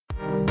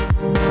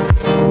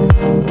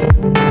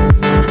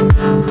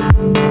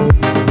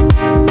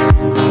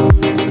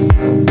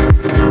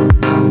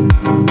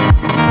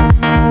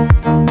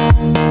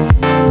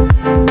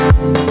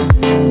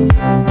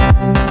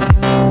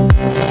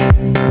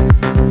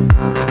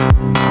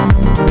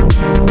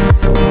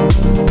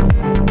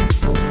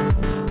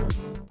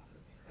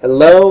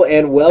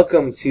and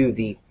welcome to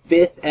the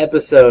 5th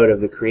episode of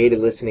the Creative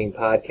Listening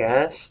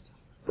Podcast,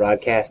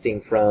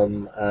 broadcasting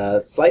from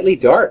slightly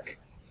dark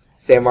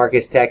San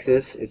Marcos,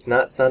 Texas. It's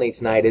not sunny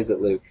tonight, is it,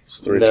 Luke?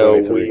 It's 3:23.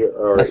 No, we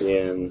are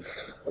in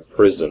a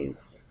prison,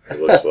 it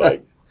looks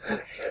like.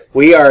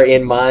 We are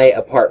in my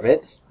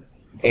apartment,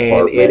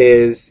 and it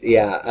is,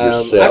 Your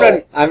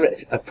cell. I'm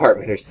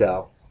apartment or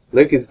cell.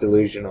 Luke is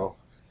delusional.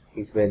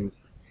 He's been,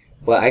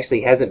 well, actually,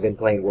 he hasn't been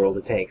playing World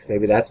of Tanks.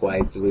 Maybe that's why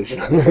he's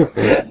delusional.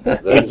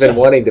 He's been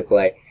wanting to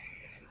play.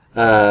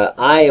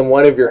 I am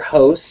one of your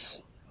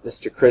hosts,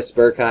 Mr. Chris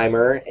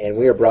Berkheimer, and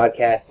we are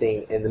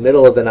broadcasting in the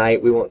middle of the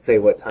night. We won't say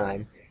what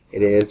time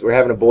it is. We're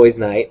having a boys'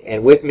 night,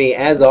 and with me,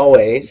 as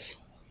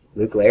always,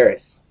 Luke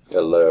Laris.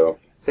 Hello.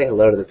 Say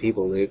hello to the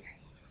people, Luke.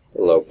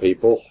 Hello,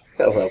 people.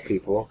 Hello,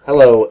 people.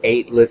 Hello,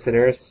 8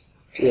 listeners.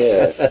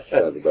 Yeah,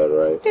 sounds about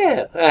right.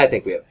 Yeah, I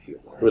think we have a few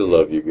more. We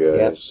love you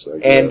guys.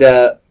 Yep.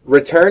 And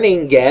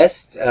returning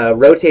guest,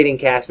 rotating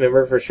cast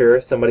member for sure,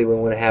 somebody we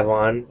want to have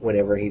on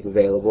whenever he's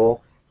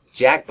available,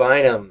 Jack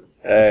Bynum.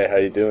 Hey, how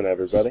you doing,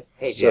 everybody?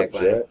 Hey, What's Jack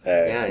up, Bynum. Jack?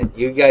 Hey. Yeah,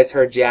 you guys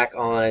heard Jack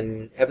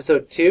on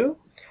episode 2?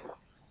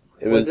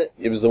 It was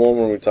the one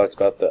where we talked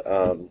about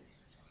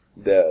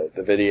the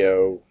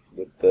video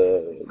with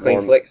the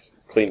Clean Flicks?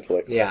 Clean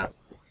Flicks. Yeah.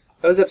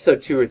 That was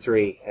episode 2 or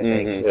 3, I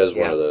think. Mhm. It was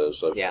Yeah. one of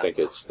those. I Yeah. think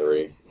it's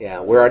 3. Yeah,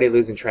 we're already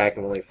losing track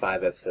and we're only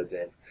 5 episodes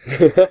in.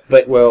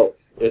 But, well,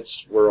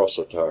 we're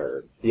also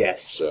tired.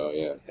 Yes. So,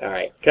 yeah. All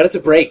right. Cut us a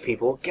break,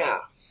 people.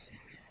 God.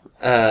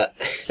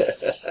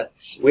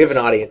 We have an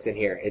audience in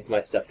here. It's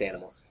my stuffed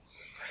animals.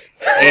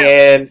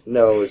 And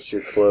No, it's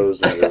your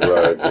clothes and your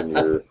rug and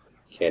your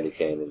candy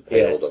cane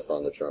impaled Yes. up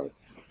on the trunk.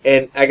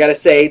 I gotta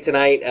say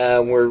tonight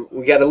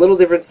we got a little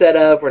different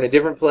setup. We're in a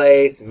different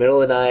place,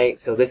 middle of the night.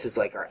 So this is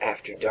like our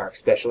after dark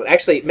special. And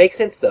actually, it makes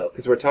sense though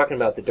because we're talking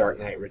about the Dark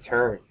Knight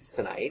Returns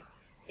tonight.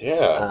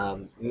 Yeah.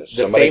 The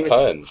So many famous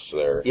puns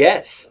there.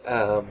 Yes.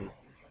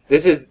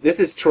 This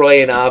is Troy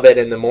and Abed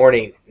in the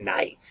morning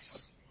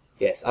nights.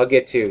 Yes, I'll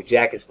get to.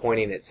 Jack is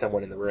pointing at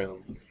someone in the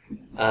room.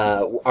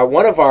 Are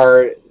one of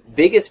our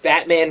biggest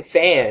Batman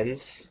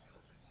fans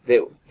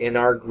that in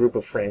our group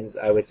of friends,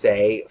 I would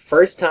say.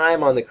 First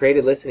time on the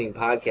Creative Listening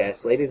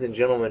Podcast. Ladies and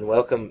gentlemen,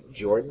 welcome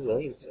Jordan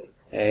Williamson.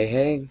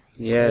 Hey.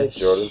 Yes.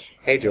 Hey, Jordan.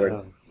 Hey,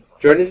 Jordan.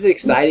 Jordan, is it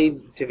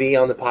exciting to be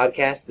on the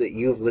podcast that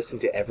you've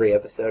listened to every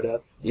episode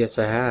of? Yes,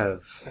 I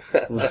have.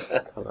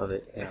 I love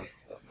it. Yeah.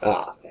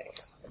 Ah,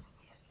 thanks.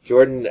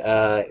 Jordan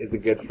is a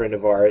good friend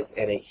of ours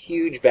and a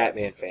huge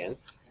Batman fan.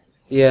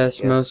 Yes,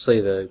 Yeah. mostly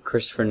the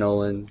Christopher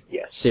Nolan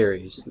Yes.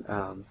 series.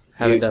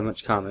 Haven't done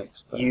much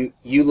comics. But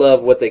You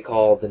love what they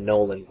call the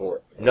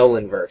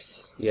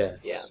Nolanverse. yes.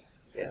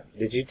 Yeah.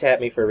 Did you tap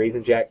me for a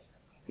reason, Jack?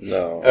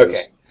 No.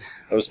 Okay.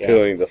 I was Yeah.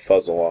 peeling the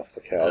fuzzle off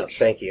the Oh, couch.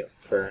 thank you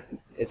for.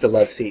 It's a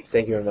love seat.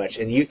 Thank you very much.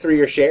 And you 3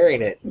 are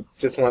sharing it.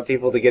 Just want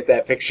people to get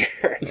that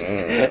picture.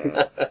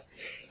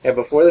 And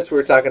before this, we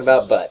were talking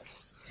about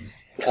butts.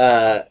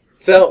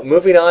 So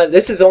moving on.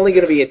 This is only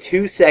going to be a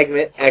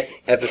 2-segment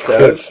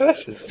episode.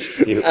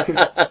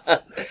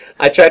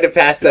 I tried to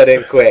pass that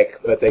in quick,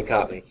 but they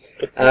caught me.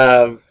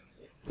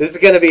 This is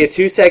going to be a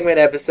 2-segment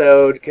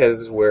episode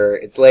because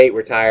it's late,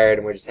 we're tired,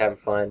 and we're just having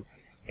fun.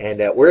 And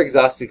we're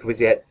exhausted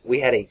because we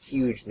had a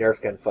huge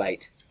Nerf gun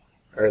fight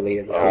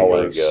earlier this Oh,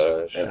 my evening.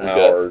 gosh. And We got-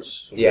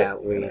 hours. Yeah,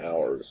 and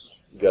hours.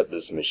 You got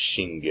this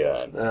machine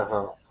gun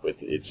Uh-huh.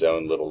 with its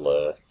own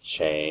little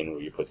chain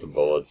where you put the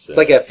bullets in. It's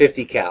like a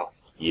 50 cal.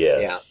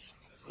 Yes.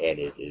 And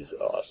it is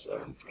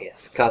awesome.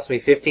 Yes. Cost me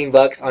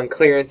 $15 on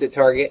clearance at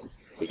Target.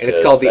 Because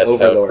called the that's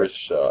Overlord. How Chris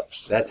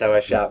shops. That's how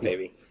I shop,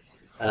 baby.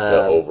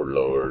 The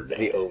Overlord.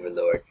 The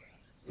Overlord.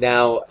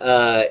 Now,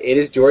 it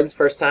is Jordan's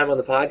first time on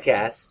the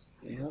podcast.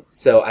 Yep.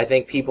 So I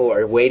think people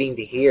are waiting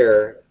to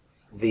hear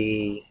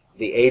the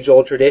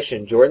age-old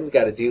tradition. Jordan's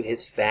got to do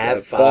his Fab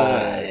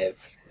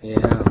Five.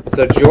 Yeah.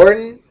 So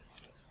Jordan,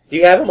 do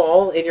you have them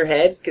all in your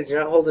head? Because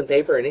you're not holding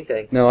paper or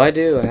anything. No, I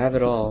do. I have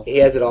it all. He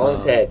has it all in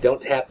his head.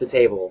 Don't tap the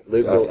table.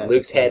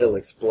 Luke's head will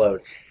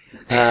explode.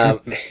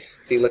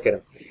 See, look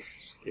at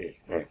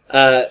him.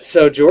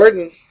 So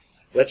Jordan,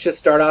 let's just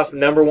start off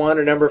number 1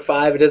 or number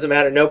 5. It doesn't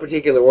matter. No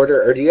particular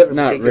order. Or do you have a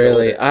Not particular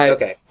really. order?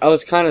 Okay. I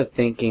was kind of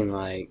thinking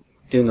like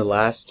doing the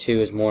last 2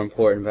 is more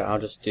important, but I'll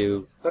just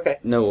do Okay.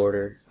 no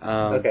order.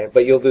 Okay.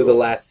 But you'll do the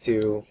last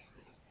 2.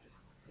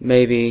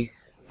 Maybe.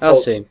 I'll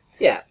see.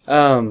 Yeah.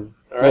 All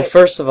right. Well,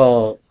 first of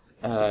all,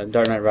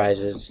 Dark Knight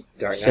Rises.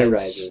 Dark Knight Since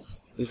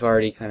Rises. We've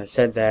already kind of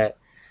said that.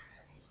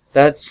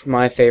 That's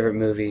my favorite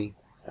movie.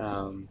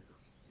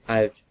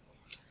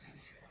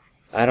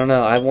 I don't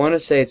know. I want to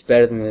say it's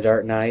better than The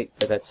Dark Knight,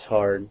 but that's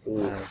hard.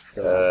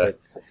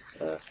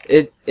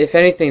 If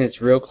anything,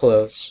 it's real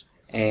close,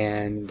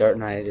 and Dark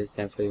Knight is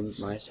definitely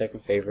my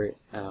second favorite.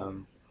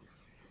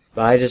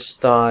 But I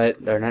just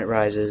thought Dark Knight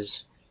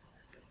Rises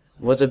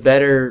was a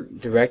better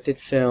directed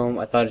film.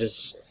 I thought it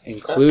just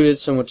included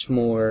so much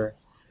more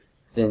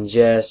than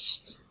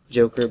just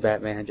Joker,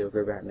 Batman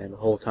the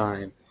whole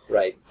time.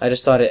 Right. I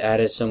just thought it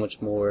added so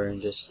much more and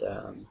just,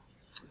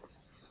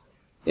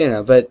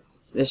 but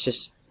it's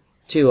just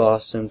too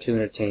awesome, too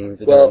entertaining with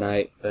The Well, Dark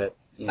Knight. But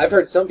I've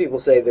heard some people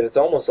say that it's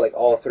almost like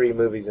all three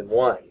movies in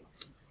one.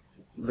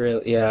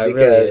 really, yeah, it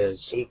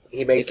Because really is.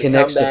 he makes It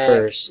connects a the comeback.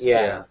 first.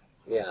 Yeah.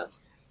 Yeah,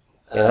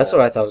 that's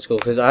what I thought was cool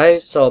because I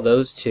saw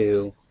those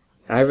two,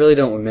 and I really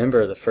don't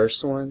remember the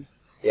first one.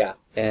 Yeah.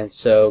 And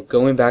so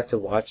going back to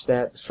watch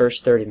that, the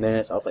first 30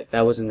 minutes, I was like,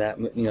 that wasn't that,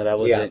 that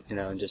wasn't,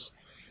 and just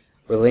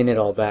relating it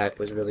all back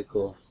was really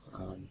cool.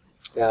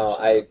 Now,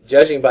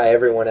 judging by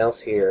everyone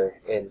else here,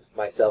 and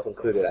myself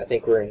included, I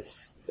think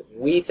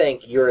we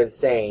think you're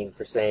insane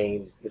for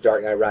saying The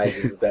Dark Knight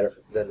Rises is better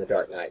than The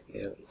Dark Knight.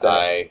 Yeah. Is that-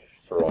 I,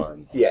 for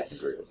one,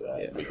 Yes. agree with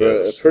that. Yeah.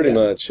 Because Pretty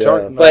much, yeah.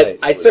 Dark Knight But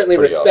I was certainly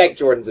pretty respect awesome.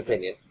 Jordan's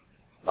opinion.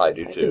 I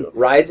do too.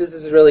 Rises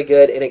is really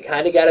good, and it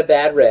kind of got a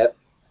bad rep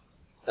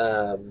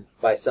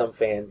by some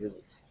fans.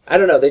 I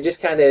don't know, they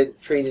just kind of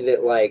treated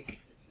it like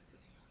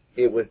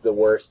it was the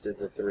worst of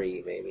the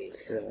three, maybe.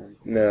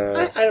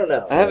 No. I don't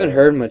know. I haven't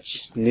heard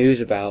much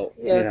news about,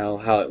 Yeah.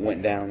 how it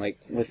went down, like,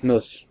 with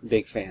most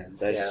big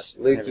fans. Yeah.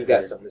 Luke, you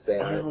got something to say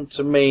on it.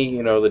 To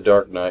me, The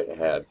Dark Knight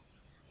had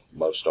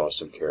most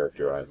awesome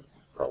character I've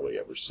probably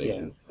ever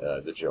seen.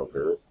 The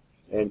Joker.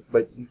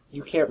 But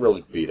you can't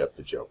really beat up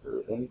the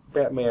Joker. And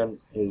Batman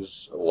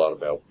is a lot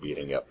about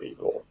beating up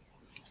people.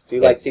 Do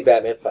you like to see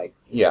Batman fight?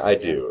 Yeah, I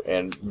do.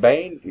 And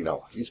Bane,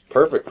 he's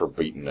perfect for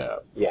beating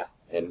up. Yeah.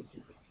 And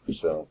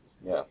so,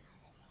 yeah.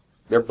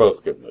 They're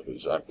both good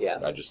movies. I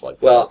just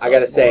like Well, that I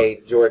gotta more.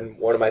 say, Jordan,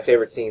 one of my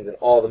favorite scenes in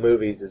all the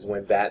movies is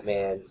when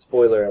Batman,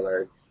 spoiler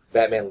alert,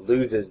 Batman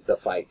loses the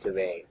fight to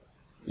Bane.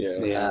 Yeah.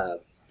 Yeah.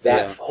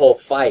 That Yeah. whole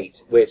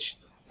fight, which,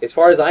 as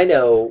far as I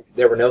know,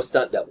 there were no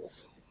stunt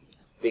doubles.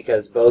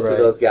 Because both of Right.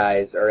 those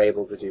guys are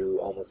able to do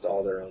almost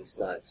all their own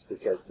stunts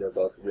because they're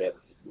both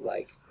ripped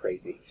like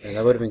crazy. And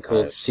that would have been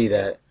cool to see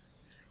that.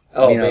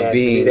 Oh You know, man, to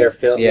be being- there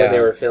when yeah. they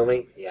were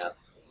filming, yeah.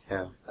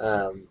 Yeah.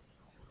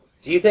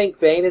 Do you think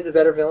Bane is a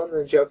better villain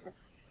than Joker?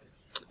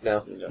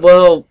 No.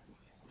 Well,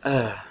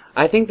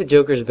 I think the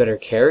Joker's a better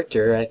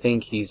character. I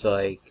think he's,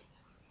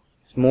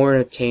 more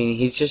entertaining.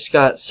 He's just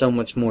got so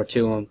much more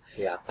to him.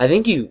 Yeah. I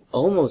think you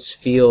almost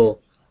feel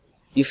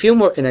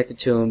more connected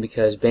to him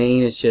because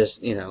Bane is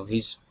just,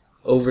 he's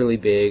overly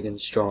big and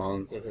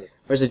strong. Mhm.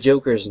 Whereas the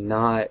Joker is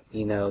not,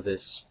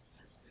 this,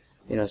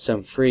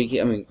 some freak.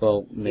 I mean,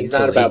 well, mentally. He's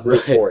not about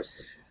brute but-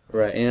 force.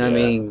 Right, and I Yeah.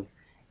 mean,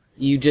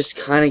 you just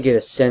kind of get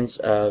a sense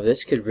of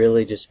this could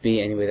really just be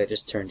anybody that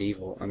just turned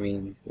evil. I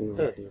mean,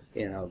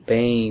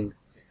 Bane.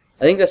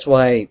 I think that's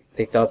why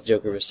they thought the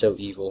Joker was so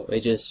evil.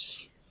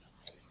 Because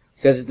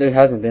there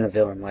hasn't been a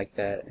villain like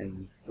that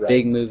in Right.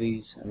 big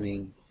movies. I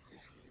mean,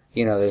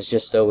 there's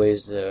just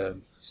always the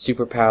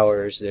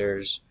superpowers.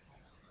 There's,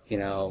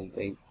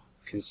 they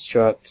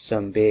construct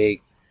some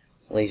big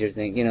laser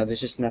thing.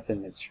 There's just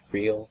nothing that's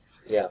real.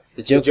 Yeah.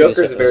 The The Joker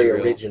Joker's a very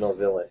real. original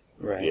villain.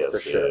 Right. Yes, for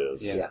sure.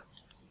 it is. Yeah.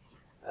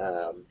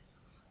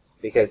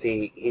 Because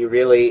he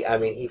really,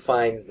 he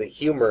finds the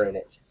humor in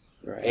it.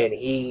 Right.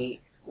 And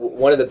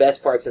one of the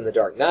best parts in The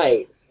Dark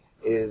Knight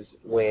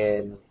is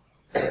when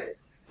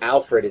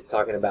Alfred is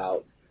talking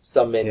about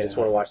some men just Yeah.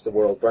 want to watch the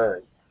world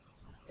burn.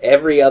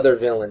 Every other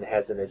villain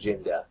has an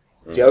agenda.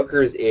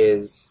 Joker's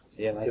is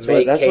Yeah, to that's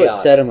make what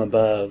chaos. set him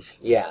above.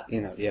 Yeah.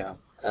 Yeah.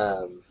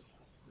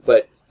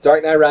 But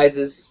Dark Knight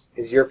Rises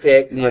is your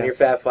pick Yeah. on your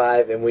Fat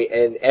Five,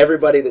 and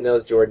everybody that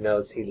knows Jordan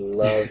knows he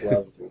loves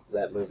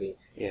that movie.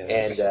 Yeah.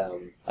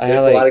 And I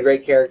there's like- a lot of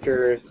great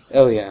characters.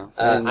 Oh yeah.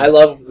 And- I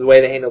love the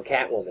way they handle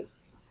Catwoman.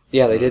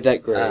 yeah, they did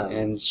that great, um,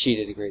 and she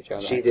did a great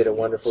job. She did a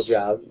wonderful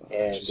job,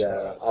 and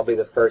I'll be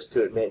the first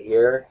to admit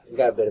here, I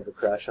got a bit of a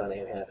crush on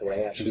Anne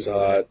Hathaway. after She's seeing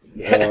hot.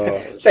 that. Oh.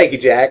 Thank you,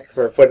 Jack,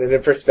 for putting it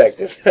in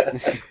perspective.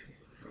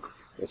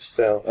 It's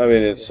So- I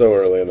mean, it's so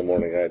early in the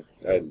morning.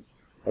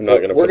 I'm not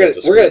going to. we're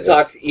gonna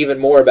talk even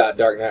more about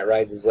Dark Knight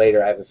Rises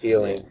later. I have a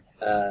feeling.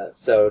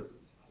 So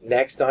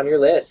next on your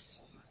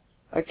list,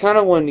 I kind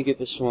of wanted to get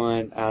this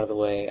one out of the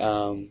way.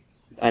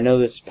 I know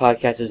this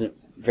podcast isn't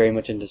very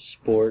much into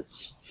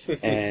sports,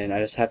 and I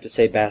just have to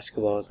say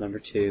basketball is number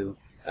 2.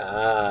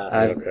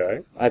 Okay.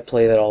 I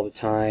play that all the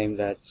time.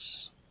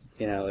 That's,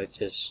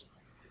 it's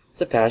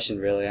a passion,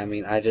 really. I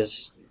mean,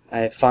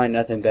 I find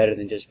nothing better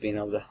than just being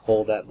able to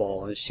hold that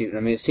ball and shoot. I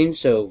mean, it seems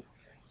so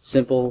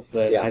simple,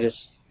 but Yeah.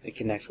 it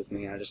connects with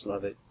me. I just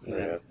love it.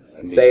 Yeah.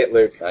 say it,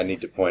 Luke. I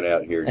need to point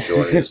out here,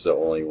 Jordan is the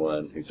only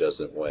one who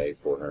doesn't weigh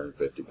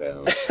 450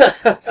 pounds.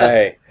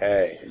 Hey,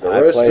 The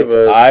rest of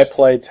us- I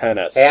play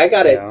tennis. Hey, I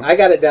got it. Yeah. I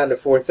got it down to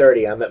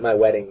 430. I'm at my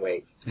wedding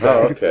weight. So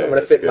Oh, okay. I'm gonna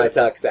That's fit good. my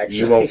tux.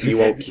 Actually, You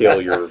won't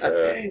kill your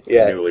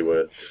Yes.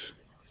 newlywed.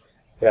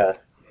 Yeah.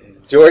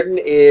 Jordan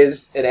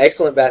is an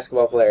excellent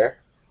basketball player.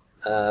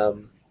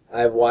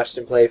 I've watched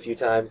him play a few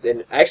times,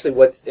 and actually,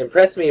 what's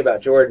impressed me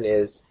about Jordan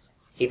is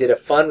he did a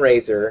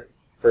fundraiser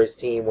for his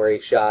team where he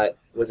shot.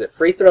 Was it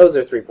free throws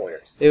or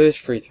 3-pointers? It was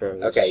free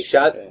throws. Okay, he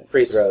shot Yes.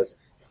 free throws,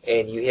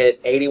 and you hit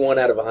 81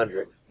 out of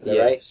 100. Is that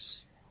right?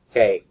 Yes.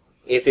 Okay.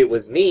 If it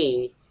was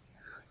me,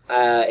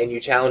 and you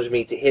challenged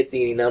me to hit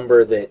the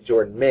number that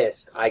Jordan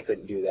missed, I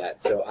couldn't do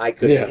that. So I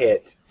couldn't Yeah.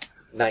 hit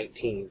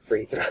 19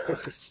 free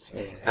throws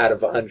Yeah. out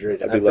of 100. I'd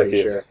be I'm pretty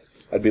lucky sure.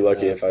 I'd be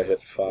lucky if I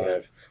hit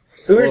 5.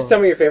 Who are Well-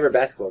 some of your favorite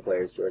basketball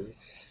players, Jordan?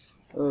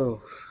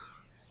 Oh.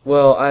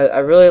 Well, I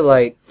really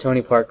like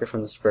Tony Parker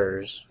from the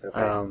Spurs.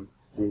 Okay.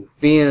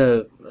 Being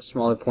a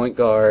smaller point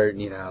guard,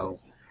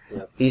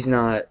 Yep. he's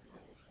not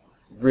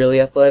really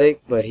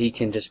athletic, but he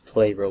can just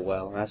play real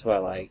well. That's what I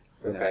like.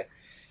 Okay.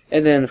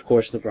 And then, of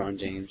course, LeBron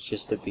James,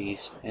 just a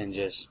beast, and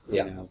just,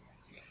 Yeah.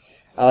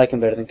 I like him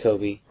better than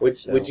Kobe.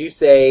 Would you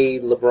say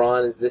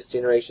LeBron is this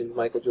generation's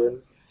Michael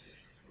Jordan?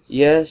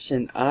 Yes,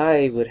 and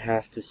I would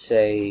have to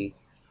say,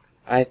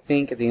 I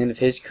think at the end of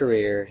his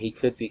career, he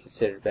could be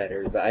considered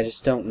better, but I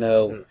just don't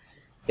know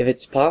if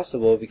it's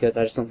possible because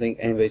I just don't think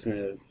anybody's going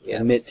to Yeah.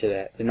 admit to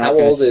that. They're not How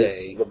going old to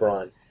is say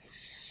LeBron?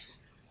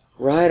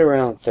 right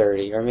around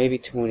 30 or maybe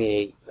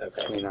 28,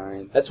 Okay.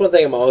 29. That's one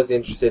thing I'm always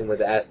interested in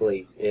with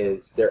athletes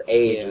is their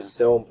age Yeah. is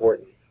so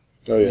important.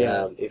 Oh, yeah.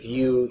 Yeah. If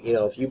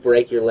you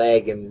break your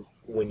leg and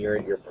when you're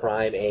in your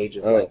prime age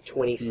of Oh. like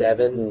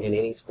 27 Mhm. in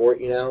any sport,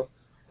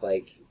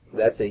 like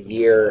that's a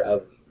year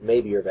of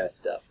maybe your best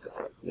stuff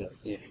gone.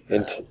 Yeah.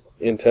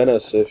 In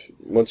tennis,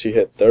 once you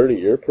hit 30,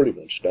 you're pretty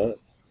much done.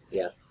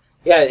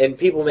 Yeah, and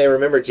people may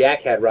remember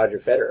Jack had Roger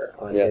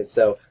Federer on Yeah. his.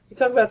 So we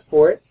talk about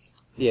sports,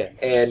 Yeah.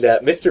 and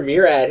Mr.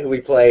 Murad, who we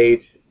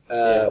played,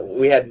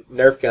 we had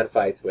Nerf gun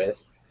fights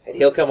with, and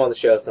he'll come on the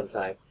show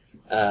sometime.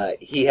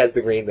 He has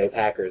the Green Bay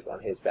Packers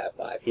on his Fat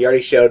Five. He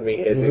already showed me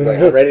his. He's like,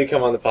 I'm ready to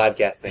come on the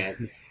podcast,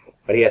 man.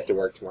 But he has to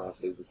work tomorrow,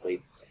 so he's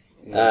asleep.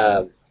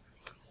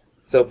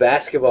 So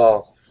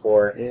basketball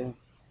for Yeah.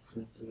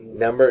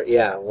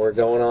 we're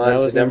going on That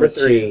to was number two.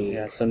 3.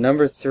 Yeah, so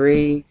number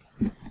 3,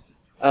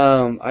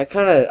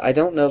 I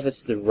don't know if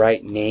it's the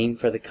right name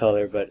for the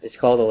color, but it's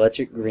called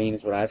electric green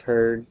is what I've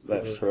heard,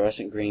 but Mhm.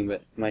 fluorescent green.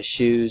 But my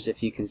shoes,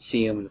 if you can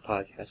see them in the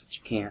podcast,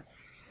 which you can't,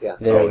 Yeah.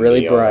 they're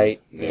really neon-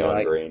 bright.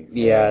 Neon green.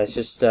 Yeah, it's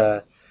just,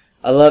 I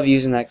love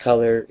using that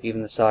color.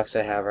 Even the socks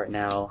I have right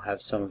now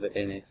have some of it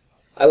in it.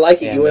 I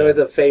like it. And, You went with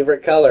a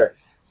favorite color,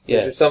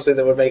 Yes. which is something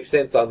that would make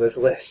sense on this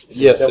list.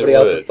 Yes, it Nobody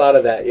else would. has thought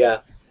of that. Yeah.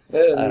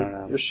 And I don't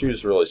know. Your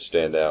shoes really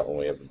stand out when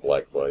we have the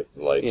black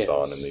lights Yes.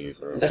 on in the youth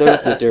room. And so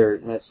does the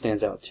dirt. That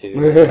stands out too.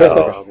 That's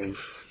the problem.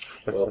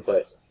 Well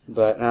put.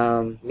 But,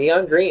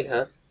 Neon green,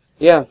 huh?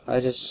 yeah, I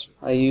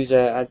use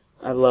it.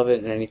 I love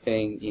it in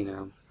anything,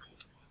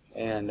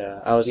 And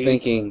I was Do you-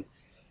 thinking,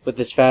 with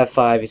this Fab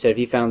Five, he said if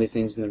he found these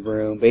things in the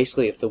room,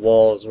 basically if the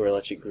walls were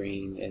electric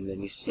green, and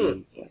then you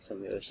see some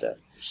of the other stuff,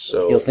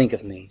 So, he'll think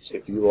of me.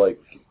 if you like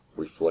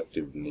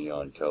reflective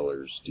neon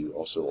colors, do you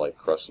also like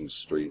crossing the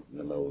street in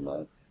the middle of the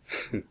night?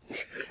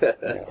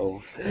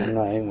 No, I'm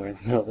not anywhere in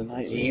the middle of the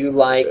night. Do you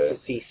like Okay. to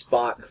see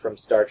Spock from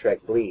Star Trek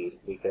bleed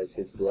because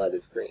his blood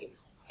is green?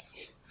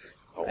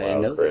 Oh, I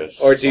didn't know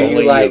Chris. Or do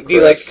Only you like to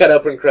Chris. cut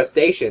open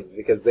crustaceans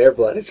because their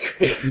blood is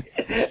green?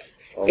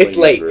 Only It's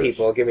you, late, Chris.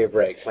 people. Give me a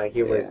break. My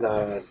humor is not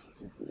on.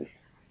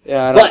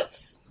 Yeah, I don't.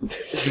 Butts.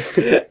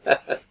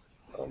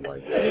 Oh my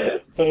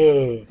god.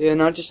 Yeah,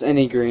 not just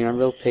any green. I'm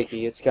real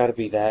picky. It's got to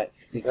be that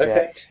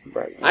exact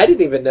bright. I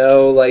didn't even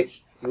know you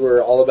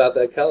were all about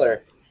that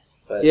color.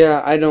 But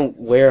Yeah, I don't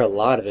wear a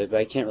lot of it, but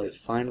I can't really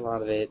find a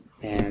lot of it,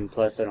 and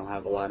plus I don't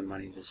have a lot of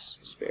money to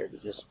spare to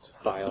just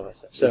buy all that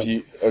stuff. So If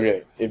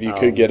you Um,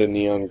 could get a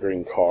neon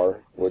green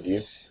car, would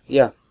you?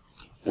 yeah,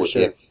 for Well,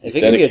 sure. if- If it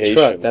could be a truck,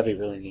 dedication. that'd be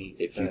really neat.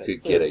 If you but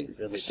could get a really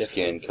different.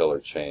 skin color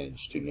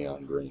change to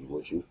neon green,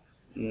 would you?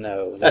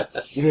 No,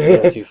 that's a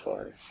little too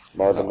far.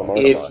 Marvin the If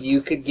Marvin. if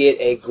you could get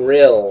a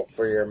grill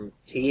for your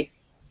teeth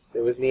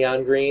that was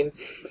neon green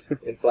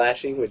and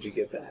flashy, would you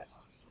get that?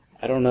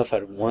 I don't know if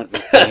I'd want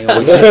anything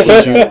on Would my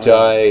you teeth.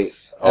 dye I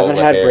all haven't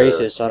the had hair?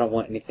 braces, so I don't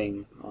want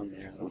anything on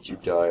there. Would you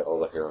dye all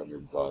the hair on your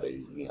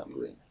body neon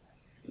green?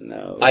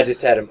 No. I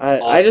just had an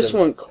awesome. I just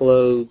want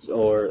clothes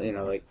or,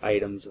 like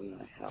items in my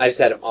house. I just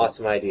had an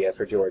awesome idea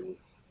for Jordan.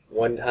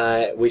 One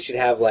time, we should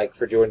have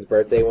for Jordan's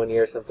birthday one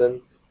year or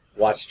something.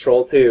 Watch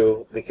Troll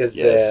 2 because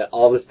Yes.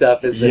 all the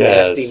stuff is the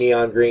Yes. nasty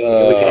neon green,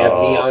 and we can have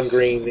Oh. neon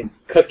green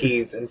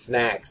cookies and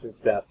snacks and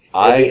stuff. It'd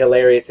I- be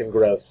hilarious and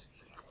gross.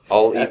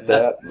 I'll eat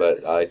that,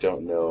 but I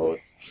don't know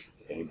if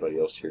anybody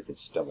else here can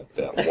stomach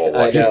that while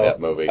I watching know. that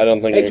movie. I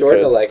don't think Hey, you Jordan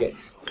could. will like it.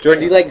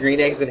 Jordan, do you like green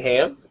eggs and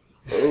ham?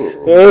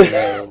 Ooh.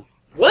 No.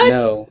 What?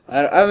 No.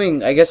 I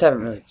mean, I guess I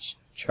haven't really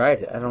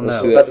tried it. I don't Let's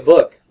know. see What about the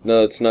book?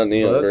 No, it's not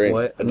neon What? green.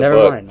 What? The Never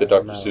book, mind. the No,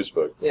 Dr. no. Seuss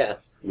book. Yeah.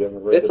 You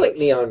haven't read It's the like book?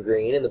 neon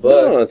green in the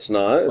book. No, it's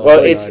not. Oh, Well,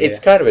 no it's idea.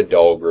 kind of a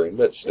dull green,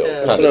 but still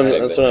Yeah. That's kind what of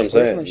I'm, that's what I'm Where's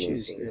saying. my It's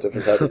shoes a here?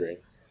 different type of green.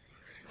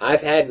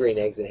 I've had green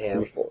eggs and ham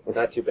before.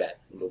 Not too bad.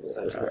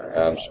 Not too bad.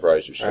 I'm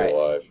surprised you're still All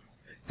right.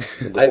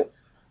 alive.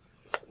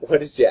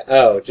 What is Jack?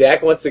 Oh,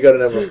 Jack wants to go to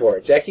number 4.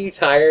 Jack, are you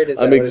tired? Is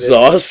that I'm what it is?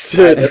 exhausted.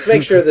 All right, let's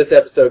make sure this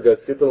episode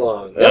goes super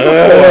long.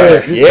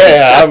 Number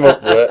Yeah, I'm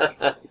up for it.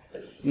 4.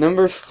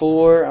 Number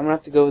 4, I'm going to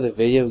have to go with a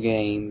video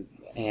game.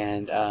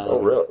 And Oh,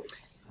 really?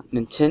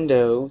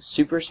 Nintendo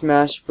Super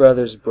Smash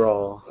Brothers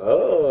Brawl.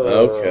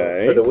 Oh.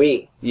 Okay. For the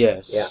Wii.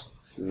 Yes. Yeah.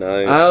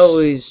 Nice. I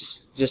always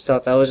just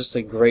thought that was just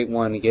a great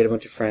one to get a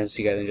bunch of friends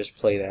together and just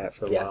play that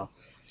for a Yeah. while.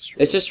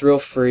 It's just real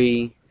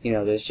free.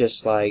 There's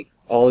just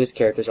all these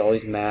characters, all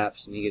these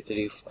maps, and you get to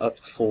do up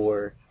to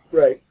 4.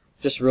 Right.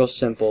 just real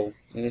simple,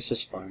 and it's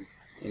just fun.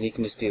 And you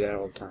can just do that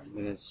all the time.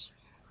 And it's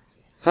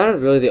kind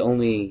of really the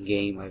only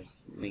game I've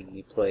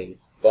mainly played.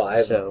 Well, I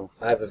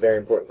have a very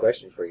important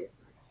question for you.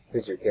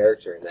 Who's your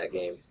character in that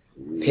game?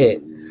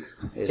 Pit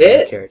is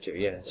Pit? my character,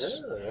 yes.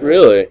 Oh,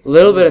 Really? A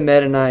little bit of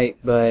Meta Knight,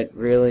 but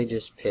really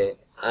just Pit.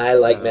 I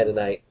like Meta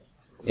Knight,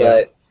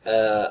 yeah.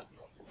 but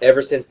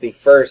ever since the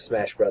first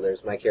Smash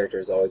Brothers, my character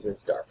has always been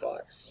Star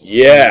Fox.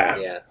 Yeah.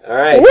 Yeah. All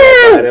right. Woo!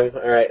 Got him.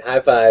 All right. High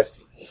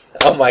fives.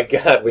 Oh my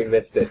God, we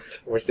missed it.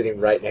 We're sitting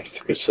right next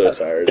to I'm each so other.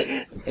 tired.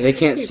 And they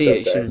can't He's see so it.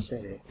 You tired. shouldn't say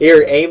it.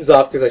 Here, aim's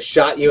off because I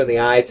shot you in the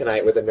eye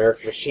tonight with a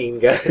Nerf machine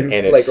gun. And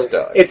it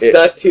stuck. It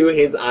stuck to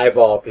his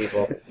eyeball,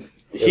 people.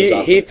 He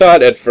awesome. he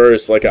thought at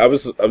first, like, I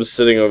was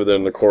sitting over there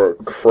in the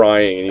court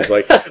crying, and he's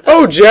like,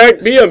 "Oh,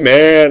 Jack, be a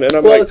man." And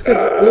I'm Well, like, it's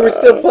because we were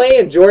still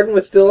playing. Jordan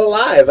was still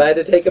alive. I had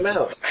to take him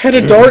out. I had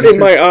a dart in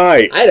my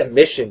eye. I had a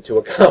mission to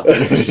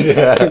accomplish.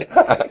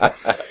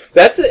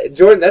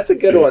 Jordan. That's a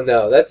good one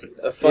though. That's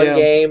a fun Yeah.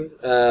 game.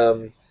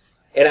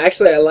 And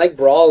actually, I like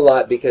Brawl a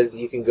lot because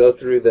you can go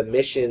through the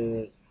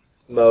mission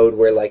mode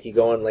where like you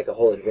go on like a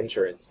whole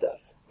adventure and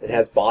stuff. It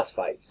has boss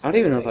fights. I don't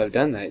even know if I've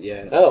done that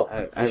yet. Oh,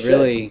 I you should.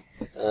 really,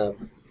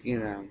 Um,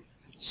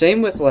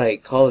 same with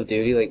like Call of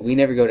Duty. Like we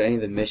never go to any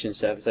of the mission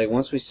stuff. It's like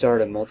once we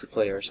start a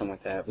multiplayer or something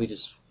like that, we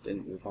just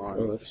didn't move on.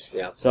 Oh, that's-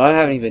 So I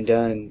haven't even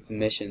done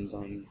missions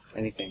on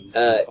anything.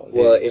 on Call of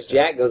well, Duty, if so.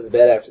 Jack goes to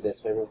bed after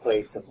this, maybe we'll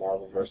play some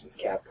Marvel vs.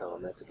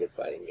 Capcom. That's a good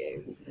fighting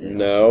game.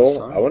 No,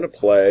 I want to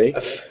play.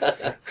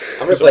 I'm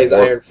gonna play as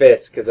Iron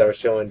Fist because I was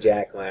showing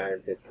Jack my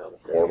Iron Fist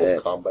comics. Mortal Yeah.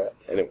 Kombat.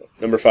 Anyway,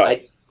 number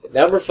 5.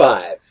 Number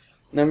 5.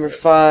 Number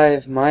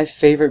 5, my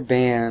favorite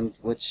band,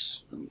 which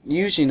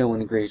usually no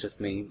one agrees with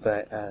me,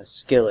 but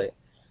Skillet.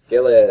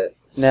 Skillet.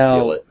 Now,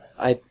 Skillet.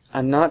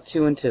 I'm not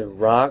too into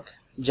rock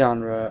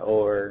genre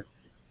or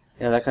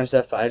that kind of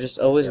stuff. I just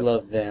always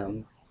loved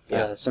them.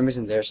 Yeah. Some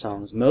reason their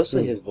songs,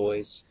 mostly his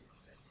voice.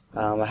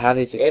 I have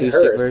these And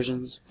acoustic hers.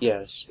 versions.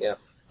 Yes. Yeah.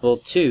 Well,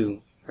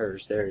 2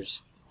 hers.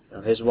 There's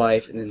his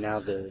wife, and then now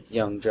the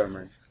young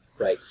drummer.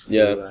 Right.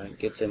 Yeah. Who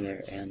gets in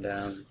there, and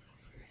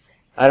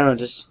I don't know.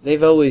 Just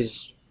they've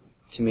always,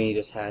 to me,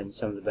 just had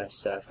some of the best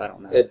stuff. I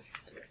don't know.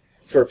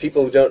 For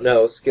people who don't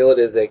know, Skillet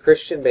is a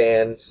Christian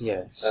band,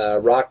 Yes.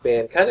 rock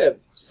band, kind of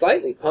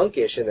slightly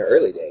punkish in their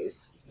early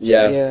days.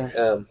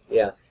 Yeah.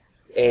 Yeah.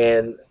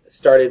 And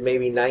started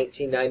maybe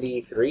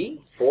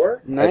 1993,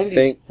 4. 90s.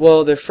 think-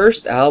 Well, their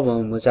first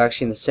album was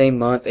actually in the same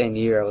month and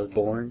year I was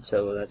born,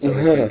 so that's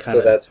always been kind So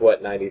of that's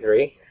what,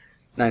 93,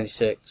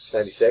 96.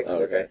 96.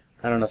 Oh, Okay.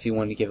 I don't know if you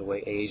wanted to give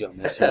away age on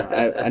this one.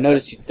 I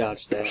noticed you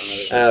dodged that.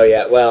 Oh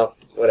yeah. Well,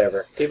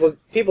 whatever. People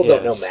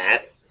don't know Yes.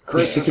 math.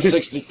 Chris is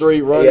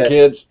 63. Run, Yes.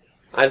 kids.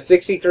 I'm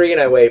 63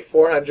 and I weigh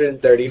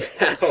 430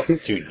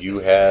 pounds. Dude, you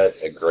had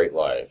a great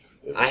life.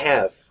 I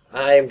have.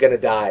 I am gonna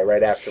die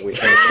right after we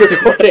finish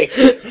recording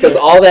because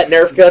all that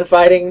Nerf gun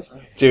fighting.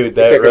 Dude,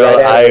 Took it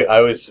right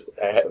out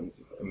of me.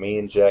 me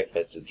and Jack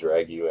had to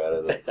drag you out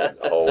of the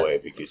hallway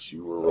because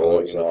you were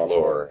rolling was on the awful.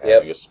 floor, Yep.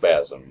 having a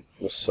spasm.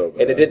 It was so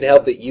bad. And it didn't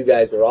help that you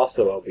guys are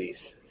also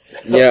obese.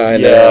 So, Yeah, I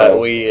Yeah, know.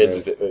 we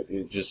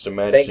had just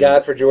imagine. thank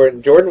God for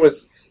Jordan. Jordan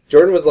was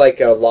like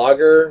a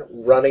logger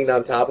running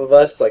on top of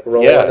us, like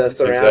rolling Yeah, us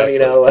around, exactly.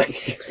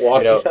 like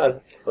walking You know, on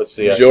us. Let's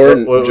see.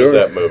 Jordan- What was Jordan-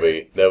 that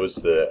movie? That was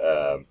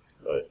the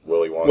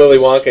Willy Wonka. Willy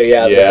Wonka,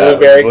 yeah, the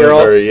Blueberry Girl.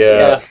 Blueberry,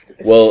 yeah.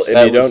 Well, if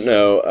That you was- don't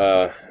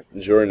know,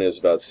 Jordan is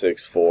about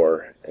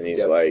 6'4", and he's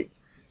Yep. like,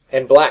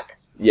 And black.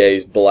 yeah,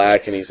 he's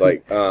black, and he's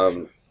like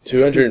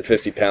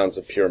 250 pounds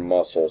of pure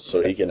muscle,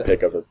 so he can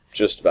pick up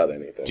just about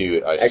anything.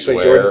 Dude, I Actually,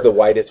 swear. Jordan's the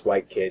whitest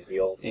white kid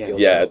you'll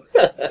Yeah, know.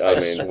 I I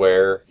mean,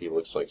 swear he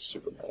looks like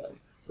Superman,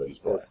 but he's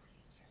black.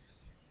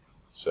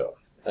 So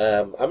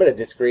I'm going to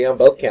disagree on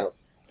both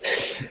counts.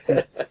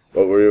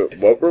 what were we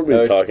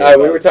No, talking we about?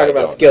 were talking I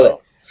about don't Skillet.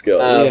 know. Skill.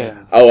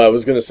 Yeah. Oh, I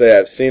was gonna say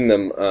I've seen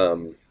them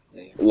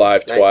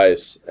live Nice.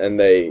 twice, and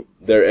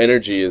their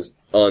energy is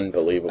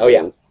unbelievable. Oh,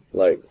 yeah.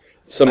 Like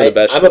some of the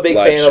best. I'm a big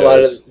live fan of a lot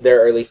of shows.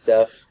 their early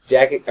stuff.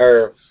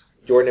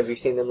 Jordan, have you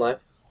seen them live?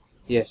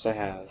 Yes, I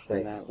have.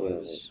 And Nice. that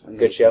was Good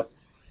amazing. show.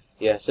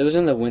 Yes, it was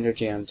in the Winter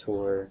Jam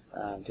tour,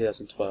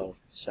 2012.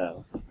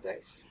 So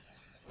Nice.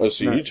 Oh,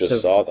 so you Right, just so-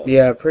 saw them?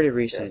 yeah, pretty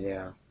recent.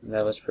 Yeah,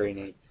 that was pretty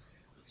neat.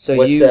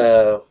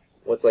 So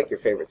What's like your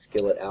favorite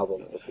Skillet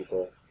albums that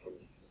people?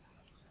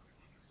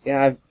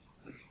 yeah,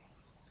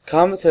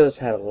 Comatose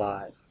had a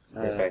lot.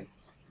 Okay.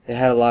 They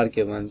had a lot of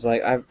good ones.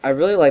 Like I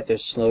really like their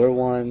slower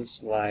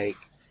ones, like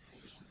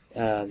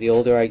The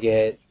Older I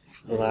Get,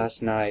 The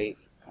Last Night,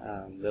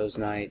 those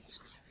nights,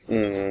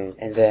 Mm-hmm.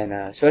 and then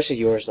especially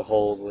Yours to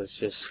Hold was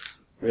just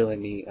really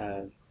neat.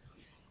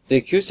 The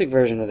acoustic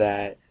version of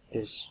that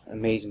is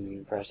amazingly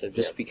impressive,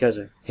 just because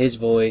of his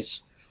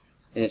voice,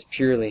 and it's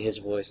purely his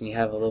voice, and you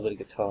have a little bit of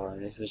guitar,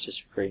 and it was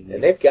just pretty neat.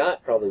 And they've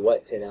got probably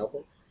 10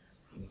 albums.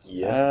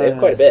 Yeah. They have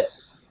quite a bit.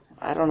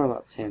 I don't know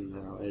about 10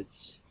 though.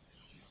 It's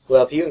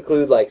Well, if you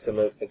include like some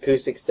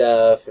acoustic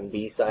stuff and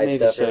B-side Maybe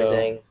stuff so. and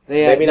everything,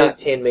 They- maybe they- not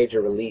 10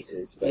 major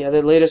releases, but yeah,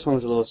 their latest one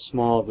was a little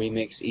small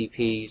remix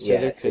EP, so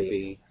Yeah, there see. could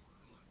be.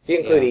 you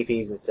include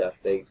EPs and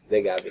stuff, they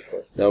gotta be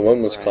close to Now,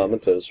 when was Right.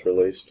 Comatose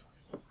released?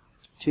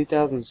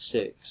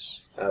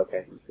 2006.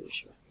 Okay. I'm pretty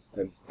sure.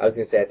 I was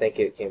going to say, I think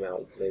it came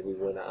out maybe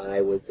when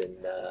I was in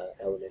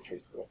elementary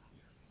school.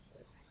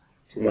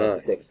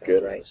 2006,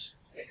 sounds right.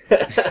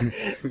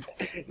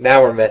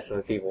 Now we're messing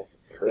with people.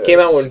 It came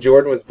out when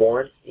Jordan was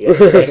born.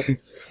 Yesterday.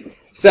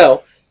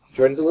 So,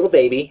 Jordan's a little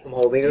baby. I'm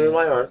holding him in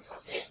my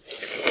arms.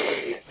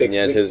 He's And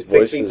yet his 6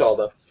 voice feet is- tall,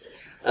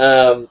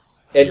 though.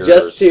 And Your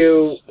just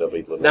to,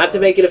 stubby little not to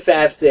arm. make it a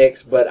Fab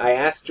 6, but I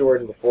asked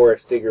Jordan before if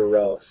Sigur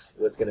Rós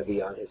was going to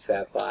be on his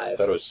Fab I 5.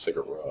 thought it was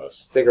Sigur Rós.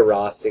 Sigur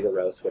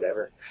Rós,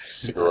 whatever.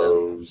 Sigur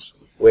Rós.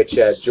 Which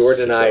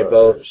Jordan and I Cigars.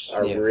 both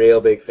are Yeah.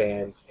 real big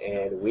fans,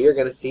 and we are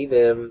going to see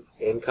them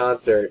in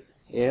concert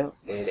Yeah,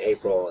 in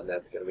April, and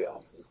that's going to be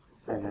awesome.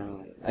 So I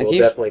know. I we'll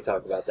keep, definitely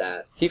talk about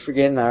that. keep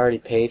forgetting I already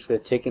paid for the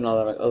ticket and all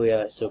that. I'm like, oh yeah,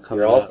 that's still coming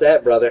You're all up.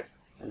 set, brother.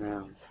 I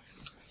know.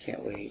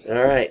 Can't wait.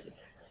 All right.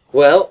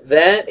 Well,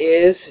 that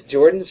is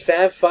Jordan's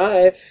Fab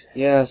 5.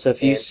 Yeah, so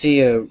if you And- see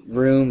a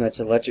room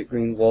that's electric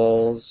green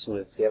walls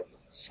with Yep.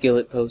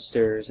 Skillet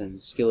posters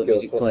and Skillet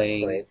music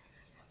playing,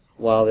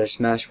 while there's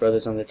Smash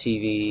Brothers on the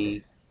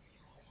TV,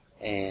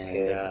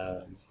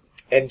 and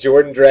And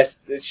Jordan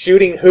dressed,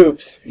 shooting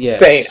hoops, Yes.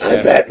 saying, I'm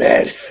Yeah.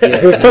 Batman.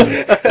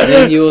 Yes.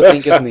 then you will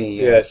think of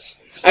me. Yes.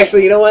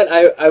 Actually, you know what?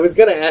 I was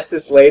going to ask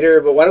this later,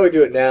 but why don't we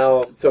do it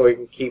now so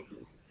we can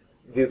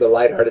do the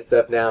lighthearted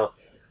stuff now.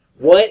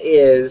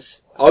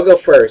 I'll go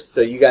first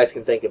so you guys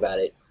can think about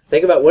it.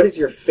 Think about what is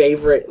your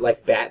favorite,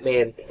 like,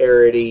 Batman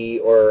parody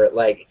or,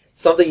 like,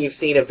 something you've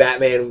seen of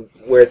Batman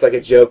where it's like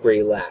a joke where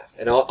you laugh.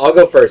 And I'll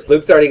go first.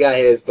 Luke's already got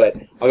his, but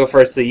I'll go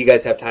first so you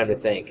guys have time to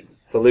think.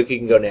 So, Luke, you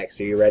can go next.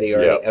 Are you ready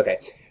already? Yep. Okay.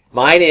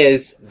 Mine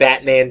is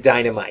Batman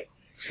Dynamite,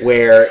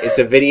 where it's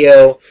a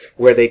video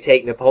where they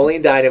take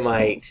Napoleon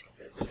Dynamite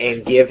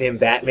and give him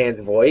Batman's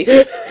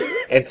voice.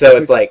 And so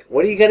it's like,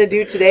 what are you going to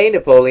do today,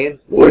 Napoleon?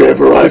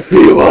 Whatever I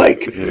feel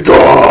like.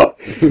 Gah!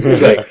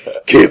 He's like,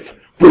 Kip,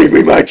 bring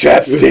me my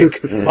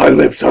chapstick. My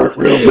lips hurt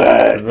real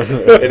bad. And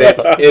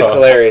it's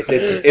hilarious.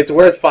 It's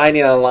worth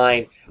finding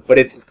online, but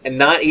it's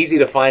not easy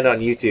to find on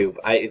YouTube.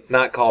 It's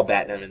not called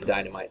Batman and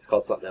Dynamite. It's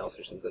called something else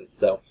or something.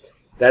 So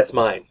that's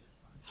mine.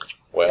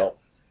 Well,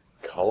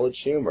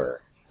 College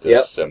Humor does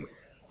Yep. some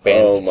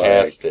Oh my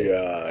fantastic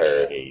gosh.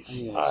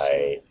 parodies.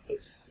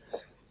 Yes.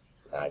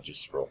 I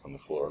just roll on the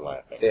floor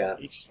laughing Yeah.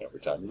 each and every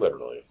time,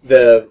 literally.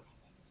 The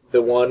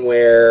one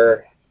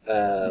where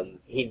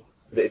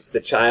it's the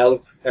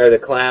child or the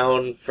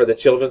clown for the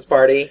children's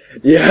party.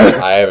 Yeah.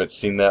 I haven't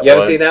seen that You one.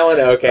 haven't seen that one?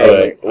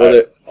 Okay.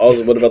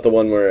 What about the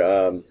one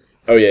where?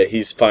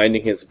 He's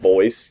finding his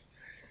voice,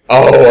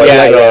 Oh, Yeah,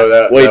 I saw yeah.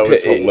 that. Wait, That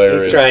was he-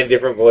 hilarious. He's trying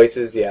different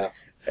voices, yeah.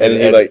 and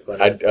he And like.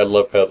 I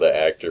love how the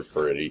actor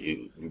for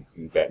it,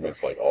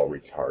 Batman's like all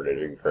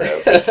retarded and crap.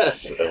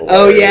 It's Oh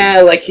hilarious.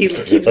 yeah, like he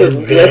keeps his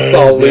lips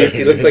all loose.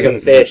 He looks like a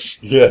fish.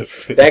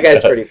 Yes. That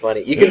guy's pretty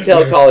funny. You can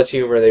tell College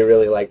Humor they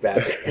really like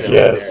Batman.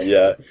 Yes.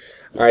 Yeah.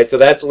 All right, so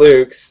that's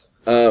Luke's.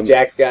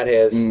 Jack's got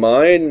his.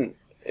 Mine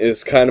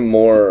is kind of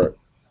more.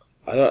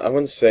 I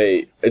wouldn't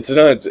say it's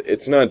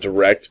not a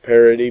direct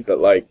parody, but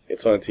like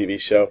it's on a TV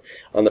show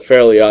on the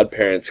Fairly Odd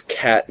Parents.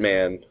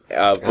 Catman,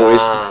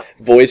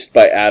 voiced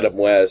by Adam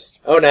West,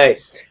 Oh,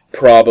 nice.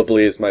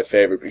 probably is my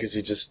favorite because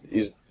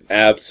he's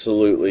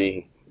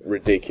absolutely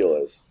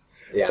ridiculous.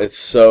 Yeah. It's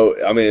so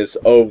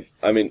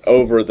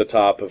over the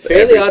top of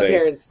Fairly Odd everything.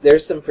 Parents.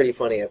 There's some pretty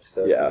funny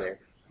episodes Yeah. in there.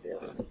 Yeah.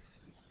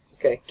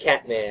 Okay,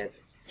 Catman.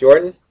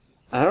 Jordan.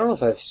 I don't know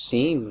if I've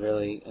seen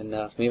really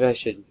enough. Maybe I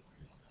should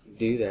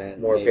do that.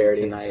 More maybe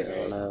parodies. tonight. I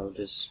don't know.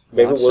 Just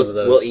Maybe watch some of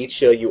those. we'll each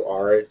show you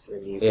ours,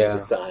 and you can Yeah.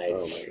 decide.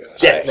 Oh my gosh.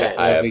 Deathmatch.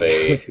 I have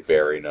a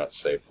very not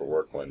safe for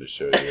work one to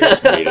show you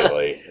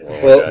immediately.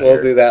 when we're done We'll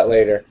here. do that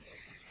later.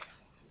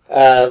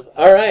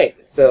 All right,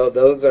 so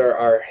those are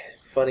our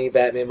funny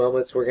Batman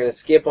moments. We're gonna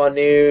skip on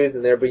news,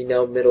 and there'll be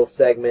no middle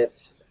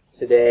segment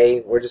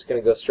today. We're just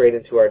gonna go straight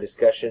into our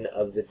discussion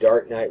of The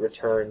Dark Knight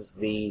Returns,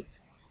 the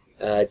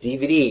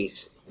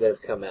DVDs that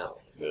have come out.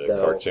 The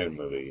cartoon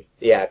movie.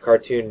 Yeah,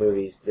 cartoon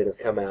movies that have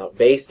come out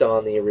based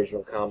on the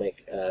original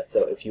comic.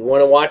 So if you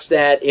want to watch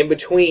that in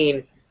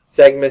between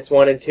segments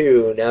 1 and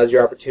 2, now's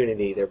your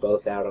opportunity. They're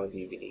both out on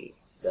DVD.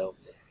 So,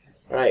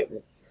 all right,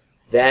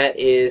 that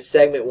is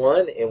segment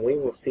 1, and we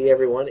will see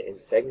everyone in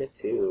segment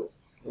 2.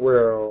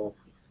 Well,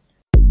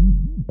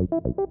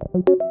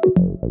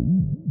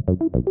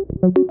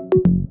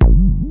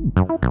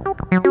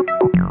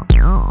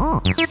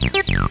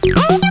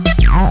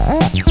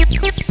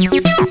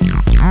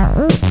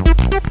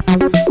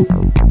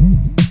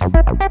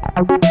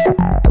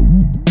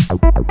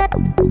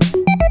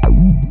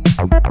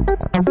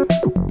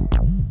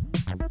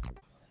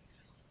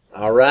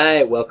 All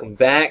right, welcome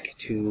back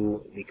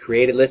to the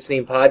Created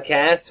Listening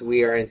Podcast.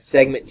 We are in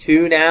segment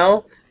 2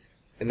 now,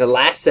 and the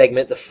last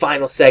segment, the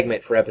final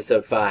segment for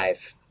episode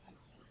 5.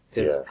 It's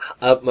of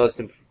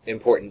utmost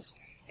importance.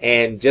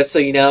 And just so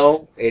you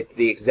know, it's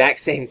the exact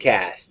same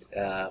cast.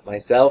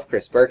 Myself,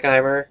 Chris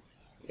Berkheimer,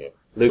 Yeah.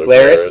 Luke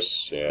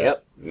Laris. Yeah.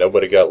 Yep.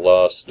 Nobody got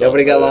lost.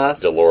 Nobody on got the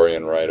lost.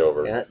 DeLorean right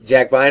over. Yeah.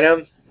 Jack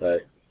Bynum. Hey.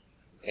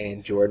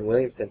 And Jordan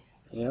Williamson.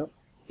 Yep.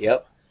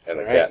 Yep. And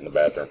the All right. cat in the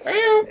bathroom.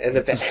 And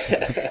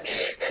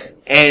the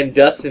and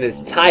Dustin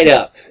is tied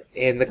up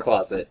in the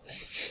closet.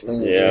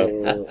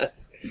 Yeah.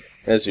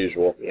 As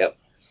usual. Yep.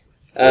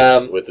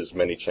 With as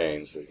many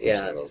chains.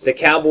 Yeah. The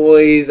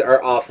Cowboys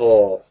are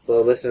awful.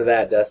 So listen to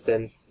that,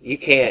 Dustin. You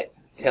can't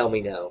tell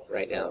me no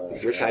right now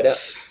because you're tied up.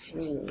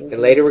 And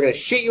later we're gonna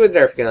shoot you with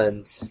Nerf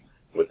guns.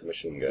 With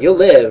machine gun. You'll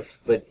live,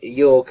 but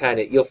you'll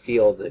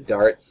feel the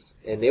darts,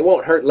 and it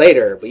won't hurt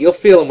later, but you'll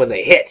feel them when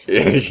they hit.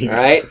 All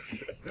right.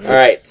 All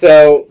right,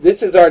 so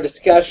this is our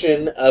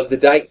discussion of the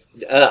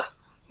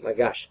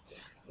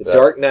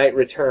Dark Knight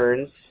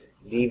Returns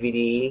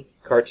DVD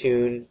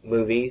cartoon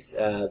movies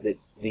that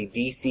the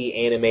DC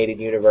animated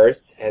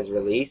universe has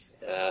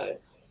released.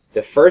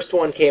 The first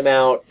one came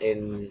out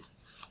in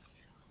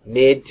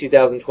mid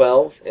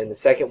 2012, and the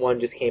second one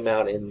just came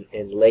out in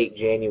late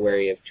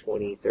January of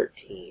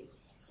 2013.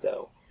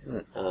 So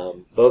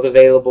both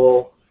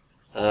available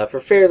for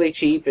fairly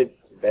cheap at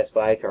Best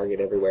Buy, Target,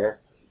 everywhere.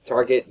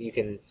 Target, you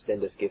can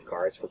send us gift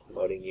cards for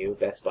promoting you.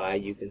 Best Buy,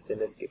 you can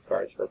send us gift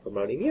cards for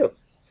promoting you.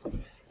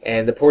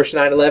 And the Porsche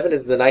 911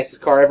 is the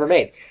nicest car ever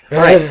made. All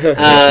right.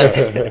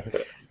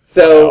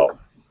 So Wow.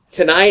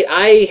 tonight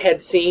I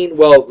had seen,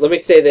 well, let me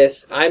say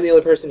this. I'm the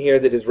only person here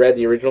that has read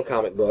the original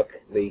comic book,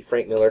 the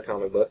Frank Miller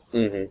comic book.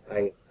 Mm-hmm.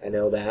 I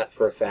know that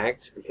for a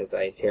fact because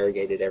I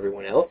interrogated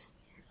everyone else.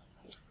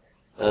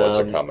 What's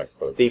a comic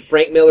book? The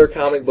Frank Miller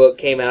comic book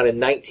came out in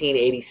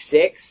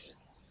 1986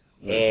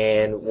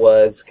 and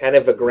was kind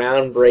of a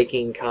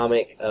groundbreaking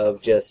comic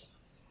of just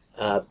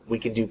we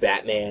can do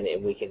Batman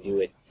and we can do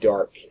it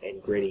dark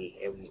and gritty.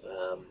 And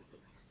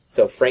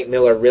so Frank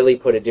Miller really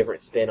put a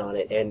different spin on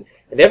it. And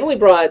it definitely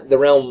brought the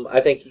realm,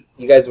 I think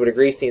you guys would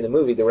agree seeing the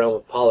movie, the realm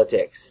of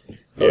politics.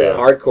 Oh, yeah.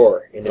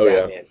 Hardcore into Oh,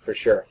 yeah. Batman, for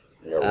sure.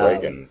 Yeah,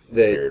 Reagan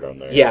appeared on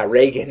there. Yeah,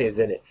 Reagan is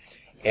in it.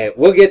 And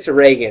we'll get to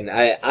Reagan.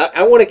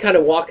 I want to kind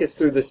of walk us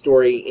through the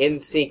story in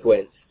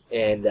sequence,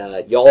 and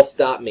y'all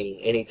stop me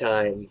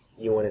anytime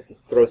you want to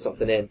throw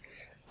something in.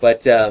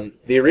 But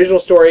the original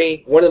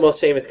story, one of the most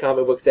famous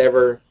comic books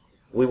ever.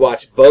 We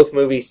watched both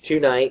movies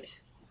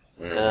tonight,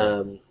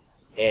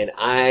 and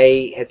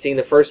I had seen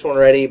the first one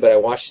already, but I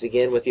watched it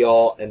again with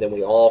y'all, and then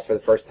we all, for the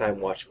first time,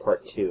 watched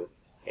part 2.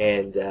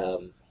 And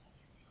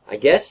I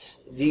guess,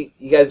 do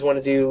you guys want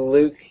to do,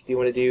 Luke, do you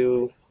want to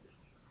do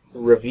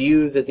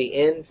reviews at the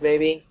end,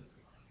 maybe?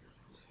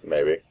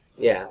 Maybe.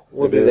 Yeah,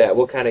 we'll do that.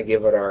 We'll kind of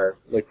give it our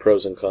Like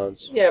pros and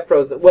cons.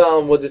 pros. Well,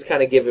 and we'll just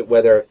kind of give it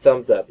whether a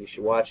thumbs up you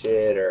should watch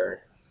it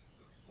or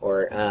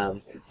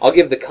I'll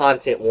give the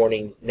content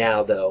warning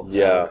now though.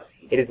 Yeah.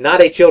 It is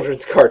not a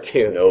children's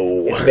cartoon.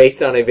 No. It's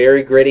based on a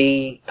very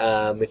gritty,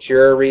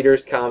 mature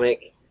reader's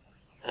comic.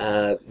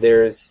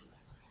 There's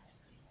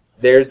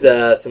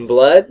some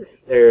blood.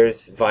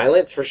 There's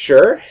violence for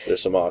sure.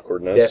 There's some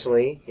awkwardness.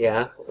 Definitely,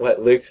 yeah.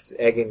 What Luke's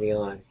egging me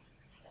on.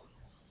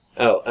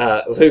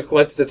 Oh, Luke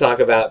wants to talk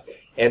about,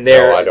 and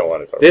there. No, I don't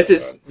want to talk This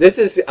about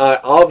is.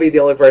 I'll be the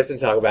only person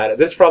to talk about it.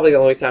 This is probably the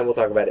only time we'll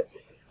talk about it.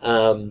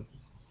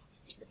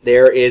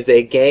 There is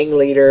a gang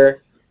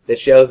leader that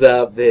shows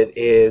up that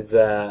is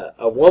a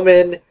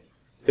woman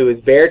who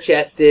is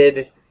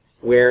bare-chested,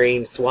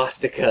 wearing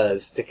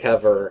swastikas to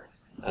cover.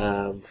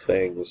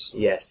 Things.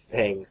 Yes,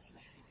 things,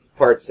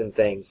 parts, and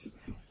things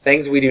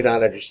we do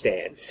not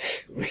understand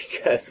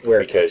because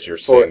you're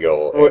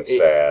single and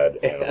sad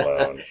and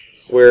alone.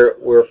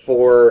 We're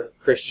 4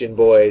 Christian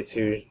boys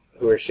who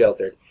are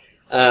sheltered.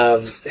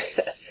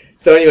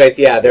 So, anyways,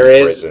 yeah, there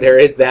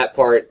is that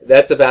part.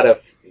 That's about a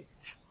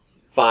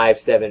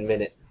 5-7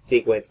 minute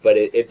sequence, but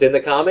it's in the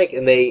comic,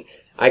 and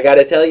I got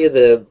to tell you,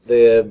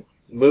 the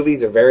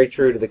movies are very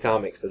true to the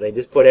comic, so they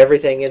just put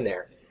everything in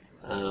there.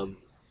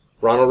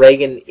 Ronald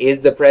Reagan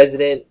is the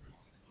president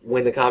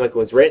when the comic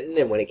was written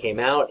and when it came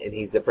out, and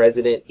he's the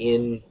president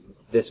in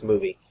this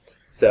movie.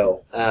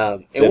 So,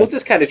 and we'll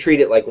just kind of treat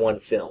it like one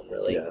film,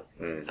 really.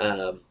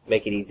 Yeah.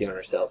 Make it easy on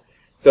ourselves.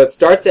 So it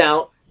starts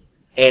out,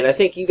 and I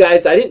think you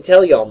guys, I didn't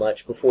tell y'all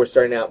much before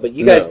starting out, but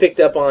you guys picked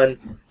up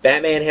on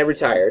Batman had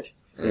retired,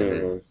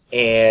 Mm-hmm.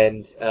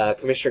 and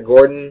Commissioner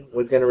Gordon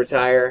was going to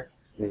retire,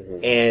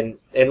 and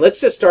let's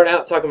just start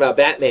out talking about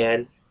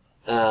Batman.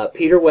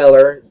 Peter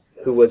Weller,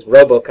 who was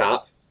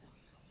RoboCop,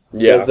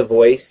 does the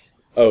voice.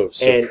 Oh,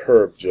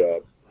 superb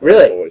job.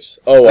 Really? Voice.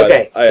 Oh,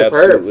 okay, I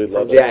absolutely superb from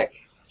love Jack.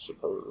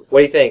 Superb. What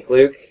do you think,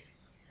 Luke?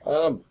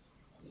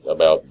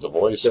 About the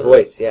voice. The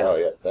voice, yeah. Oh,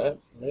 yeah. That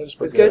was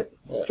Was pretty good.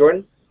 Yeah.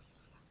 Jordan?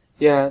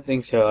 Yeah, I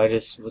think so. I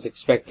just was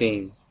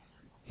expecting,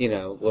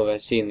 what I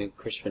see in the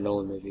Christopher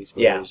Nolan movies.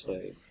 Where Yeah. it's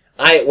like,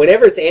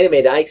 Whenever it's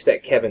animated, I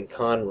expect Kevin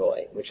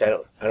Conroy, which I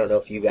don't know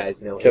if you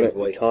guys know his Kevin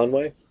voice.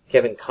 Conway?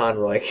 Kevin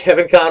Conroy.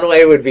 Kevin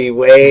Conroy would be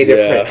way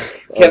different.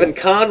 Yeah. Kevin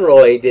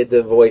Conroy did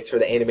the voice for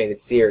the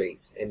animated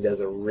series and does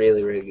a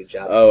really, really good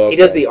job. Oh, okay.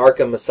 He does the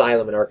Arkham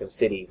Asylum and Arkham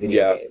City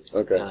video Yeah, games.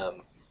 okay.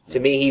 To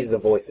me, he's the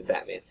voice of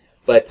Batman.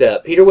 But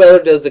Peter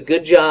Weller does a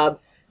good job.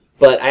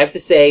 But I have to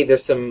say,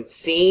 there's some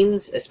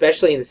scenes,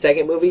 especially in the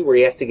second movie, where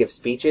he has to give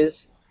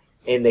speeches,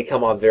 and they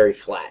come off very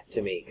flat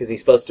to me because he's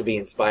supposed to be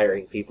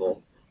inspiring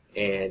people.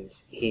 and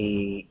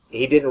he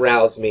didn't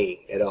rouse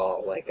me at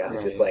all. Like I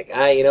was just like,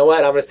 you know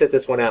what? I'm gonna sit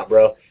this one out,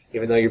 bro.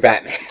 Even though you're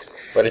Batman.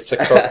 But it's a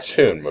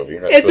cartoon movie.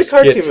 You're not It's a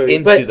supposed to cartoon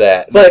get movie, into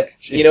that. But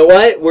you know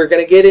what? We're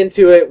gonna get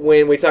into it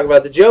when we talk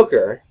about the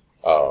Joker.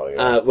 Oh,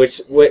 yeah.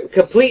 Which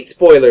complete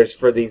spoilers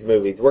for these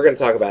movies. We're gonna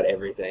talk about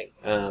everything.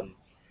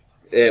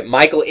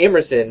 Michael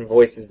Emerson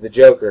voices the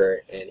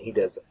Joker, and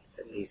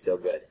he's so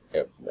good.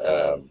 Yep.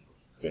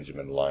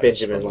 Benjamin Linus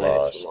Benjamin from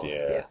Linus Lost. from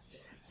Lost, yeah.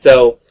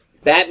 So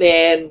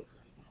Batman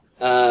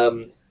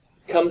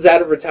comes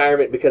out of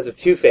retirement because of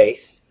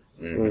Two-Face.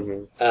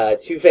 Mm-hmm.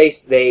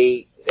 Two-Face,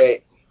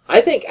 I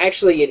think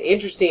actually an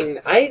interesting.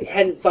 I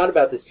hadn't thought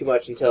about this too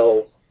much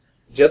until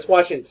just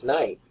watching it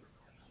tonight.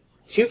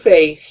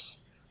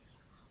 Two-Face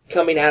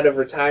coming out of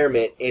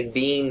retirement and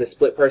being the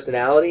split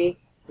personality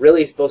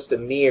really is supposed to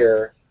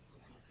mirror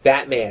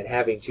Batman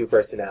having two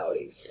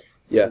personalities.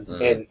 Yeah.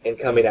 And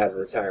coming out of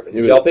retirement.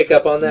 Did It y'all was- pick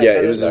up on that? Yeah,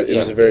 kind it of?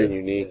 was a very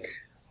unique.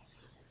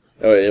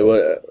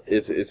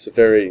 It's a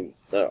very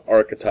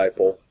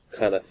archetypal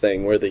kind of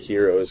thing where the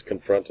hero is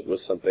confronted with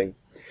something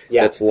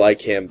that's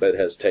like him but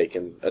has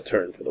taken a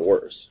turn for the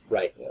worse.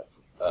 Right.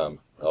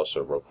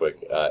 Also, real quick,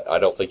 I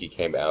don't think he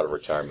came out of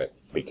retirement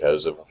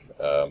because of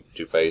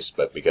Two-Face,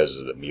 but because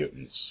of the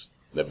mutants.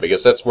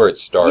 Because that's where it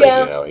started.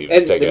 Yeah, You know, he was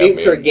and the taking out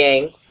mutants are a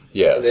gang.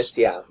 Yes. In this,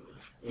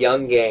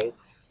 young gang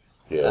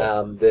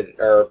Yeah. that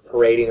are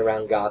parading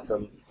around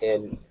Gotham,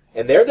 and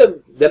they're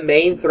the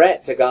main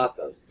threat to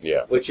Gotham.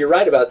 Yeah. Which you're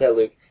right about that,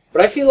 Luke.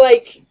 But I feel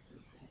like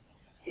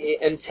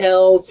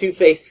until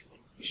Two-Face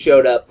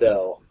showed up,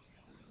 though,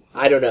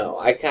 I don't know.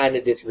 I kind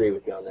of disagree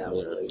with you on that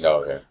one, Luke.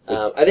 Oh, okay.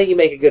 I think you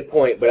make a good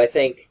point, but I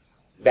think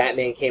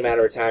Batman came out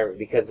of retirement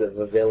because of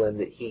a villain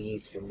that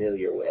he's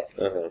familiar with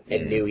Uh-huh.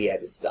 and knew he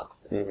had to stop.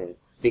 Mm-hmm.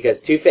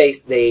 Because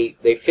Two-Face, they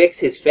fix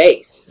his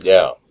face,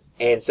 Yeah.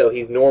 and so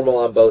he's normal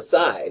on both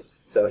sides.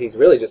 So he's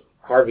really just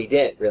Harvey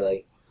Dent,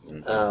 really.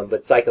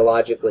 But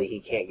psychologically, he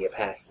can't get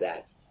past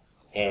that.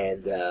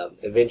 And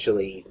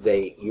eventually,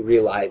 you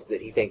realize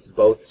that he thinks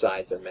both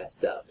sides are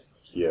messed up.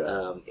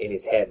 Yeah. In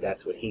his head,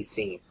 that's what he's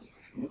seen.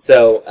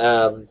 So,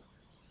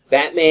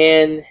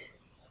 Batman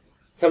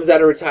comes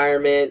out of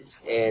retirement,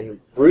 and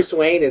Bruce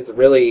Wayne is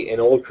really an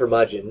old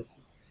curmudgeon.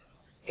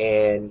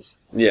 And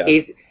Yeah.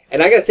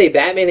 and I gotta say,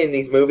 Batman in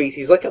these movies,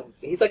 he's like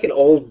an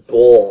old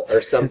bull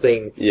or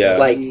something. Yeah.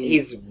 Like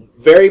he's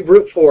very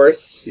brute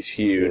force. He's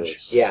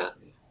huge. Yeah,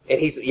 and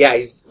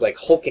he's like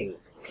hulking.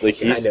 Like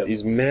Kind of.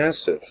 he's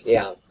massive.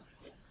 Yeah,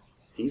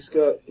 He's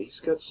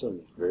got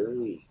some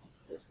very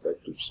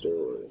effective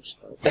steroids.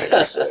 I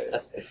have to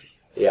say.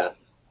 yeah.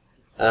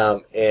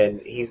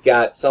 And he's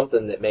got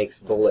something that makes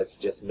bullets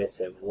just miss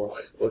him. We'll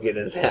get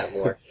into that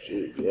more.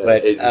 Yeah.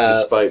 But,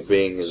 despite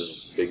being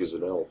as big as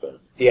an elephant.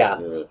 Yeah.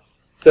 Yeah.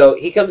 So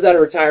he comes out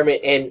of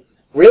retirement, and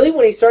really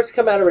when he starts to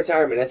come out of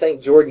retirement, I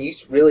think, Jordan, you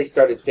really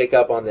started to pick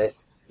up on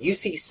this. You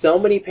see so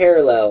many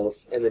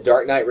parallels in The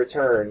Dark Knight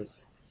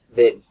Returns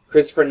that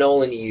Christopher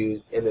Nolan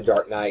used in The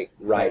Dark Knight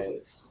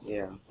Rises.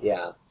 Yeah.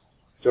 Yeah.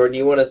 Jordan,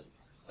 you want to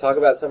talk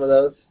about some of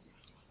those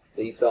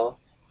that you saw?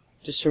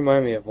 Just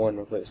remind me of one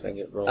real quick so I can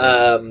get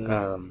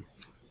rolling.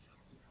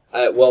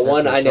 Well,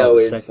 one I know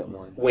the is second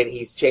one. when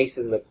he's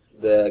chasing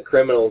the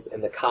criminals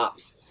and the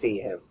cops see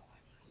him.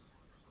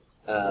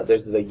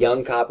 There's the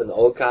young cop and the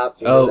old cop.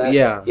 Do you remember that?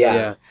 Yeah.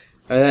 Yeah.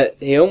 I mean,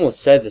 he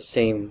almost said the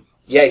same.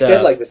 Yeah, he stuff.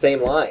 said like the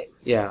same line.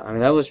 Yeah, I mean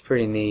that was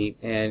pretty neat,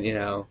 and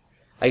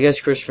I guess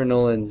Christopher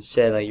Nolan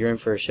said like you're in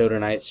for a show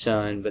tonight,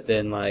 son, but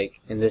then like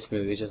in this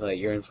movie it's just like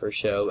you're in for a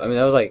show. I mean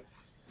that was like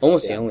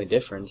almost the only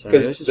difference. I mean, it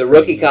was Because just the pretty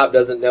rookie neat. cop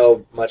doesn't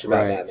know much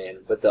about Right. Batman,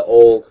 but the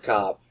old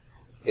cop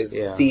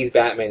Yeah. sees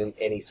Batman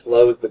and he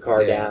slows the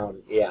car Yeah.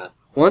 down. Yeah,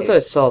 Once I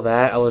saw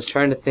that, I was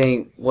trying to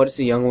think, what is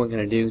the young one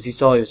gonna do? Because he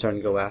saw he was starting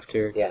to go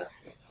after. yeah,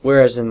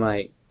 Whereas in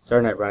like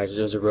Dark Knight Rises,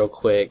 it was a real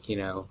quick,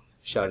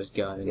 shot his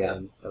gun and Yeah.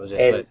 then that was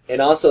it.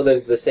 and also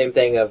there's the same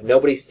thing of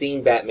nobody's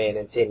seen Batman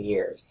in 10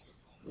 years,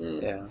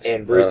 But yeah,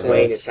 and Bruce Uh-huh.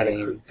 Wayne is kind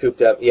Same. of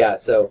cooped up. Yeah,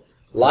 so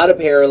a lot of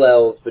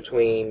parallels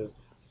between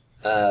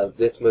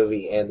this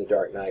movie and The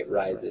Dark Knight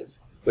Rises,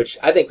 which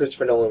I think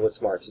Christopher Nolan was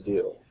smart to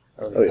do.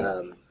 Oh,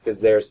 yeah.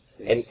 Because there's,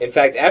 and in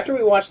fact, after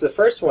we watched the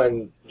first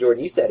one,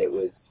 Jordan, you said it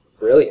was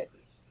brilliant.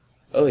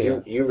 oh yeah,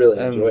 You really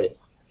enjoyed it.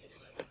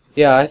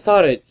 yeah. I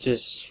thought it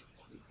just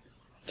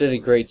did a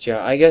great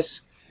job. I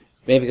guess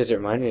maybe because it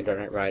reminded me of Dark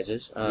Knight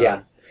Rises.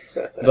 Yeah.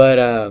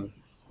 But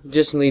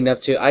just leading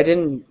up to, I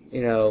didn't,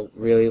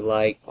 really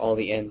like all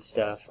the end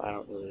stuff. I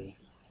don't really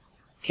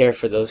care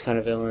for those kind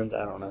of villains.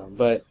 I don't know,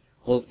 but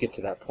we'll get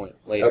to that point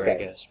later, Okay. I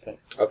guess. But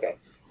Okay.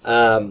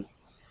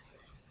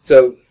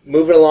 So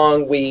moving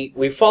along, we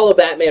follow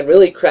Batman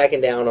really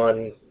cracking down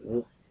on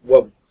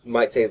what you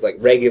might say is like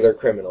regular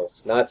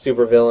criminals, not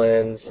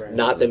supervillains, Right.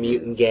 not the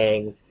mutant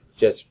gang,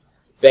 just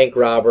bank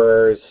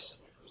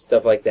robbers,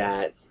 stuff like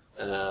that.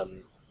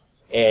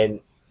 And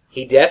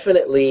he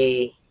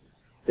definitely,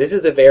 this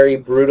is a very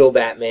brutal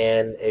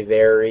Batman, a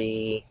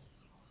very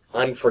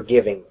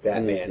unforgiving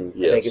Batman.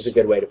 Mhm, I think yes. is a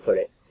good way to put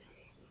it.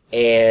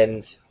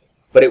 And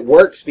but it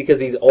works because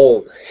he's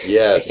old.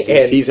 Yes,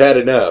 And- he's had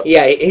enough.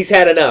 Yeah, he's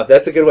had enough.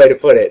 That's a good way to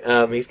put it.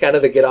 He's kind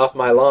of the get off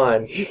my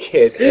lawn, you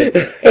kids. And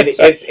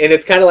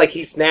it's kind of like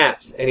he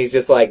snaps, and he's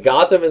just like,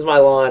 Gotham is my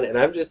lawn, and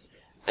I'm just,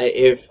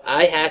 if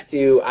I have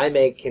to, I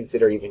may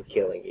consider even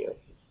killing you,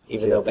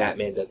 even though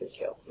Batman doesn't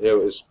kill. It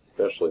was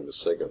especially the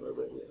second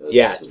movie.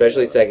 Yeah,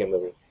 especially second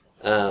movie,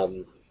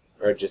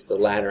 or just the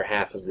latter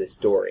half of this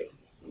story.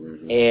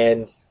 Mhm.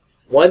 And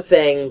one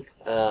thing,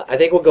 I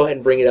think we'll go ahead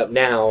and bring it up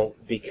now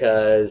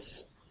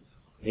because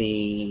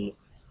the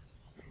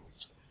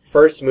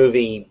first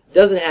movie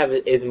doesn't have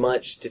as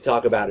much to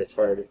talk about as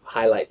far as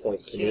highlight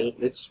points to me.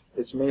 It's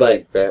mainly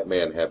But-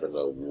 Batman having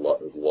a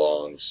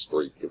long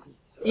streak of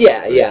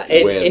Yeah,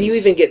 and wins. you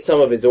even get some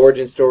of his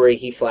origin story.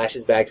 He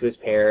flashes back to his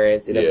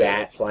parents, and a Yeah.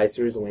 bat flies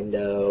through his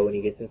window, and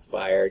he gets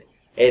inspired,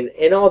 and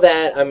all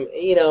that.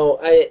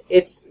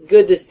 It's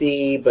good to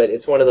see, but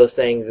it's one of those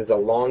things. As a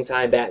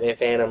longtime Batman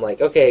fan, I'm like,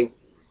 okay,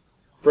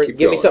 Keep give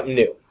me going. something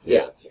new.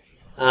 Yeah.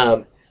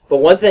 But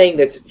one thing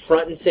that's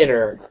front and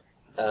center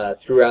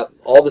throughout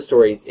all the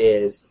stories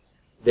is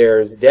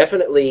there's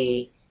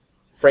definitely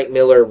Frank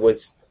Miller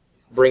was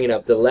bringing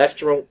up the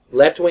left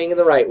wing and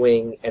the right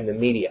wing and the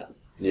media.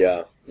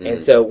 Yeah.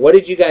 And so, what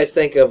did you guys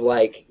think of,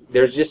 like,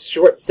 there's just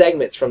short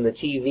segments from the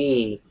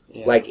TV,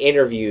 Yeah. like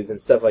interviews and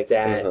stuff like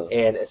that, Uh-huh.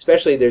 and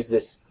especially there's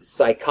this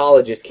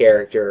psychologist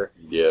character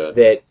Yeah.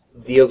 that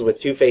deals with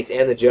Two-Face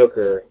and the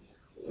Joker.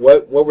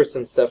 What were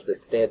some stuff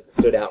that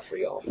stood out for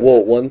y'all?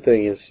 Well, one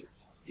thing is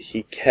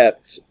he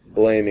kept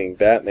blaming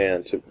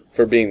Batman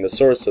for being the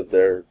source of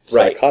their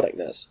Right.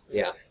 psychoticness.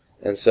 Yeah.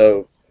 And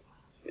so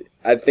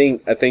I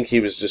think he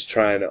was just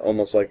trying to,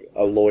 almost like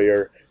a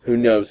lawyer who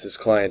knows his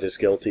client is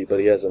guilty, but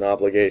he has an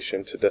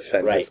obligation to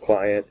defend Right. his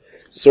client,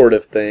 sort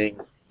of thing.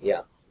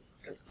 Yeah.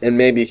 And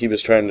maybe he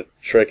was trying to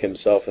trick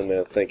himself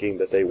into thinking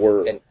that they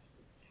were, And-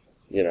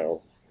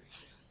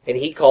 And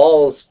he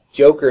calls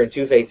Joker and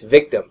Two-Face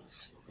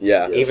victims,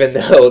 yeah. Yes. even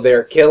though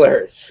they're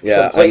killers.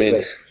 Yeah, completely. I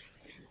mean,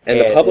 and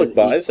the And public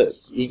buys it.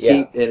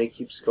 He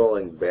keeps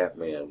calling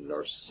Batman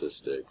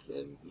narcissistic,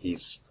 and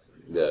he's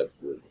the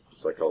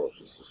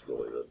psychologist is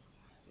really the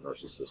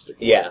narcissistic one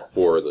Yeah.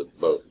 for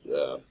both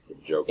the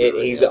Joker.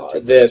 He's and the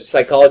Two-Face.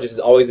 psychologist is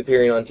always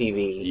appearing on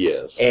TV.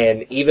 Yes.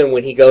 And even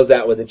when he goes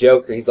out with the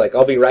Joker, he's like,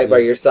 I'll be right by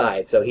your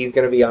side. So he's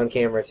going to be on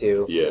camera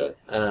too. Yeah.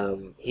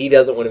 He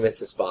doesn't want to miss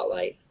the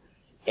spotlight.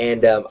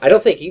 And I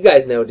don't think you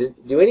guys know.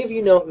 Do any of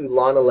you know who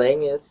Lana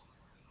Lang is?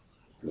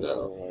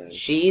 No.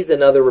 She's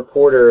another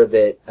reporter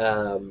that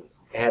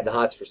had the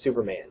hots for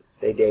Superman.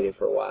 They dated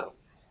for a while.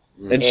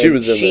 And she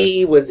was in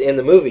She was in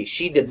the movie.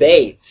 She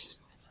debates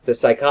the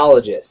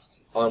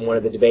psychologist on one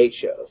of the debate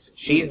shows.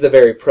 She's the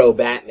very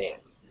pro-Batman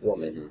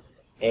woman.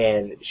 Mhm.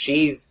 And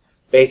she's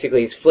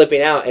basically is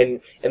flipping out.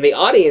 And the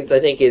audience, I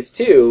think, is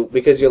too,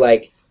 because you're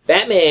like,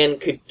 Batman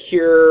could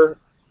cure,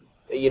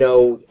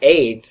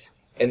 AIDS,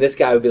 and this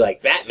guy would be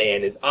like,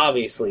 Batman is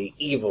obviously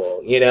evil,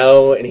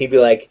 and he'd be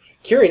like,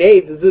 curing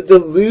AIDS is a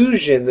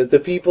delusion that the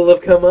people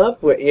have come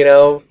up with,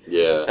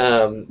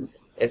 Yeah.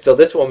 And so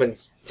this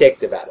woman's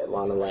ticked about it.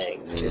 Lana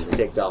Lang is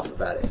ticked off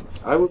about it.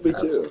 I would be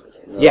too.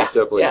 No, Yeah, it's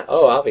definitely. yeah.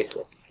 Oh,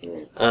 obviously.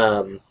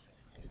 Yeah.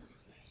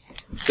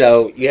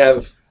 So you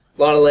have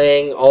Lana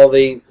Lang, all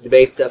the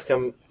debate stuff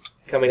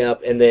coming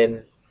up, and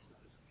then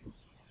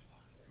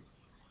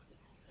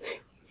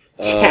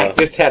Jack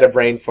just had a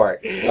brain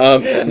fart.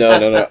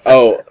 No.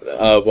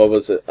 Oh, what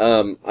was it?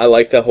 I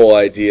like the whole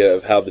idea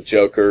of how the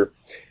Joker,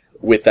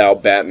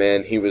 without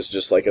Batman, he was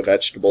just like a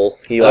vegetable.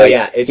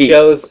 It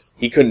shows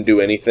he couldn't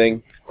do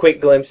anything. quick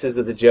glimpses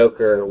of the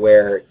Joker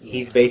where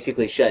he's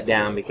basically shut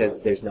down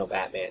because there's no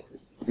Batman.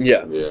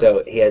 Yeah. Yeah.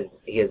 So he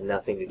has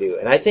nothing to do,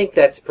 and I think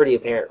that's pretty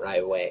apparent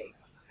right away.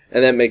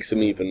 And that makes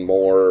him even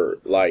more,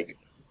 like,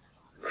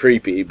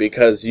 creepy,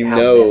 because you How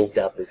know messed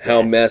up is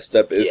how that? messed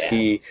up is Yeah.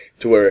 he,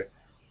 to where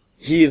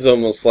he's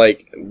almost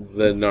like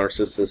the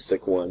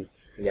narcissistic one,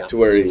 Yeah, to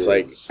where He he's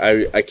like, is.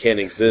 I can't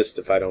exist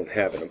if I don't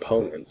have an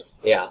opponent.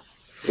 yeah,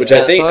 Which Yeah.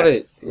 I I think... thought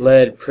it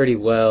led pretty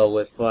well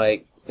with,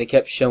 like, they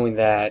kept showing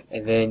that,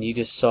 and then you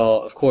just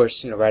saw, of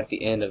course, right at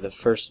the end of the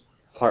first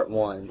part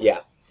one, yeah.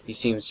 you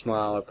see him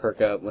smile or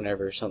perk up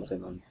whenever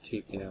something on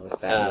TV,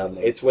 with Batman.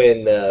 It's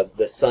when the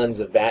sons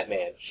of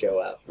Batman show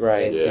up.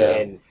 right, And, Yeah.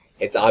 and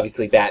it's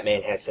obviously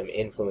Batman has some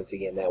influence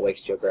again that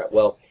wakes Joker up.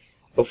 Well,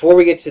 before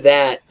we get to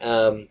that,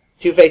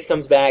 Two-Face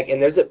comes back, and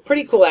there's a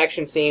pretty cool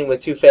action scene with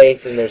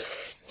Two-Face, and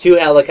there's 2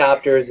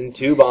 helicopters and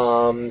 2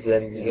 bombs,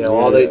 and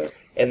all the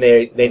and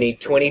they need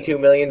 $22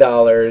 million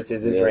as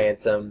his Yeah.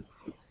 ransom,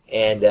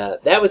 and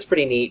that was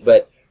pretty neat.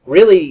 But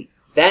really,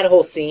 that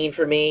whole scene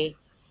for me,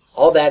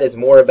 all that is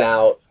more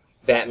about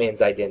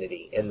Batman's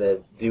identity and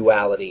the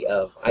duality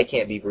of I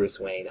can't be Bruce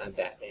Wayne, I'm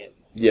Batman.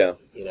 Yeah.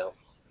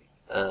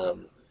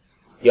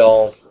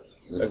 Y'all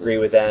agree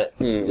with that?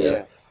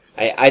 Yeah.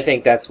 I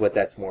think that's what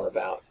that's more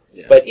about.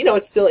 Yeah. But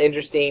it's still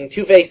interesting.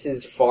 Two-Face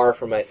is far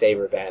from my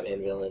favorite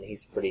Batman villain.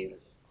 He's not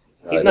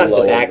at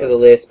the back of the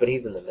list, but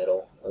he's in the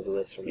middle of the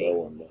list for me.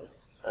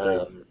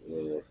 Yeah.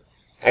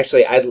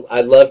 Actually,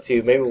 I'd love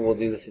to. Maybe we'll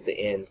do this at the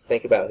end.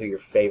 Think about who your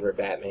favorite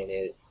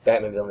Batman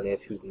Batman villain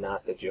is who's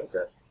not the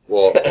Joker.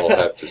 Well, I'll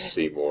have to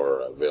see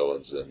more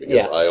villains then,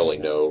 because Yeah. I only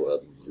know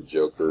the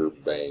Joker,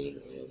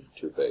 Bane, and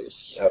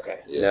Two-Face. Okay.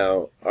 Yeah.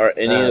 Now, are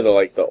any of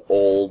the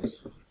old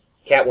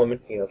Catwoman,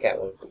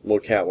 Catwoman.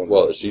 Catwoman?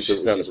 Well,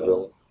 she's not a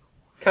villain.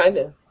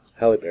 Kinda.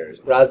 Halle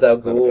Berry's. Ra's al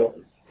Not a Ghul,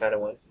 villain. kind of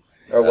one.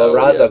 Or, well, Oh,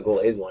 Ra's yeah. al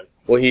Ghul is one.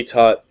 Well, he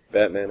taught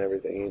Batman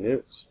everything he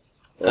knew.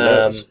 Or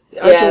knows.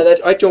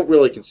 I don't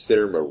really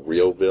consider him a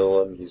real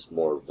villain. He's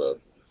more of a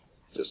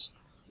just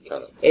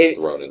kind of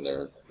thrown in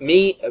there.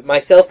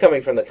 Myself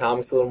coming from the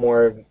comics a little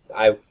more,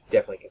 I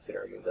definitely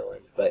consider him a villain.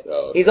 But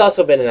he's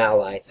also been an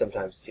ally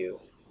sometimes, too.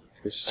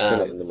 He's just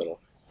kind of in the middle.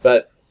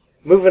 But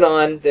moving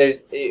on,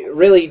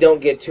 really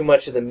don't get too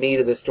much of the meat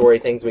of the story,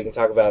 things we can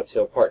talk about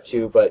till part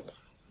 2, but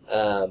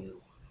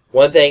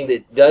one thing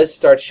that does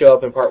start to show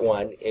up in part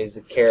 1 is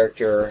the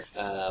character,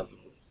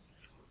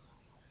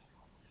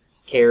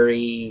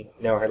 Carrie,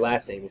 no, her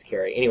last name is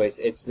Carrie. Anyways,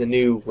 it's the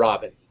new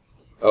Robin.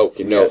 Oh,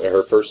 okay, no,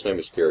 her first name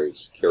is Carrie.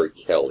 It's Carrie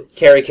Kelly.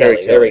 Carrie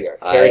Kelly, there we go.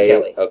 Carrie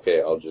Kelly.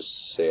 Okay, I'll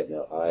just say it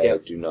now. I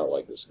do not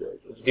like this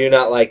character. Do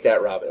not like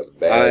that Robin.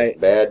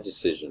 Bad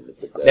decision.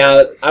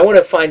 Now, I want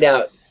to find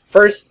out,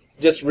 first,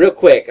 just real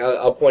quick,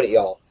 I'll point at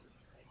y'all.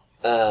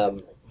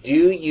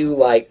 Do you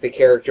like the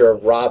character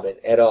of Robin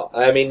at all?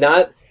 I mean,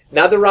 not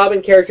the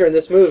Robin character in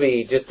this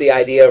movie, just the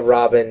idea of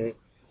Robin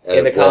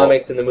in the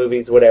comics, in the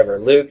movies, whatever.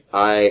 Luke,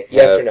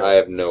 yes or no? I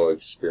have no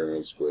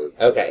experience with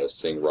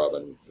seeing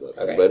Robin,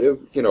 Okay. but a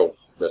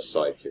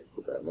sidekick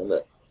for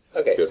Batman.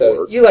 Okay, could so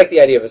work. you like the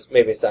idea of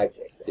maybe a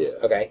sidekick. Yeah.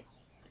 Okay.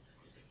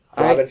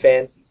 Robin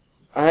fan?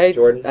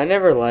 Jordan? I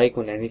never like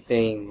when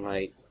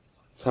anything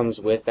comes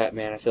with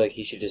Batman. I feel like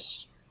he should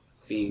just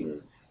be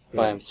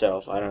by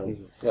himself. I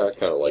don't. Yeah, I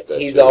kind of like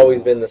that. He's too.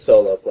 always been the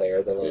solo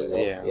player, the lone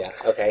wolf. Yeah. Yeah.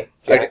 Okay.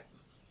 Jack?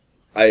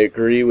 I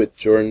agree with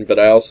Jordan, but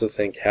I also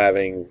think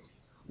having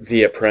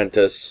the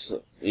apprentice,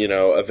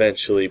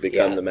 eventually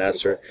become the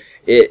master,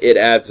 it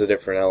adds a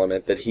different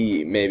element that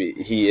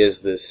he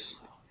is this,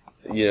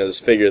 this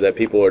figure that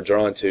people are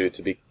drawn to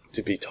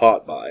be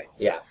taught by.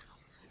 Yeah.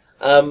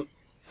 I'm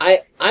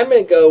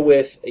going to go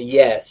with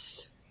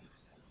yes,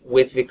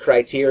 with the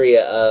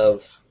criteria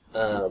of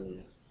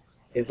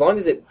as long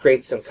as it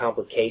creates some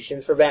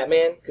complications for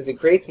Batman, because it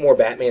creates more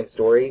Batman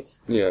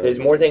stories. Yeah. There's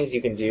more things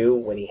you can do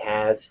when he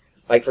has,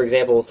 like, for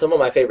example, some of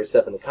my favorite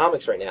stuff in the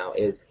comics right now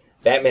is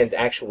Batman's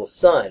actual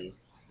son,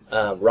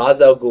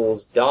 Ra's al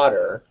Ghul's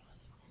daughter,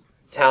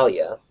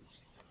 Talia,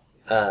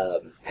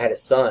 had a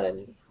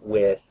son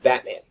with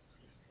Batman.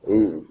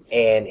 Ooh.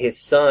 And his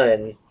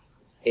son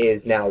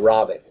is now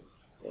Robin,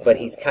 but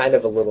he's kind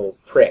of a little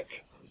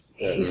prick.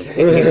 He's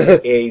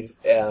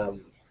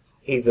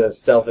a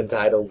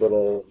self-entitled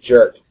little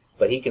jerk,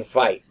 but he can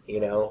fight,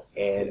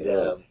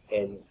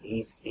 and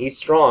he's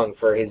strong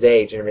for his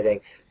age and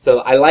everything. So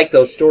I like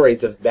those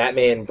stories of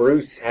Batman and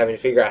Bruce having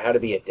to figure out how to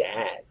be a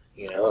dad,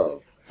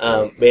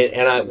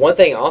 One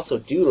thing I also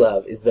do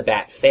love is the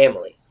Bat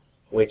family,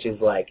 which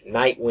is like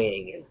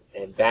Nightwing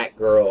and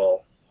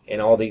Batgirl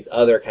and all these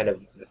other kind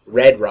of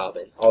Red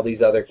Robin, all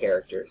these other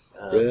characters.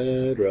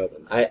 Red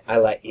Robin. I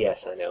like,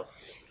 yes, I know.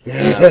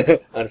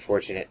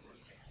 Unfortunate.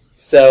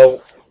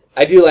 So,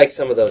 I do like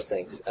some of those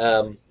things.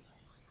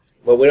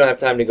 But we don't have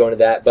time to go into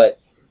that. But,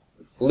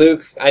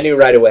 Luke, I knew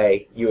right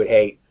away you would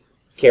hate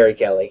Carrie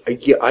Kelly.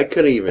 Yeah, I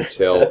couldn't even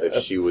tell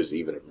if she was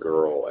even a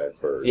girl at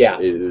first. Yeah.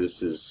 It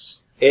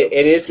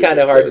is kind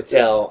of hard to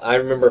tell. I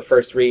remember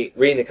first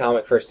reading the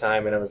comic first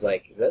time, and I was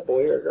like, is that a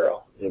boy or a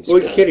girl? Well,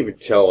 you can't even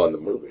tell on the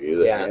movie.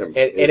 Yeah, and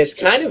it's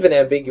kind of an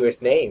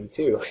ambiguous name,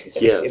 too.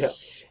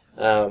 Yes.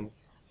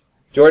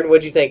 Jordan,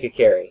 what'd you think of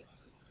Carrie?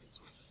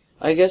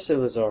 I guess it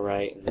was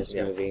alright in this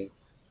movie.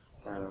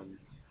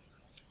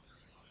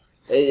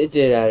 It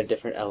did add a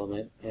different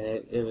element, and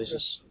it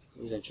was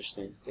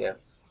interesting. Yeah.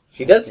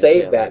 She does Yeah,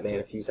 save yeah, Batman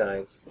a few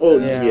times. Well,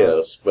 Yeah.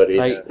 yes, but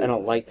it's... I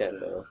don't like that,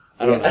 though.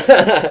 I don't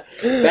know.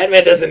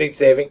 Batman doesn't need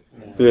saving.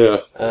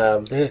 Yeah.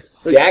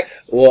 Jack?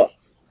 Well,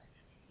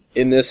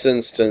 in this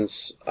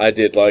instance, I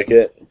did like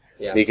it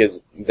Yeah.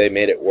 because they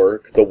made it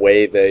work. The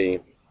way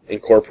they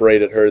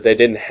incorporated her, they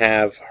didn't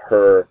have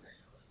her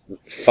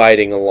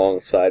fighting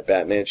alongside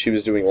Batman. She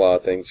was doing a lot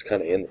of things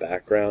kind of in the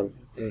background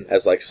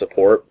as like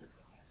support,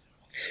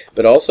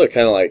 but also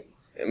kind of like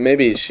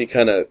maybe she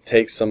kind of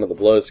takes some of the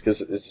blows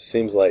because it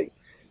seems like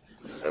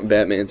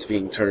Batman's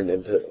being turned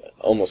into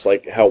almost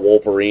like how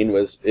Wolverine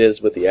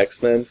is with the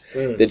X-Men.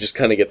 They just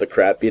kind of get the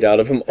crap beat out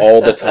of him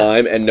all the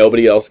time, and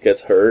nobody else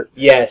gets hurt.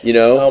 Yes.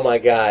 Oh my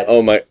God.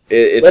 Oh my!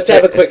 Let's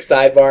have a quick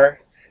sidebar.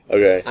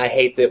 Okay. I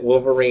hate that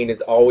Wolverine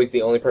is always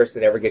the only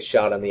person that ever gets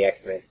shot on the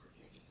X-Men.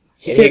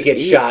 He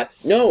gets shot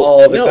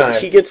all the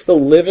time. He gets the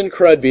living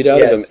crud beat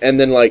out of him, Yes. and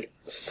then like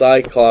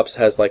Cyclops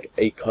has like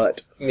a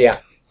cut. Yeah.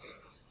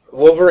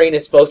 Wolverine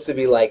is supposed to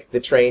be like the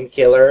trained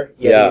killer,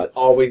 yet he's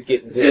always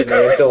getting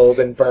dismantled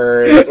and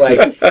burned.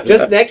 Like,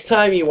 just next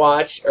time you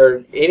watch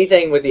or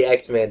anything with the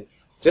X-Men,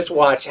 just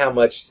watch how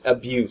much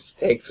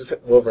abuse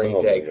Wolverine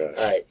takes. All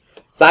right.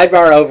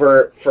 Sidebar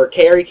over for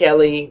Carrie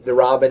Kelly, the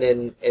Robin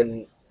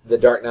in The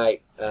Dark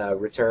Knight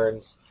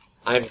Returns.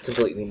 I'm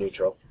completely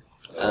neutral.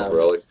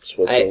 Really?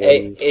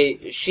 Switzerland.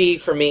 She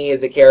for me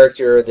is a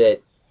character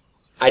that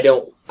I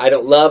don't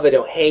love, I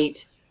don't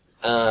hate.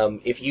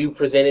 If you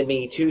presented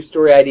me two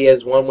story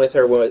ideas, one with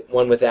her,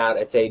 one without,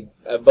 I'd say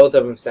both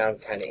of them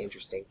sound kind of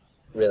interesting,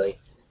 really.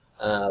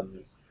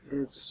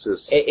 It's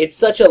just... It's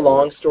such a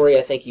long story,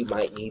 I think you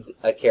might need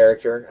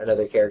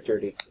another character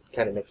to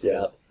kind of mix it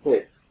up.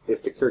 Well,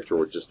 if the character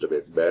were just a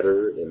bit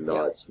better and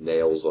not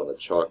nails on a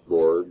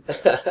chalkboard.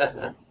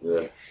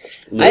 Yeah.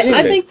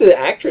 I think the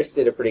actress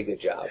did a pretty good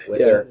job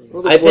with her.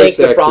 Well, I think voice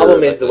the actor,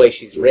 problem is the way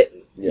she's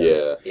written.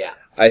 Yeah. Yeah.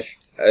 I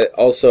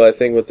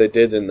think what they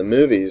did in the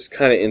movies,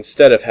 kind of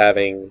instead of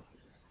having,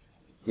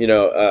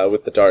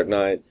 with the Dark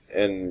Knight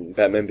and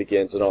Batman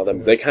Begins and all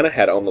them, they kind of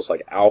had almost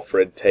like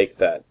Alfred take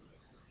that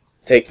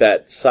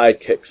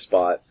sidekick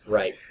spot.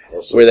 Right.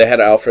 Also, Where they had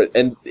Alfred,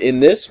 and in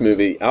this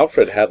movie,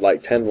 Alfred had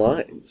like 10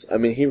 lines. I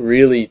mean, he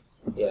really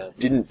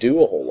didn't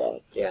do a whole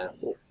lot. Yeah.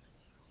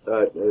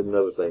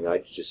 another thing, I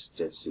just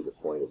didn't see the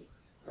point of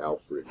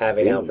Alfred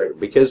having being Alfred there,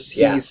 because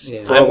he's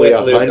I'm probably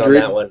with Luke on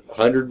that one.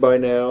 100 by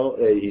now.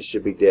 He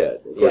should be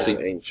dead. Of course,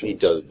 Yeah. he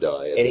does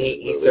die, And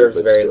he serves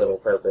very little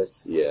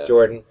purpose. Yeah.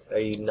 Jordan, are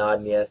you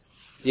nodding yes?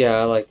 Yeah,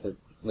 I like what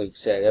Luke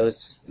said.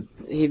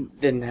 He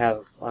didn't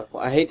have a lot of,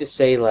 I hate to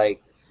say,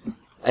 like,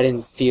 I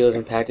didn't feel as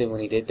impacted when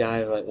he did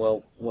die. Like,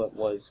 well, what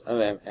was... I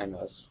mean, I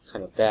know it's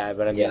kind of bad,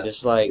 but I mean,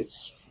 just like,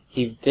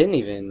 he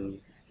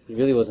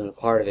really wasn't a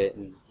part of it.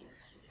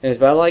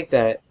 But I like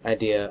that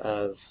idea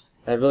of,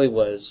 that really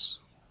was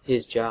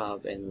his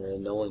job in the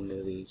Nolan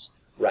movies.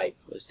 Right.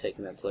 Was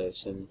taking that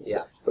place. And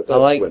But I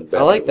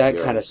like that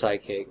young. kind of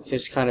sidekick,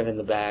 just kind of in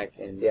the back.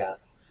 And Yeah.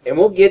 And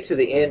we'll get to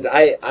the end.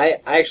 I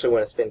actually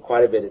want to spend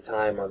quite a bit of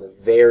time on the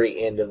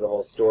very end of the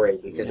whole story,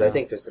 because I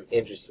think there's some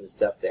interesting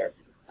stuff there.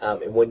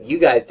 And when you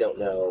guys don't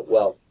know,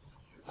 well,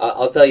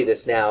 I'll tell you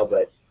this now,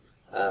 but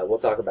we'll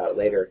talk about it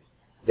later.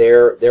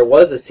 There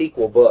was a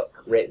sequel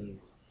book written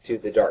to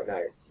The Dark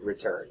Knight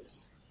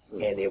Returns,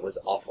 and it was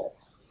awful.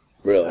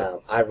 Really?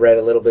 I've read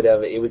a little bit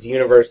of it. It was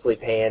universally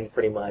panned,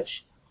 pretty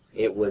much.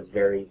 It was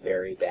very,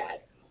 very bad.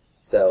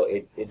 So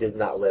it does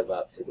not live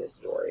up to this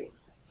story.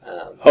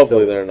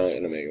 Hopefully they're not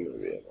going to make a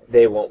movie of it.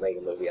 They won't make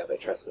a movie of it.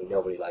 Trust me,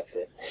 nobody likes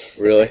it.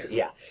 Really?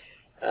 Yeah.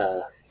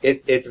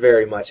 It's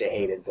very much a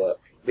hated book,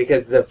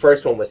 because the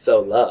first one was so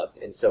loved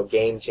and so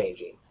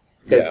game-changing.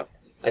 Because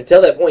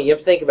until that point, you have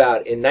to think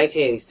about, in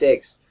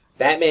 1986,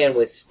 Batman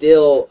was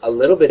still a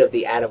little bit of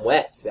the Adam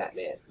West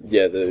Batman.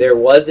 Yeah. There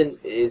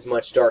wasn't as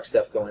much dark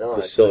stuff going on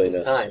The silliness.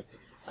 at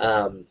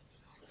this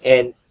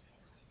time.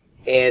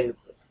 And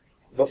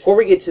before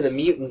we get to the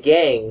mutant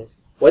gang,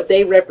 what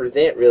they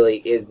represent really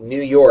is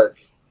New York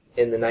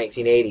in the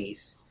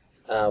 1980s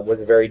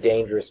was a very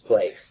dangerous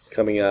place.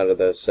 Coming out of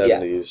the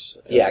 70s.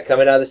 Yeah,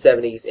 coming out of the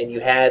 70s, and you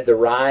had the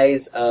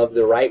rise of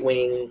the right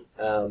wing.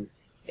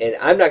 And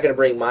I'm not going to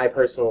bring my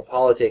personal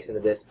politics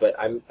into this, but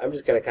I'm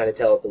just going to kind of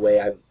tell it the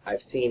way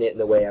I've seen it and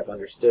the way I've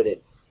understood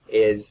it.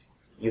 Is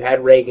you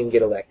had Reagan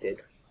get elected,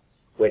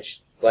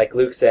 which, like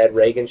Luke said,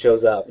 Reagan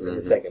shows up in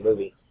the second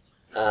movie.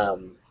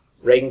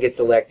 Reagan gets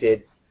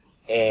elected,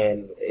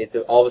 and it's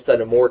all of a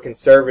sudden a more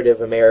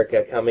conservative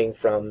America coming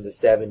from the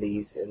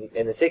 70s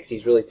and the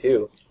 60s, really,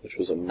 too. Which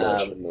was a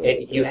much more...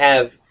 And you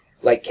have,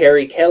 like,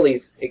 Carrie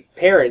Kelly's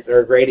parents are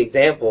a great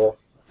example.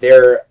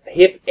 They're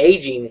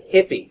aging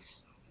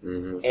hippies.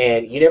 Mm-hmm.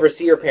 And you never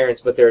see her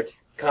parents, but they're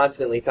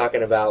constantly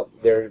talking about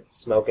their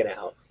smoking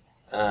out.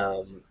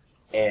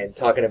 And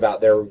talking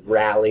about their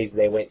rallies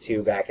they went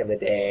to back in the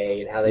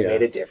day and how they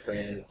made a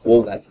difference and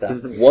all that stuff.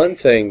 One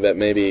thing that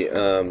maybe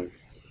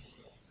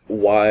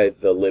why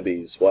the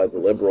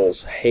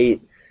liberals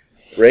hate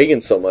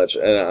Reagan so much,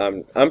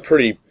 and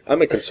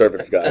I'm a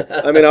conservative guy.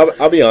 I mean,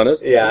 I'll be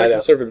honest. Yeah, I'm a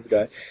conservative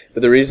guy.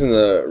 But the reason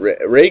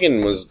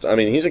Reagan was, I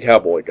mean, he's a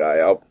cowboy guy.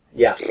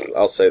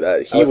 I'll say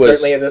that. He was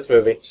certainly in this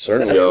movie.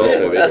 Certainly in this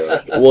movie.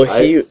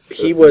 Well,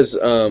 he was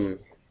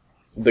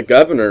the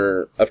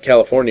governor of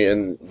California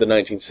in the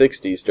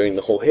 1960s during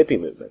the whole hippie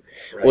movement.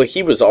 Right. Well,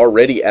 he was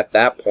already at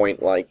that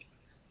point like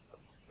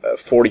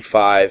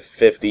 45,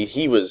 50.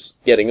 He was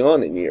getting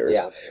on in years.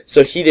 Yeah.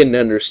 So he didn't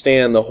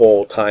understand the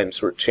whole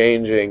times were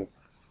changing.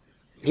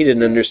 He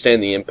didn't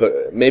understand the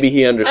input. Maybe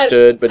he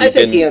understood, but he didn't.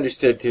 I think he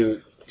understood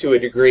to a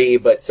degree,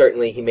 but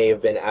certainly he may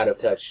have been out of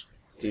touch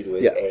due to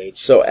his age.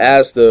 So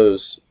as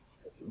those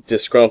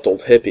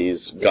disgruntled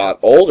hippies got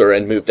older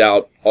and moved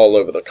out all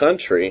over the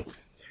country,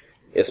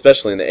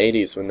 especially in the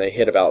 80s when they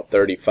hit about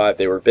 35,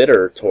 they were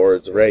bitter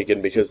towards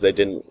Reagan because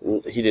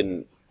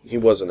he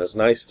wasn't as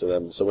nice to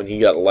them. So when he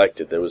got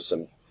elected, there was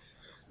some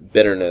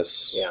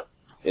bitterness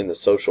in the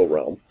social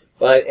realm.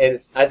 But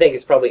I think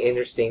it's probably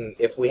interesting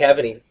if we have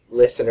any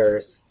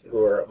listeners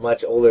who are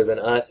much older than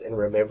us and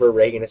remember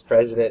Reagan as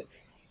president,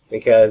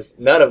 because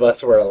none of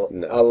us were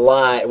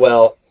alive.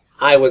 Well,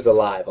 I was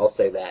alive, I'll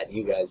say that.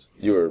 You guys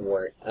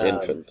weren't.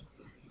 Infant.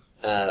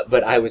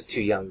 But I was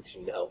too young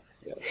to know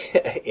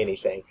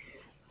anything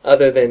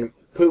other than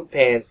poop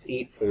pants,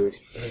 eat food.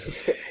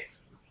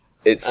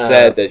 It's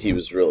said that he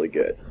was really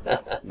good,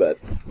 but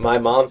My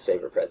mom's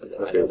favorite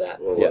president. I know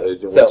that. Well, Yeah.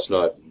 let's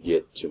not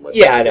get too much.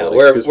 Yeah, I into know.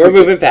 politics, 'cause We're we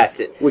moving past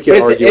it. We can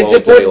But argue it's all day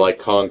important. like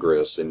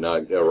Congress and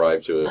not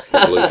arrive to a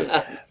conclusion.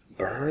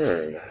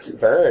 burn.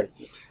 Burn.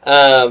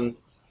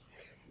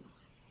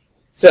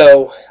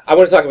 So I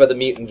want to talk about the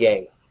mutant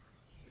gang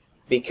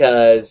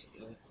because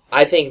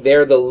I think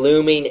they're the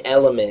looming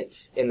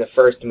element in the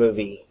first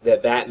movie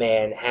that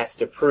Batman has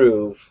to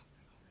prove.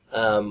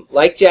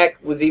 Like Jack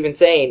was even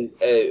saying,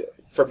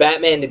 for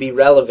Batman to be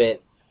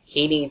relevant,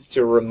 he needs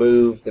to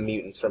remove the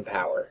mutants from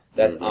power.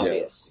 That's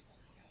obvious.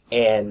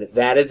 And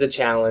that is a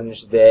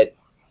challenge that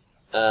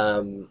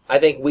I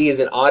think we as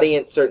an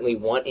audience certainly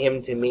want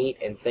him to meet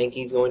and think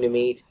he's going to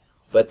meet,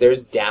 but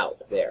there's doubt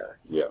there.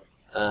 Yeah.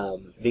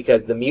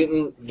 Because the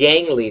mutant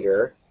gang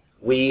leader,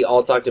 we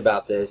all talked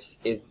about this,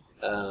 is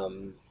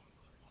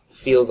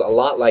feels a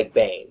lot like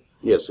Bane.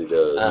 Yes, he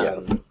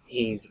does.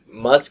 He's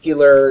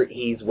muscular.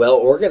 He's well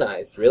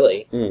organized,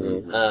 really,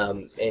 Mm-hmm.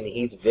 and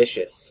he's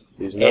vicious.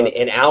 He's not.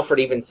 And Alfred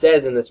even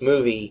says in this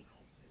movie,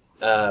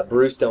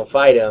 "Bruce, don't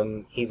fight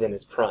him. He's in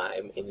his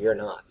prime, and you're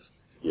not."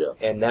 Yeah.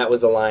 And that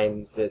was a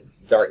line that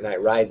Dark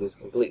Knight Rises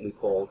completely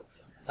pulled.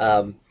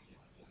 And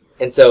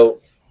so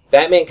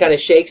Batman kind of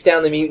shakes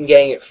down the mutant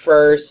gang at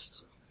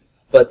first,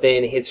 but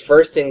then his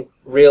first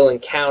real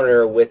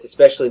encounter with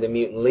especially the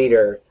mutant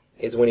leader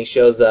is when he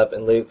shows up,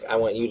 and Luke, I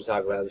want you to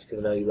talk about this because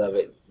I know you love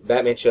it.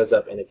 Batman shows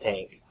up in a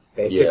tank,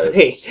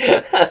 basically.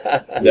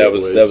 That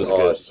was good.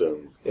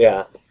 awesome.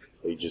 Yeah.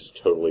 He just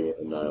totally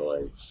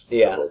annihilates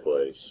Yeah. the whole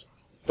place.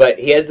 But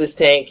he has this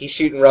tank. He's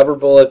shooting rubber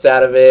bullets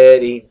out of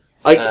it. He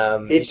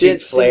It he did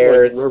shoots seem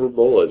flares. like rubber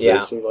bullets. Yeah.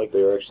 They seemed like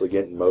they were actually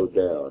getting mowed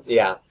down.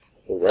 Yeah.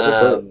 Well,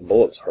 rubber Um,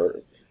 bullets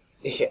hurt.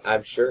 Yeah,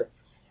 I'm sure.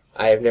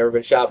 I have never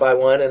been shot by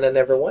one, and I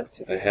never want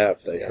to. I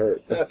have. They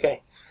hurt.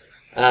 Okay.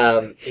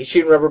 He's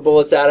shooting rubber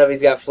bullets out of him.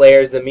 He's got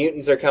flares. The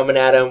mutants are coming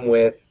at him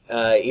with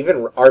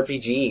even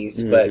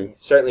RPGs,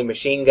 but certainly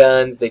machine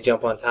guns. They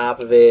jump on top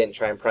of it and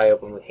try and pry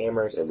open with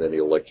hammers. And then the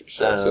electric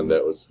shocks, and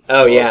that was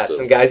Oh yeah, awesome.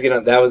 some guys get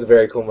on. That was a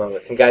very cool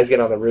moment. Some guys get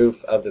on the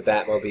roof of the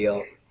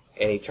Batmobile,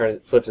 and he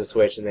flips a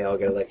switch, and they all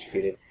get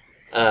electrocuted.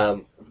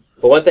 But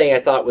one thing I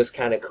thought was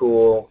kind of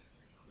cool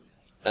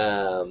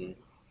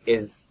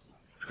is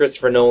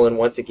Christopher Nolan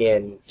once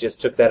again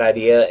just took that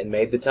idea and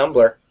made the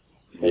Tumbler.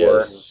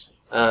 Yes.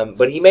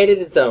 But he made it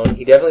his own.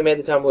 He definitely made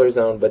the Tumbler his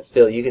own, but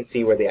still, you can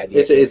see where the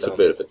idea came It's a from.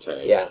 bit of a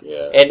tank. Yeah.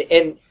 Yeah.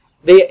 And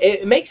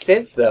it makes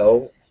sense,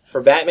 though,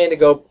 for Batman to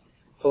go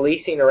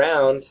policing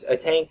around a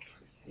tank,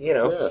 you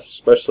know. Yeah,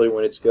 especially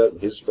when it's got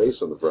his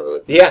face on the front of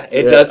it. Yeah,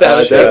 it does have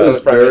his face that on the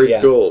was front of it, very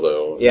yeah. cool,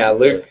 though. Yeah,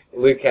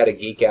 Luke had a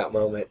geek out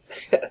moment,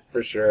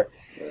 for sure.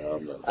 Yeah,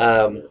 I'm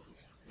not-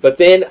 But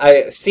then,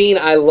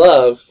 I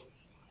love,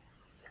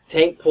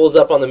 Tank pulls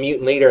up on the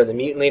mutant leader, and the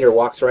mutant leader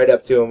walks right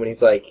up to him, and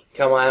he's like,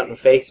 "Come out and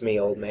face me,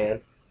 old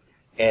man."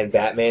 And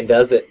Batman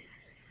does it.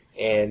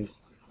 And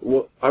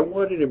Well, I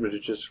wanted him to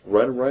just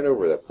run right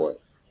over that point.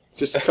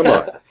 Just come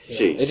on,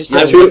 jeez. It just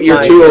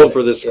You're too old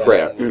for this Yeah.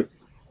 crap. It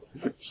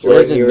Where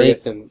doesn't you were make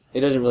just- them.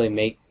 It doesn't really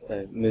make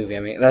the movie. I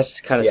mean,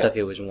 that's the kind of Yeah. stuff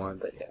he always wanted.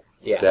 But yeah,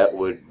 yeah, That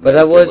would. but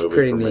that make a was movie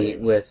pretty for me. neat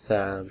with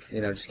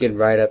just getting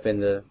right up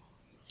in the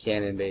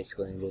canon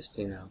basically, and just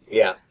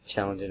yeah.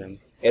 challenging him.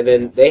 And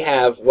then they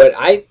have what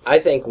I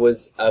think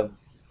was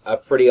a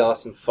pretty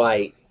awesome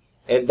fight.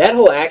 And that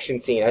whole action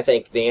scene, I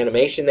think the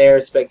animation there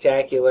is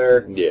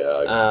spectacular.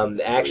 Yeah.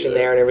 The action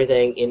there and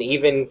everything. And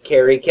even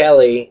Carrie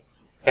Kelly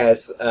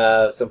has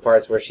some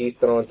parts where she's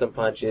throwing some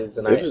punches.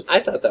 And I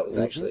thought that was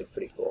actually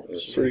pretty cool.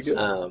 It's pretty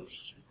good.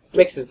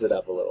 Mixes it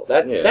up a little.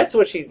 That's Yeah. that's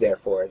what she's there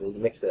for, to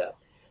mix it up.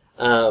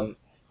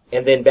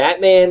 And then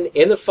Batman,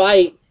 in the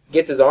fight,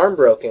 gets his arm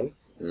broken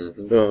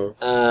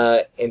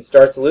Uh-huh. and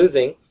starts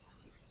losing.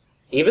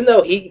 Even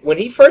though when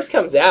he first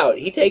comes out,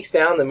 he takes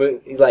down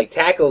he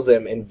tackles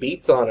him and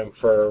beats on him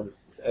for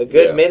a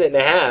good minute and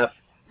a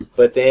half.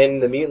 But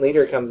then the mutant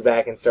leader comes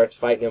back and starts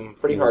fighting him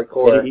pretty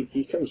hardcore. And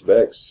he comes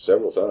back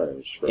several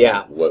times from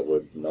Yeah. what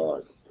would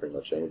knock pretty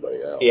much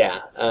anybody out.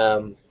 Yeah,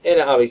 and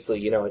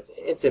obviously,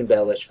 it's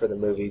embellished for the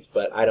movies,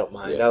 but I don't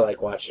mind. Yeah. I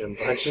like watching him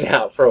punching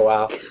out for a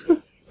while.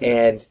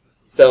 And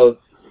so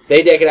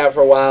they deck it out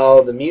for a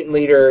while. The mutant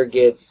leader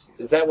gets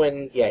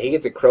he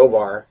gets a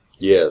crowbar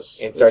Yes.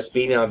 and starts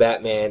beating on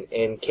Batman.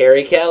 And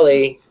Carrie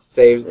Kelly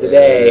saves the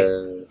day.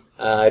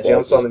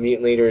 Jumps on the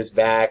mutant leader's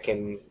back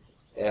and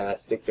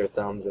sticks her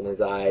thumbs in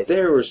his eyes.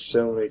 There were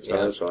so many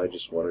times when I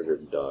just wanted her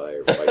to die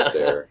right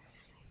there.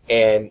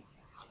 And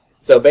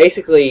so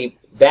basically,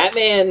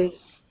 Batman,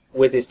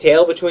 with his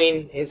tail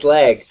between his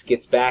legs,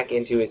 gets back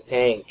into his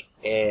tank,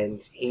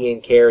 and he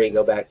and Carrie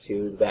go back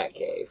to the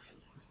Batcave.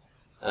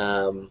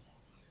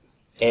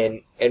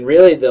 And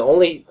really, the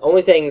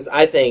only things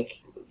I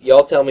think,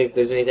 y'all tell me if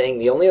there's anything,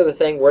 the only other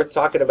thing worth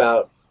talking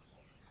about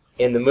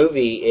in the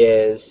movie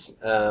is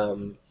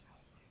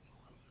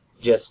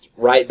just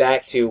right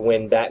back to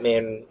when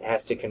Batman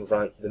has to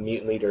confront the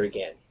mutant leader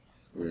again.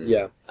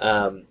 Yeah.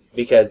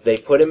 Because they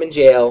put him in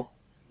jail,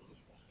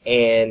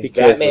 and He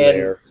kills the Batman.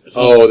 mayor.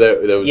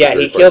 That was Yeah,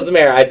 very he kills the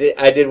funny. mayor.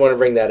 I did want to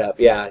bring that up.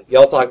 Yeah,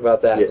 y'all talk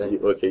about that. Yeah, then.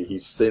 okay,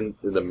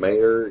 the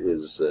mayor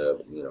is,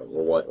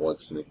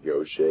 wants to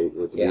negotiate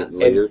with the Yeah, mutant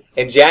leader.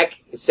 and Jack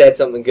said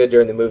something good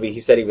during the movie. He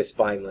said he was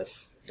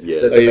spineless. Yeah,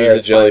 the Oh, he was a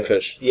mayor's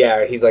jellyfish.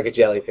 Yeah, he's like a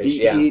jellyfish.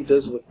 he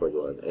does look like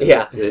one. And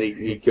Yeah. then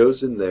he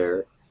goes in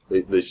there.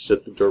 They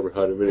shut the door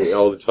behind him, and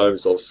all the time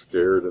he's all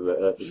scared and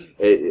that.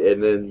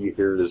 And then you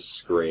hear this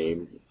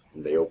scream,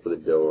 and they open the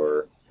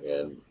door,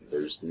 and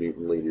there's the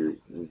mutant leader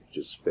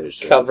just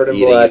finishing Covered in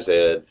eating blood. his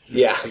head.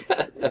 Yeah.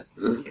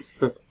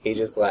 He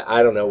just like,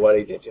 I don't know what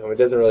he did to him. It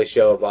doesn't really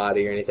show a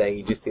body or anything.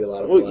 You just see a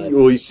lot of blood.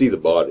 Well, you see the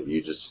body.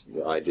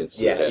 I didn't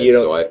see Yeah, the head, you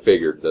don't- so I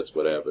figured that's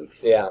what happened.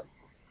 Yeah.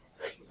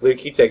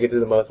 Luke, you take it to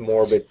the most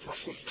morbid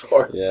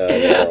part. Yeah,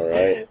 I know,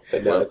 right?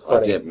 But no, it's I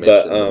funny. didn't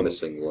mention But, the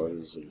missing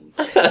lungs.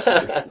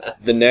 And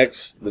The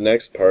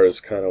next part is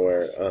kind of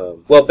where,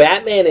 Well,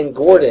 Batman and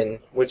Gordon,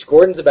 which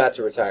Gordon's about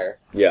to retire,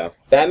 yeah,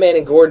 Batman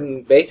and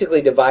Gordon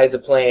basically devise a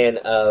plan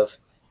of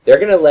they're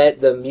going to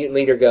let the mutant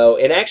leader go.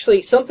 And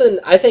actually, something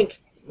I think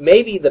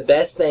maybe the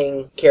best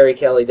thing Carrie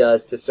Kelly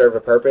does to serve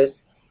a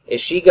purpose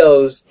is she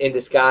goes in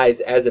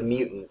disguise as a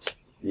mutant.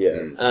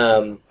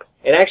 yeah.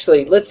 And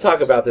actually, let's talk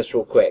about this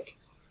real quick.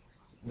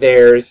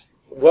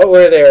 What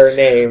were their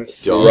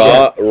names?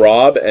 Dawn.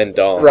 Rob and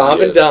Dom. Rob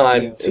and Yes.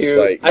 Don,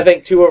 It's I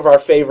think two of our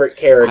favorite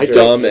characters.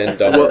 Dumb and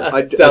Dumber.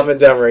 Well, Dumb and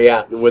Dumber,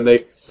 yeah. when they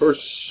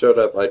first showed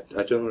up, I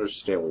don't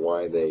understand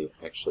why they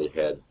actually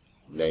had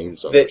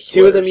names on The their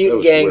two of the sweaters. That mutant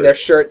was gang, weird. their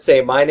shirts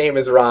say "My name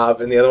is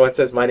Rob," and the other one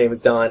says "My name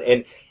is Don."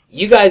 And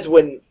you guys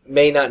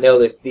may not know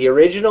this. The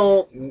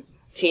original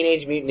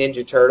Teenage Mutant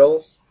Ninja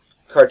Turtles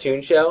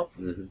cartoon show.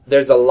 Mhm.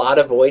 There's a lot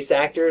of voice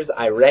actors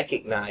I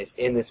recognized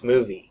in this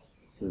movie.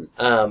 Hmm.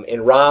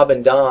 And Rob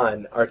and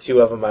Don are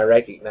two of them I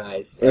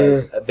recognized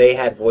as they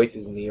had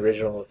voices in the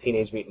original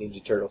Teenage Mutant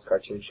Ninja Turtles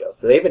cartoon show.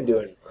 So they've been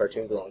doing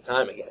cartoons a long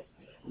time, I guess.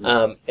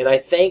 And I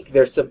think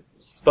there's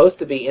supposed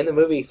to be in the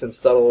movie some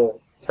subtle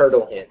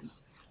turtle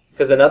hints.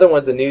 Because another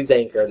one's a news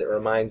anchor that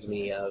reminds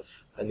me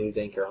of a news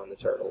anchor on the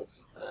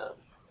Turtles.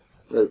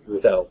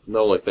 So The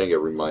only thing it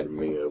reminded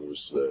me of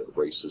was the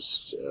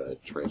racist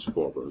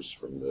Transformers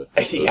from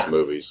those Yeah.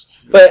 movies.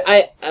 But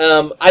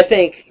I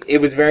think it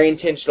was very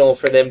intentional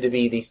for them to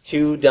be these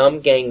two dumb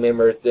gang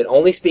members that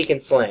only speak in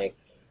slang,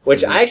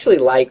 which I actually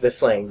like the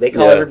slang. They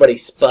call Yeah. everybody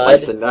Spud.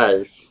 Slice and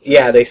dice.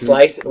 Yeah, they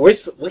slice. We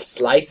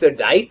slice their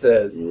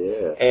dices,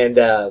 Yeah.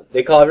 and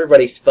they call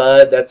everybody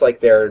Spud. That's like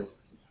their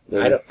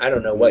I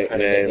don't know what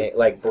kind of Nickname. nickname,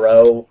 like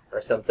bro or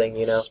something,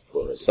 you know.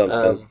 Split.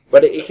 Something.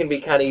 But it can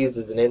be kind of used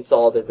as an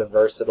insult, as a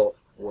versatile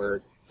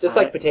word, just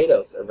like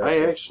potatoes are I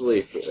versatile. actually,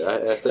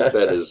 I think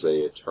that is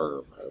a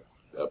term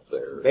up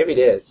there. Maybe it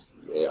is,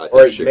 Yeah, I think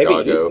or Chicago.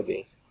 maybe it used to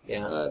be.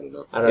 Yeah. I don't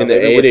know. I don't know. In the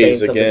Maybe we're saying 80s,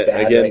 something again-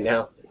 bad again- right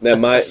now.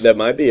 That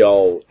might be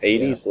all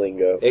 80s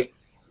lingo.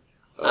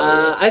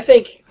 I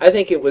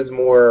think it was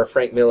more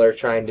Frank Miller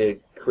trying to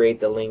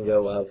create the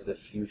lingo of the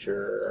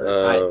future.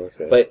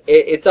 Okay. But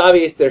it's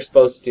obvious they're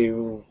supposed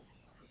to,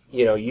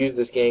 use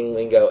this gang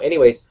lingo.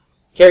 Anyways,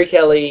 Carrie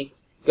Kelly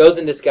goes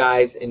in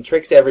disguise and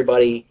tricks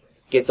everybody,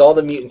 gets all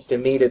the mutants to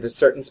meet at a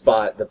certain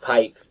spot, the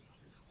pipe.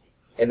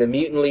 And the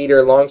mutant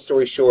leader, long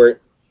story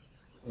short,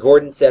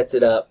 Gordon sets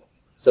it up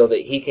so that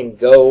he can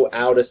go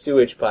out a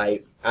sewage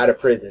pipe, out of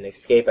prison,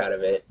 escape out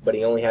of it, but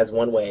he only has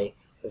one way.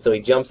 And so he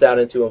jumps out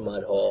into a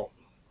mud hole,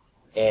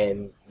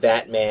 and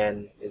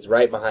Batman is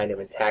right behind him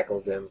and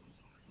tackles him.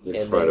 in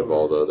and front then- of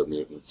all the other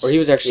mutants. Or he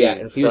was actually Yeah,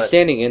 in he was front.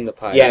 standing in the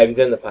pipe, Yeah, he was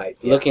in the pipe.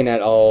 Yeah, looking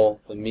at all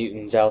the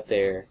mutants out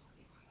there.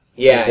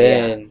 yeah, and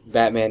then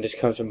Batman just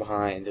comes from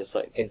behind, just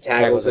like and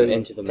tackles him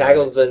into the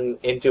tackles him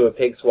into a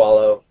pig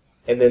swallow.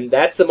 And then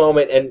that's the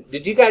moment. And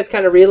did you guys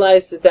kind of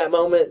realize at that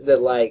moment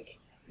that, like,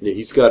 Yeah,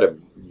 he's got to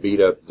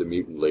beat up the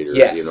mutant leader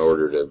Yes. in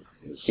order to.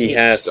 He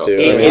has stop to.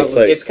 that. I mean, it's,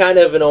 like- it's kind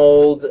of an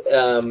old,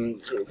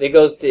 it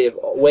goes to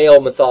way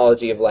old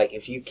mythology of, like,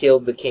 if you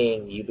killed the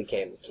king, you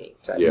became the king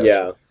type. Yeah.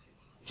 Yeah.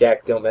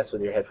 Jack, don't mess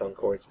with your headphone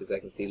cords because I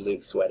can see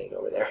Luke sweating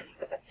over there.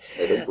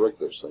 Hey, don't break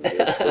those things.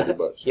 It's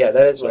 $30. Yeah,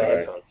 that is my Sorry.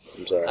 headphone.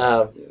 I'm sorry.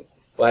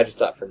 Well, I just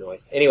thought for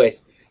noise.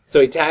 Anyways, so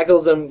he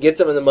tackles him, gets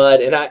him in the mud,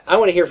 and I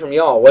want to hear from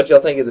y'all. What y'all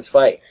think of this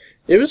fight?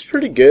 It was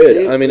pretty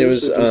good. I mean, it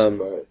was a decent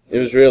fight. it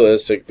was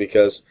realistic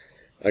because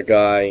a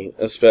guy,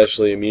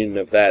 especially a mutant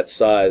of that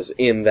size,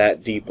 in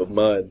that deep of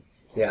mud,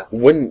 Yeah.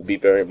 wouldn't be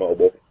very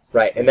mobile.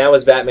 Right, and that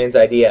was Batman's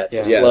idea to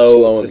Yeah. Yeah,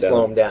 slow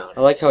slow him him down.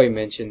 I like how he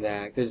mentioned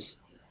that because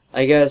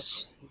I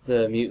guess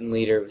the mutant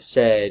leader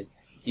said,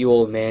 "You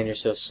old man, you're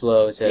so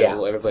slow." It said, Yeah.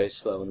 "Well, everybody's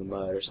slow in the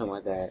mud" or something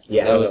like that.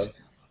 Yeah. that was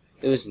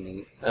it was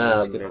neat. It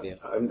was a good idea.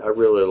 I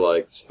really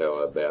liked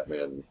how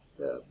Batman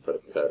put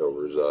a cut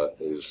over his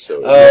eyes.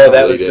 So Oh,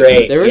 that was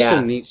great. There were yeah.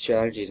 some neat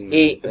strategies in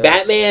there. That was-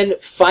 Batman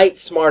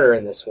fights smarter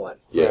in this one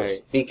Yes.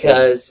 Right.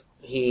 because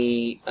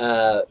he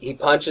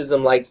punches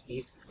him like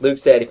Luke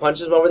said. He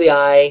punches him over the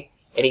eye,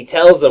 and he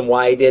tells him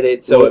why he did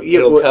it, so Well, yeah,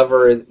 it'll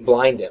well-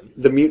 blind him.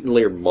 The mutant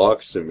leader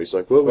mocks him. He's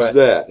like, "What was Right.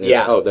 that?" And it's,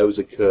 Yeah. oh, that was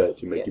a cut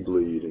to make Yeah. you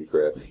bleed and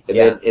crap. And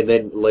Yeah.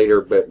 then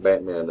later,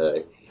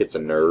 Batman hits a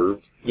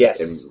nerve Yes.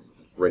 and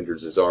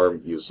renders his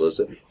arm useless,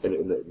 and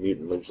the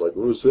mutant link's like,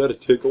 "Oh, is that a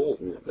tickle?"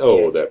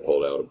 Oh, Yeah. that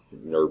pulled out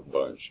a nerve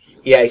bunch.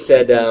 Yeah, he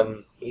said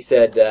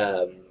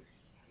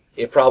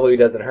it probably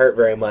doesn't hurt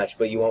very much,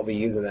 but you won't be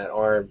using that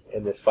arm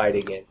in this fight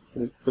again.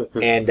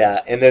 And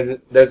then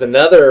there's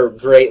another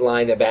great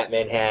line that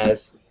Batman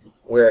has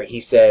where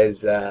he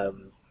says,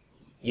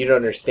 "You don't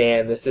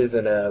understand. This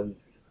isn't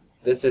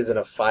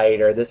a fight,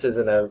 or this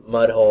isn't a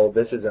mud hole.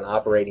 This is an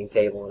operating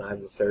table, and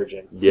I'm the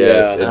surgeon."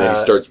 Yes, Yeah. and then he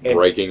starts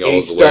breaking all and he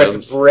his starts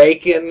limbs.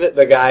 breaking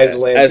the guy's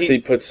limbs. As he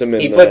puts him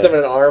in. He puts him in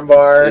an arm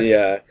bar,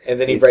 Yeah. and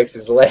then he breaks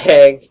his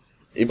leg.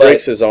 He But-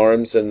 breaks his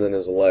arms and then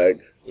his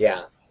leg,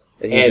 Yeah.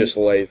 and he And- just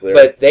lays there.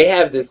 But they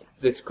have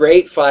this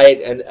great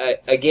fight, and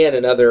again,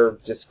 another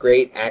just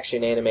great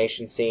action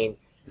animation scene.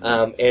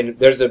 And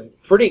there's a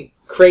pretty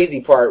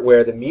crazy part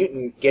where the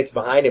mutant gets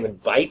behind him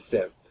and bites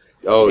him.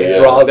 Oh and yeah,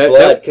 draws blood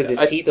That- because his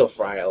I- teeth are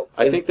filed.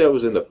 I think that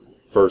was in the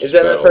first. Is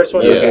that in the spell. first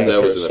one? Yes, Okay.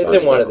 that was in the It's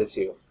first. in one of spell. the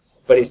two.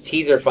 But his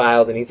teeth are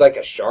filed, and he's like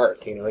a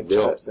shark. He Yeah.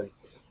 chomps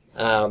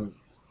him.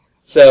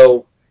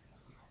 So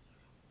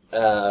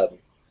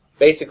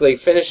basically,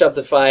 finish up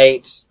the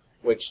fight,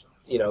 which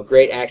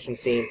great action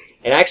scene.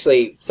 And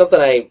actually, something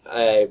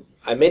I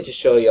meant to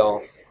show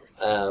y'all.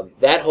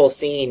 That whole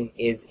scene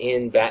is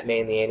in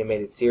Batman the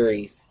Animated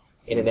Series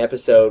in an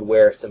episode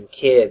where some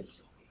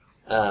kids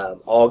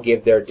all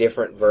give their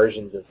different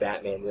versions of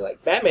Batman. They're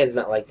like, Batman's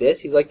not like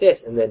this, he's like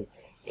this. And then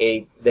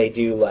they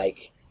do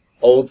like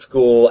old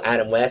school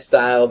Adam West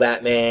style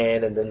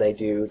Batman, and then they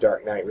do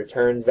Dark Knight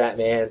Returns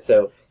Batman.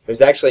 So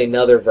there's actually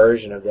another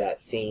version of that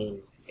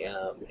scene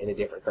in a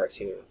different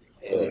cartoon,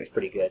 and Really? it's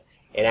pretty good.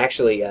 And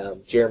actually,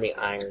 Jeremy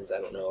Irons, I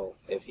don't know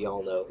if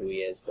y'all know who he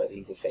is, but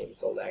he's a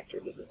famous old actor,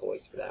 did the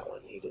voice for that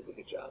one. He does a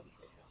good job.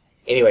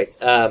 Anyways,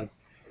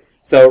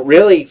 so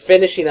really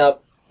finishing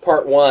up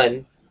part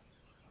one,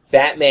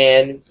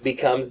 Batman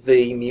becomes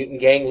the mutant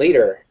gang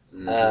leader.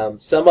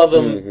 Some of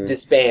them Mhm.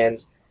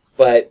 disband,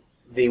 but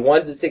the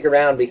ones that stick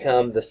around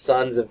become the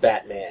Sons of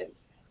Batman,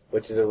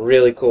 which is a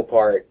really cool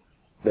part.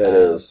 That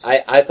is,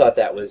 I thought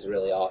that was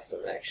really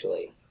awesome,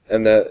 actually.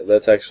 and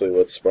that's actually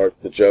what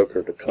sparked the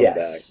Joker to come back.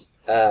 Yes.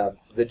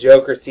 The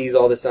Joker sees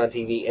all this on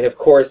TV, and of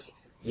course,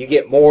 you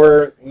get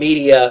more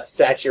media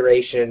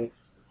saturation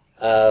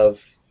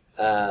of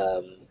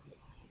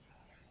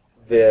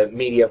the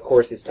media, of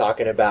course, is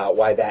talking about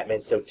why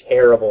Batman's so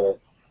terrible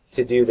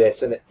to do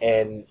this,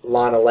 and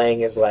Lana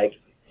Lang is like,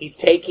 he's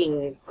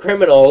taking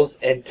criminals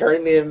and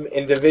turning them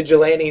into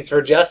vigilantes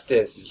for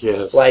justice.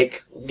 Yes.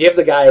 Like, give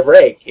the guy a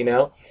break,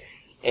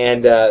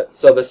 And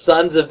so the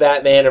Sons of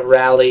Batman have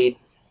rallied,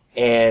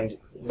 and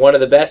one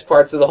of the best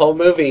parts of the whole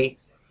movie,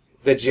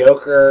 the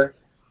Joker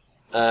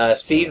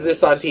sees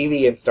this on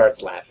TV and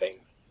starts laughing.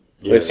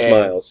 With Yes.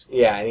 smiles.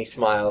 Yeah, and he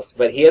smiles,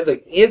 but he has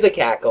a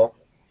cackle,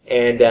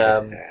 and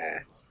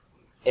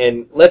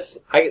let's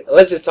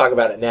just talk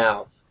about it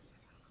now.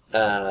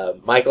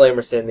 Michael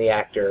Emerson, the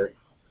actor,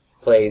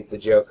 plays the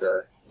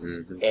Joker,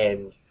 Mhm.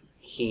 and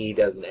he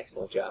does an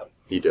excellent job.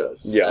 He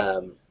does. Yeah.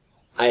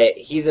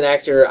 He's an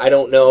actor. I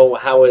don't know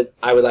how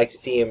I would like to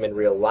see him in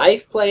real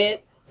life play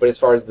it, but as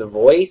far as the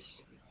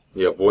voice,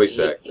 Yeah, voice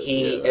he actor.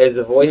 yeah. as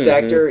a voice Mhm.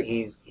 actor,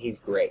 he's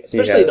great,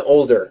 especially has- an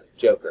older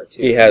Joker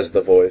too. He has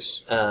the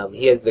voice.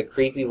 He has the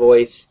creepy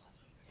voice,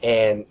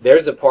 and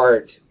there's a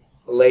part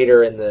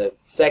later in the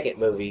second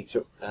movie,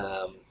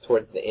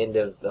 towards the end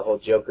of the whole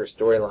Joker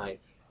storyline,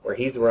 where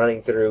he's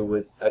running through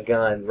with a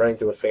gun, running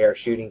through a fair,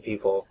 shooting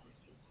people,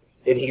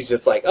 and he's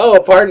just like, "Oh,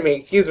 pardon me,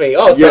 excuse me.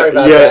 Oh, sorry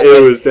about that."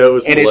 that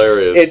was And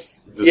hilarious. it's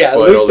Despite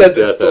Luke all the says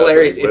it's death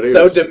hilarious. happening, but It's it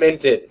so was-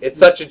 demented. It's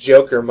such a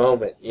Joker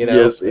moment,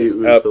 Yes, it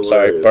was Oh, hilarious.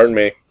 sorry, pardon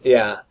me.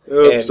 Yeah.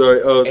 Oh, And-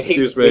 sorry. Oh, And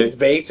excuse me. he's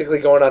basically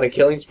going on a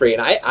killing spree,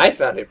 and I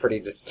found it pretty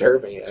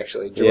disturbing,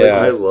 actually. Jordan, Yeah.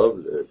 I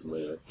loved it,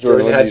 man.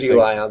 Jordan, what how'd do you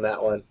think? lie on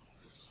that one?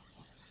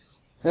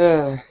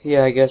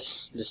 Yeah, I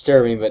guess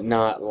disturbing, but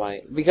not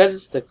like because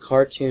it's the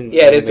cartoon.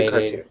 Yeah, it is a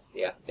animated, cartoon.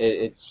 Yeah.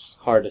 It's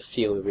hard to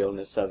feel the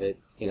realness of it.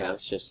 Yeah.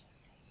 It's just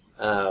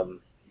I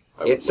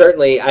It would-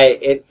 certainly,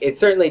 it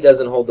certainly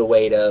doesn't hold the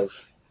weight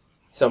of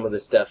some of the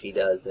stuff he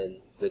does in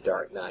The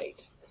Dark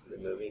Knight, the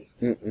movie.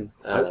 Mm-mm.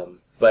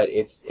 But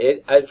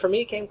for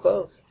me, it came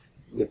close.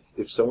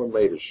 If someone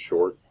made a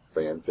short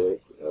fanfic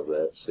of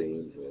that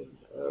scene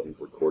and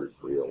recorded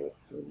reel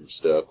and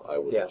stuff, I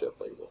would Yeah.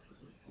 definitely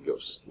go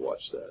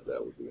watch that.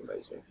 That would be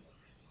amazing.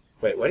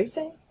 Wait, what did he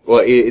say?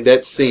 Well,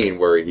 that scene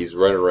where he's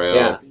running around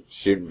Yeah.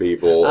 shooting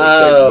people,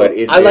 Oh, but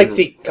I'd like to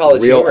see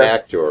college real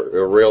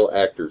humor. real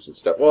actors and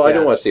stuff. Well, I Yeah.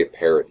 don't want to see a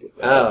parody. Of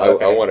that. Oh,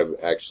 okay. I want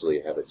to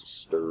actually have a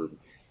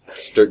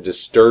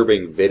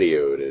disturbing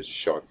video to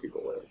shock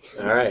people with.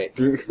 All right.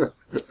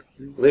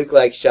 Luke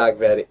likes shock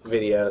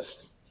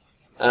videos.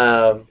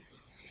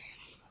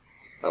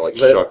 I like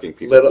Lit- shocking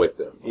people little- with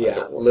them. I Yeah,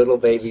 don't want Little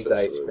to Baby's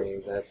obsess Ice with it.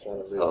 Cream. That's one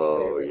of Luke's Oh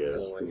favorite.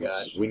 yes. Oh my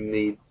gosh. We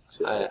need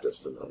to I- have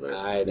Dustin on that.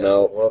 I know.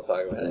 No. We'll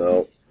talk about it.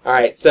 No. All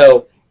right,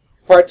 so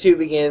part 2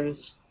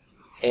 begins,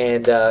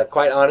 and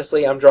quite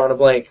honestly, I'm drawing a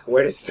blank.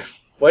 What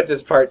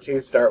does part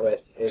 2 start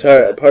with? It's,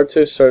 Sorry, part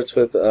 2 starts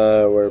with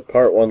where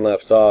part 1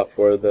 left off,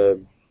 where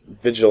the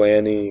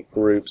vigilante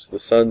groups, the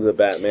Sons of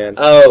Batman.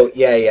 Oh,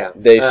 yeah.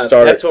 They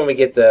started. That's when we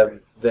get the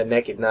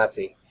naked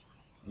Nazi.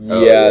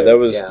 Oh, yeah, yeah.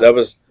 that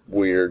was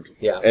weird.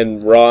 Yeah.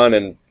 And Ron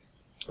and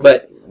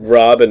But,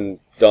 Rob and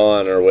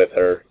Dawn are with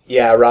her.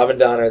 yeah, Rob and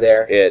Dawn are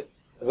there.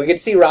 We could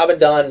see Rob and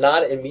Dawn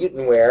not in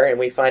mutant wear, and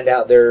we find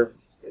out they're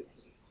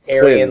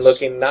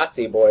Aryan-looking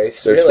Nazi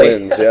boys. They're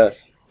really. twins,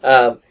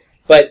 yeah.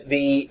 But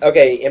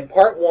in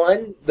part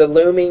 1, the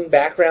looming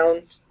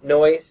background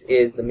noise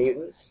is the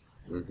mutants.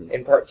 Mhm.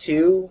 In part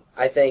 2,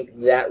 I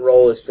think that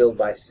role is filled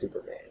by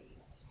Superman.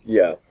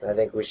 Yeah. I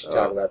think we should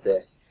talk about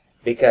this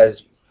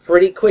because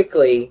pretty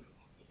quickly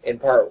in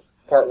part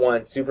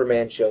 1,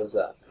 Superman shows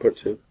up. Part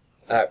 2.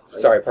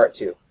 Part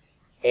 2,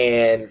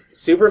 and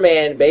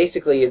Superman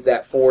basically is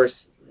that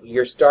force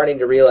you're starting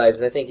to realize,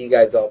 and I think you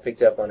guys all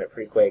picked up on it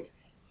pretty quick.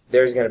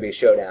 There's going to be a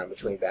showdown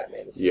between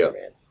Batman and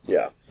Superman.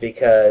 Yeah.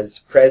 Because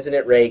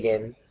President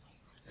Reagan,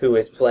 who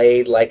is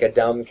played like a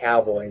dumb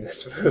cowboy in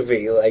this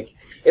movie,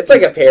 it's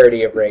like a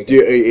parody of Reagan.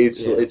 Dude,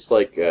 it's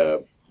like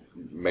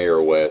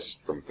Mayor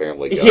West from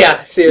Family Guy.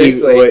 Yeah,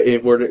 seriously.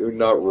 We're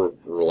not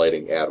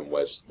relating Adam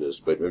West to this,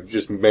 but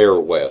just Mayor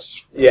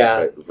West.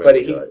 Yeah, but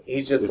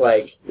he's just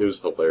it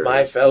was hilarious.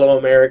 My fellow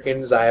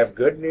Americans, I have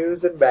good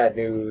news and bad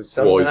news.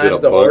 Well, he's in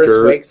Sometimes a a horse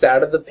bunker. wakes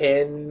out of the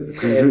pen,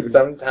 and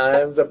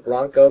sometimes a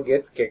bronco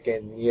gets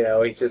kicking.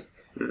 He's just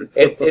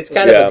it's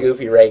kind of a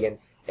goofy Reagan.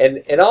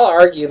 And I'll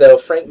argue though,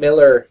 Frank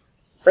Miller,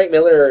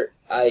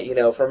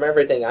 from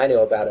everything I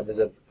know about him, is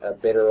a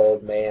bitter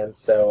old man.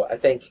 So I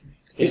think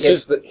he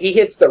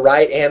hits the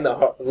right and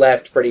the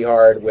left pretty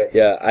hard with.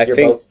 Yeah, I you're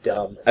think both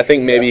dumb. I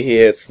think maybe he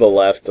hits the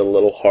left a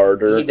little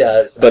harder. He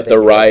does, but the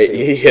right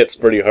he hits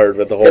pretty hard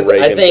with the whole 'Cause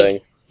Reagan I think thing.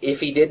 if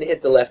he didn't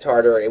hit the left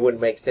harder, it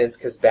wouldn't make sense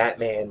because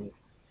Batman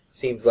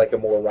seems like a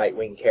more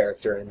right-wing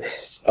character in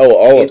this. Oh,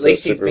 all of at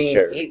least those super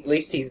characters. at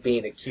least he's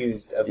being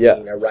accused of Yeah.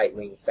 being a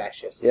right-wing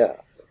fascist. Yeah.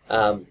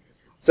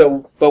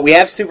 But we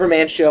have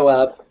Superman show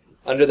up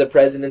under the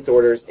president's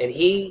orders, and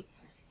he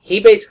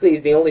basically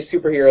is the only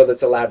superhero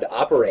that's allowed to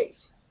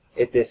operate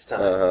at this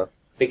time. Uh-huh.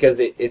 Because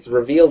it's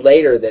revealed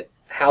later that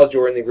Hal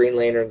Jordan, the Green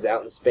Lantern's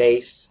out in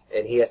space,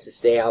 and he has to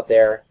stay out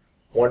there.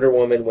 Wonder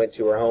Woman went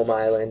to her home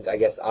island. I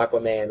guess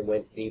Aquaman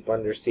went deep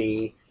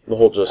undersea. The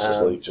whole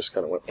Justice League just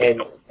kind of went.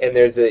 And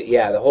there's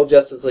the whole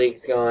Justice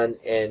League's gone,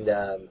 and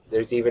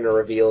there's even a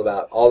reveal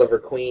about Oliver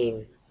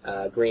Queen,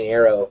 Green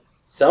Arrow.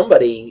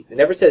 Somebody, it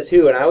never says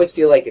who, and I always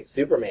feel like it's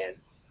Superman,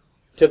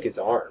 took his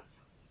arm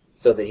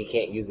so that he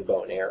can't use a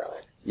bow and arrow.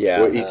 Yeah.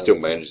 Well, he still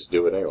manages to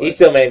do it anyway. He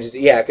still manages,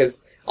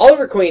 because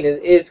Oliver Queen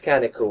is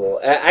kind of cool.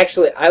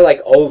 Actually, I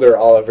like older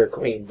Oliver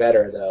Queen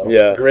better, though.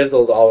 Yeah.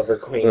 Grizzled Oliver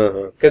Queen.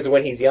 Uh-huh. Because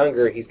when he's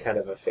younger, he's kind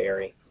of a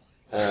fairy.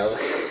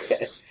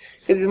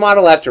 Because he's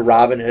modeled after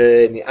Robin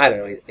Hood. And, I don't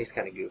know, he's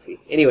kind of goofy.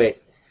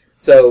 Anyways,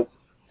 so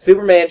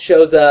Superman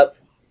shows up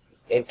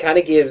and kind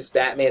of gives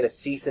Batman a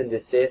cease and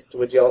desist,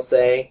 would y'all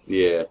say?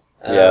 Yeah.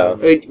 Yeah.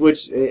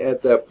 Which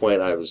at that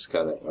point I was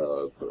kind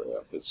of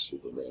it's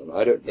Superman.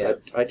 I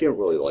didn't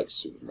really like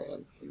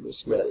Superman in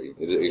this movie.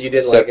 You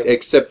didn't like him?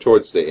 Except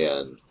towards the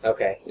end.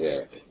 Okay.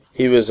 Yeah.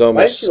 He was Why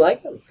almost. didn't you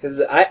like him?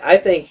 Because I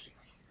think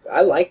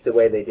I liked the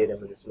way they did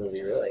him in this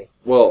movie, really.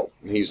 Well,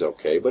 he's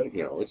okay, but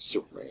it's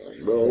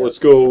Superman. Well, let's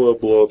go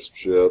blow up some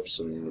ships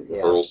and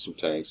hurl some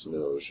tanks in the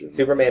ocean.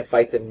 Superman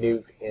fights a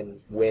nuke and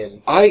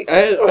wins. I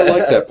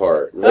like that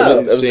part.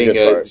 That was a Seeing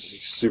good part.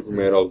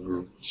 Superman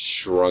all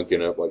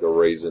shrunken up like a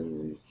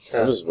raisin.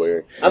 That was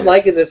weird. I'm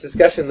liking this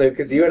discussion, Luke,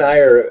 because you and I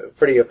are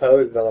pretty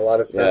opposed on a lot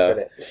of stuff in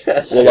it.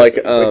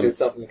 Well, which is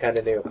something kind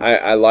of new.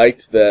 I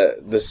liked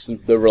the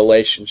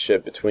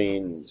relationship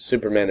between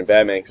Superman and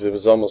Batman because it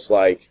was almost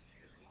like,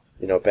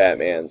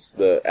 Batman's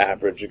the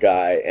average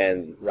guy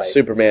and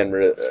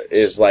Superman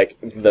is like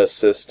the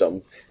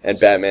system, and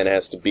Batman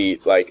has to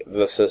beat like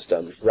the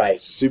system.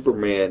 Right.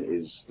 Superman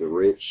is the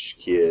rich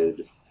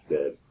kid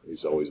that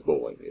is always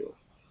bullying you,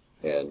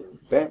 and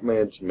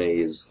Batman to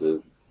me is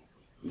the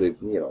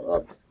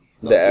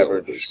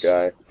average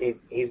guy.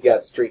 He's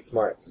got street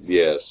smarts.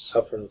 Yes.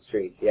 Up from the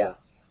streets, yeah.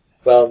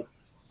 Well,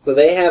 so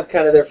they have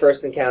kind of their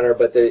first encounter,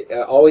 but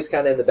they're always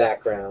kind of in the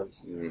background.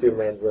 Mm-hmm.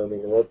 Superman's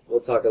looming, and we'll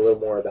talk a little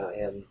more about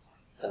him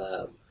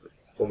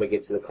when we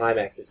get to the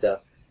climax and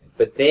stuff.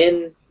 But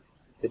then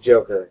the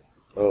Joker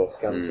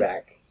comes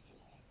back.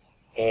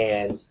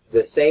 And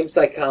the same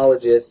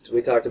psychologist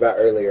we talked about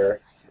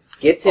earlier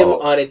gets him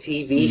on a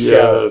TV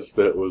show. Yes,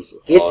 that was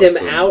Gets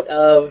awesome. him out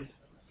of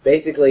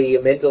basically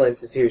a mental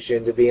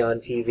institution to be on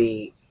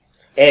TV.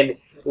 And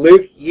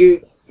Luke,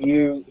 you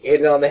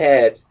hit it on the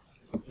head.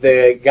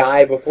 The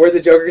guy, before the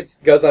Joker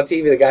goes on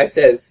TV, the guy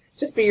says,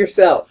 just be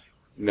yourself.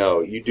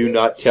 No, you do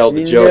not tell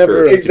the You Joker.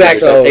 never to be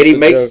Exactly. yourself. And he the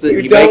makes Joker.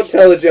 the You don't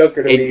tell the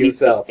Joker to be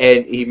himself.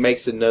 And he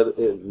makes another.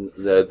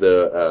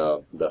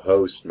 The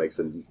host makes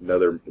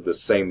the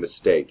same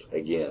mistake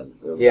again.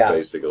 Yeah.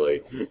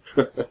 Basically.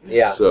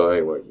 Yeah. So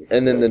anyway.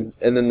 And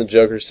then the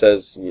Joker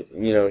says,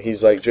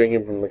 he's like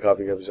drinking from the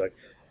coffee cup. He's like,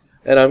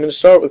 and I'm going to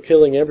start with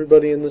killing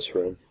everybody in this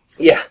room.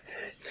 Yeah.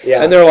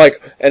 Yeah. And they're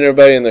like, and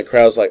everybody in the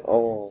crowd's like,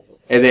 oh.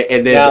 And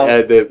then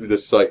Now- the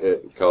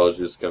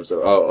psychologist comes up.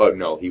 Oh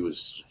no, he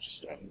was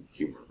just adding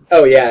humor.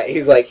 Oh yeah,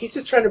 he's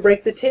just trying to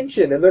break the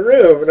tension in the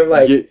room, and I'm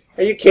like, Yeah.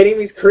 are you kidding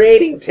me? He's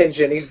creating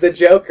tension. He's the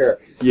Joker.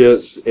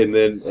 Yes, and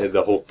then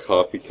the whole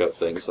coffee cup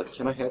thing. It's like,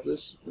 can I have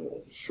this?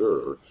 Well,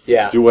 sure.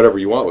 Yeah. Do whatever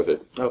you want with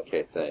it.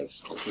 Okay,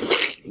 thanks.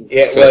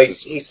 Yeah, well,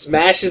 he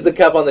smashes the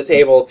cup on the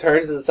table,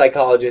 turns to the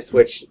psychologist,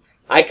 which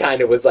I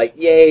kind of was like,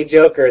 yay,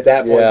 Joker at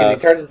that point, because Yeah. he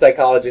turns to the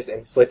psychologist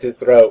and slits his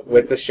throat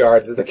with the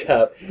shards of the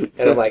cup.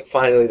 And I'm like,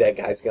 finally that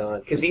guy's gone.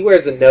 Because he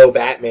wears a no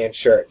Batman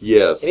shirt.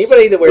 Yes.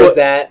 Anybody that wears Well,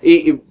 that,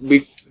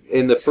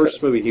 in the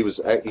first movie, he's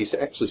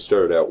actually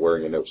started out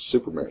wearing a no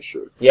Superman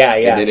shirt. yeah,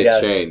 and then he it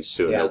does. changed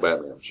to a Yeah. no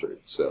Batman shirt.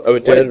 So Oh,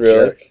 it What a did really?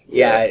 jerk.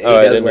 Yeah, he Oh,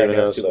 I does didn't wear a even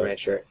no know so. Superman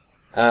shirt.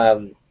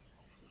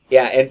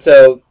 Yeah, and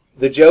so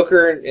the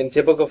Joker, in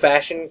typical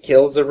fashion,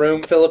 kills a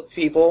room full of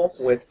people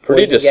with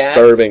Pretty poison gas.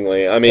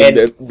 disturbingly. I mean,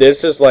 And-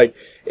 this is like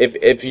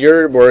if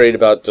you're worried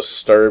about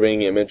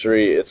disturbing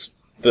imagery, it's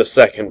the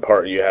second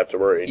part you have to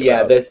worry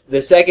Yeah, about.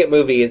 the second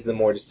movie is the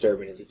more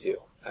disturbing of the two,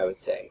 I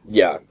would say.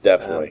 Yeah,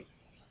 definitely.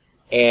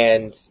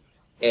 And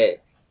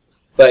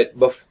but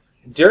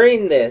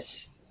during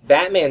this,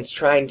 Batman's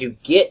trying to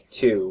get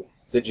to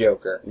the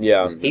Joker.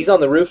 Yeah. He's on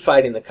the roof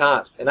fighting the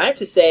cops, and I have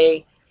to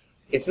say,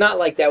 it's not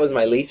like that was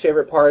my least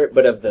favorite part,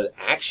 but of the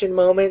action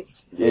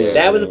moments, Yeah.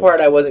 that was the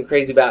part I wasn't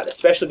crazy about,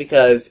 especially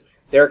because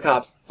there are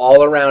cops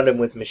all around him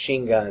with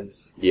machine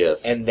guns,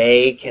 yes. and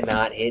they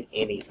cannot hit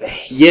anything.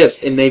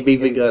 Yes, and they've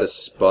even got a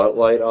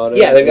spotlight on it.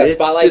 Yeah, they've got It's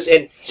spotlights, just,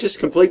 and- just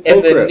complete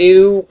And the bullcrap.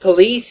 new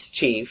police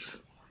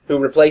chief, who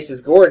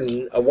replaces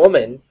Gordon, a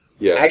woman,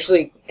 Yeah.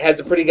 actually has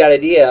a pretty good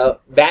idea.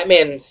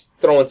 Batman's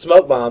throwing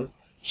smoke bombs.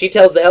 She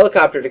tells the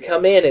helicopter to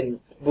come in and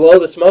blow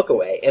the smoke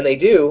away, and they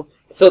do.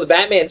 So the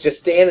Batman's just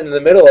standing in the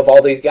middle of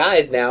all these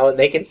guys now, and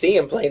they can see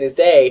him plain as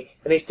day,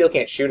 and they still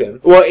can't shoot him.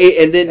 Well,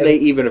 and then they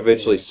even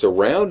eventually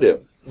surround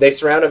him. They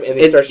surround him, and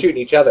they And- start shooting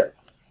each other.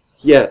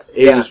 Yeah,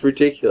 it Yeah. was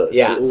ridiculous.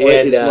 Yeah, What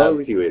and, is wrong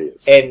with you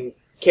idiots? And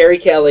Carrie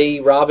Kelly,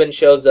 Robin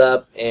shows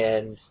up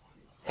and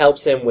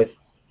helps him with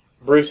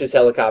Bruce's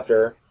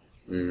helicopter.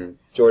 Mhm.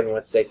 Jordan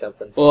wants to say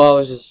something. Well, I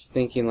was just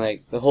thinking,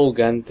 like, the whole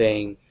gun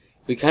thing,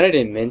 we kind of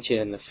didn't mention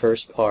in the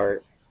first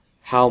part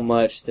how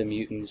much the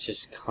mutants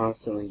just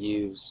constantly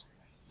use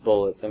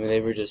bullets. I mean, they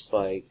were just,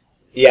 like,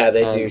 Yeah,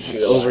 they do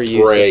shoot a lot.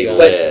 overuse Spray of guns.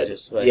 lead. And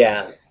just, like,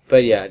 Yeah.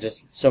 But yeah,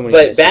 just so many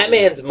But uses of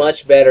Batman's it.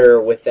 much better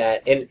with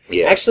that. And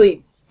Yeah.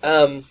 actually,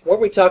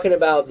 weren't we talking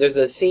about, there's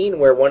a scene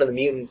where one of the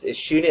mutants is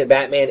shooting at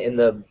Batman and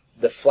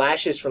the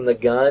flashes from the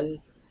gun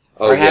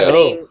Oh, are yeah.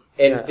 happening.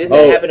 And Yeah. didn't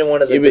that happen in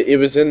one of the... It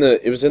was in the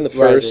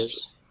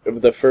Rises.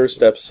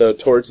 first episode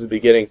towards the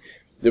beginning.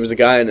 There was a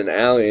guy in an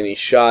alley and he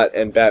shot,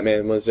 and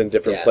Batman was in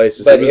different Yeah.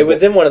 places. But it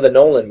was in one of the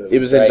Nolan movies, It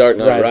was in right? Dark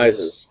Knight Rises.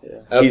 Rises.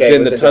 Yeah. Okay, He's it in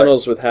was the in Dark-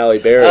 tunnels with Halle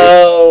Berry.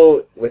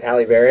 Oh, with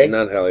Halle Berry?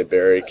 Not Halle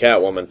Berry,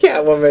 Catwoman.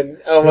 Catwoman.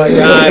 Oh my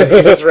god,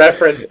 you just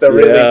referenced the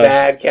really Yeah.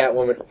 bad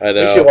Catwoman. I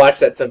know. We should watch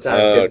that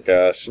sometime. Oh Because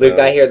gosh, Luke,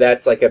 no. I hear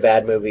that's like a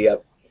bad movie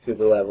up to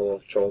the level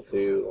of Troll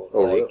 2.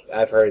 Oh, Like, really?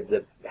 I've heard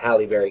the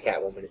Halle Berry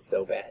Catwoman is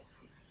so bad.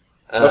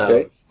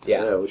 Okay.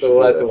 Yeah, Yeah, we should so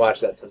we'll do have to that.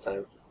 watch that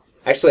sometime.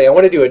 Actually, I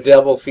want to do a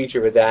double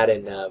feature with that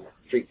and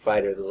Street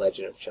Fighter: The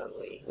Legend of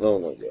Chun-Li. Oh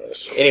my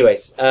gosh.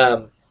 Anyways,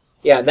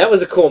 yeah, and that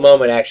was a cool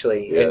moment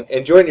actually. Yeah.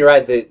 And Jordan, you're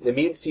right. The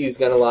mutants use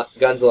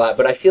guns a lot,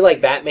 but I feel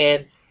like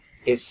Batman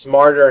is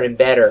smarter and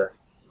better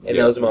in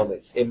Yeah. those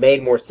moments. It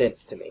made more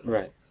sense to me.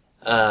 Right.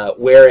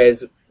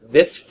 Whereas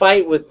this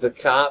fight with the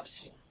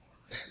cops,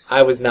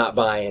 I was not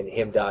buying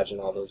him dodging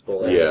all those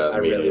bullets. Yeah,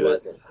 I me really neither.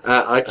 wasn't.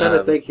 I kind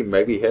of Um, think he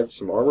maybe had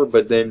some armor,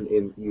 but then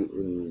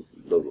in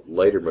the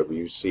later movie,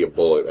 you see a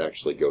bullet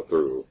actually go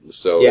through.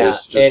 So Yeah,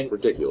 it's just and-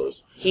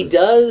 ridiculous. He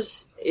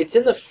does. It's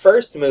in the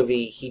first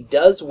movie. He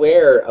does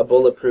wear a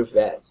bulletproof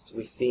vest.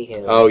 We see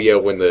him. Oh yeah,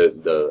 when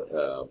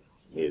the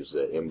his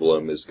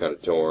emblem is kind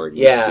of torn,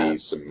 you Yeah. see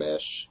some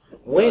mesh.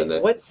 When? on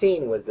it. What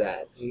scene was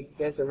that? Do you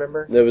guys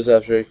remember? That was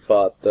after he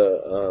fought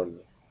the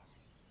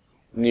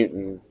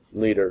mutant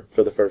leader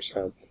for the first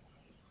time.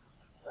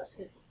 Was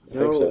it? I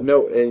think so.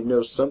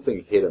 No,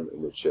 something hit him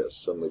in the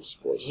chest. Some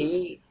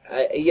explosive.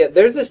 Yeah.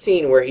 There's a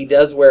scene where he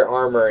does wear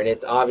armor, and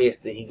it's obvious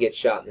that he gets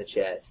shot in the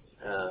chest.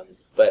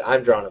 But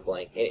I'm drawing a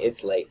blank.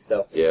 It's late,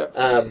 so. Yeah.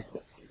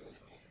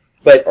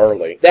 But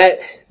Early.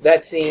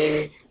 that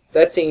scene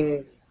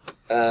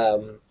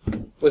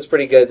was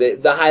pretty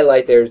good. The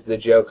highlight there is the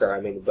Joker. I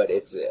mean, but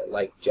it's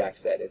like Jack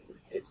said,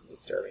 it's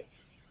disturbing.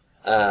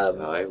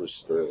 I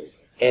was thrilled.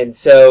 And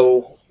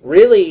so,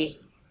 really,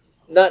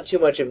 not too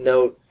much of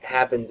note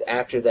happens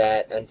after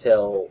that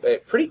until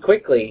pretty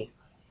quickly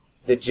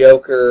the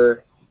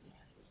Joker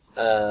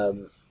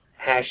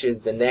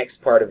hashes the next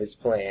part of his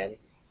plan,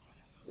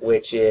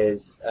 which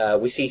is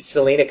we see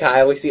Selena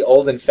Kyle, we see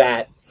old and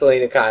fat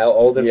Selena Kyle,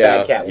 old and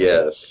Yeah, fat Catwoman.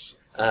 Yes.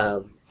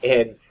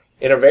 And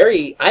in a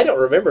very, I don't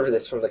remember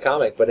this from the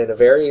comic, but in a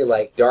very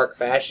like dark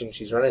fashion,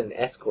 she's running an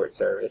escort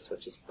service,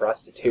 which is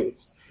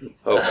prostitutes.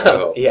 Oh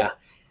wow. Yeah.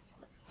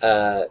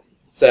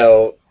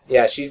 So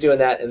yeah, she's doing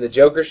that, and the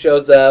Joker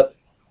shows up,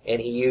 and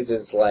he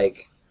uses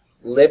like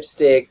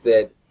lipstick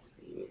that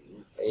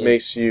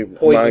makes you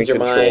poisons mind your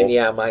control. mind.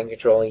 Yeah, mind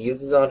control. He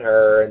uses it on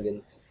her, and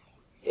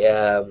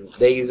then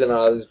they use it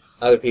on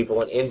other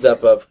people, and ends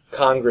up a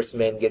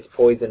congressman gets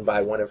poisoned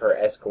by one of her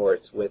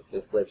escorts with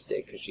this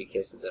lipstick because she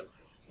kisses him.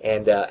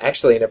 And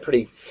actually, in a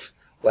pretty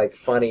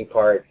funny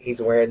part,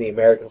 he's wearing the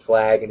American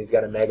flag and he's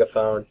got a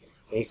megaphone,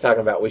 and he's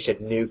talking about we should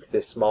nuke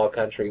this small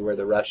country where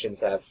the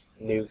Russians have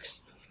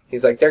nukes.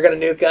 He's like, they're gonna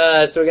nuke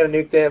us, so we're gonna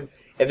nuke them.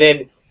 And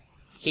then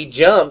he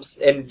jumps,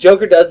 and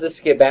Joker does this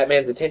to get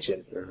Batman's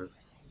attention. Mhm.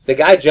 The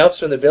guy jumps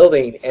from the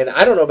building, and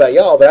I don't know about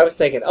y'all, but I was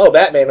thinking, oh,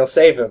 Batman will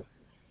save him.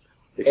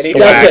 And he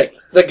doesn't.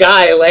 The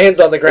guy lands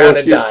on the ground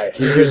and dies.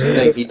 Here's the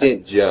thing: he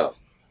didn't jump.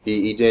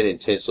 He didn't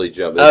intentionally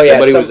jump. Oh, yeah,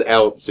 Somebody was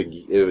out.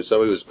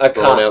 Somebody was A going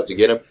cop. out to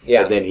get him.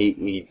 Yeah. And then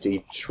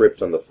he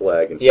tripped on the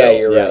flag and Yeah,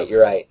 fell.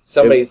 you're right.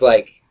 Somebody's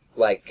like,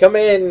 come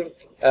in,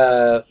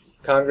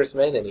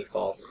 Congressman, and he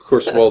falls. Of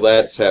course, while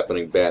that's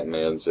happening,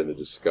 Batman's in a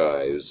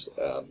disguise.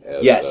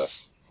 As,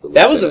 Yes. the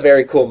That was a lieutenant.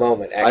 very cool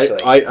moment,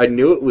 actually. I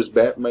knew it was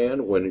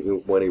Batman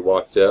when he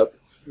walked up,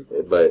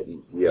 but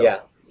Yeah.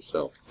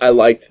 So I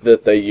liked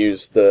that they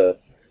used the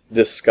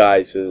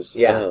disguises.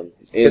 Yeah.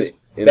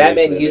 In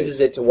Batman these uses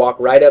movies. it to walk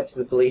right up to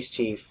the police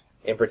chief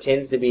and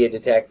pretends to be a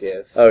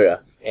detective Oh yeah.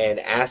 and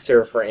asks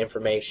her for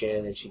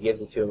information, and she gives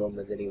it to him,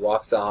 and then he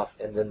walks off,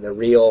 and then the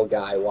real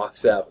guy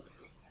walks up,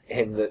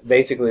 and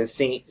basically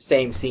the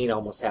same scene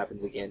almost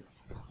happens again.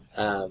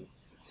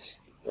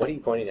 What are you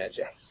pointing at,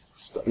 Jack?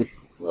 stuff.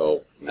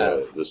 Oh,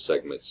 this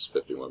segment's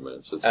 51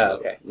 minutes. It's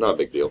okay. not a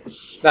big deal.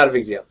 Not a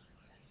big deal.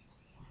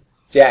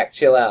 Jack,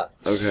 chill out.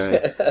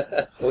 Okay.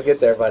 We'll get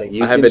there, buddy.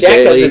 You I have can a Jack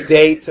date. has a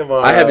date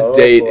tomorrow. I have a Oh,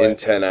 date boy. in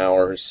 10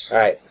 hours. All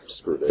right.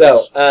 screw this.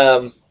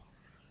 So,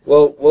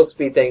 we'll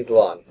speed things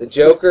along. The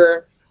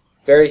Joker,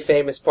 very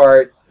famous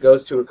part,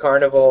 goes to a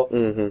carnival,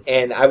 Mm-hmm.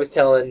 and I was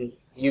telling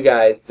you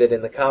guys that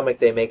in the comic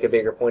they make a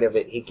bigger point of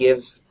it. He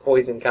gives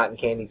poison cotton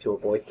candy to a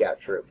Boy Scout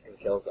troop and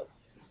kills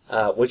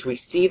them, which we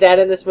see that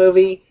in this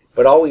movie,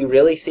 but all we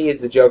really see is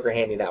the Joker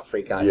handing out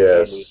free cotton candy.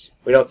 Yes.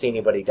 We don't see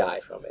anybody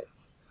die from it.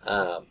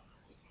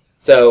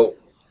 So,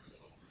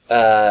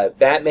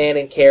 Batman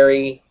and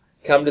Carrie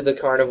come to the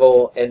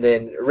carnival, and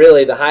then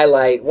really the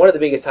highlight, one of the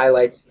biggest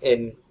highlights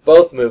in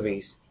both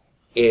movies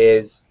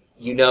is,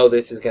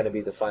 this is going to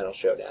be the final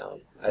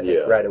showdown, I think, Yeah.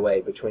 right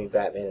away between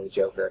Batman and the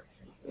Joker.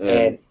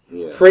 And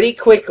yeah. pretty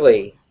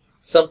quickly,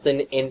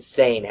 something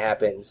insane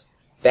happens.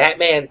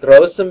 Batman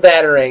throws some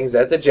batarangs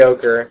at the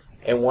Joker,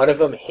 and one of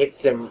them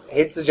hits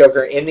the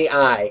Joker in the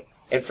eye,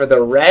 and for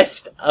the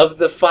rest of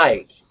the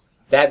fight,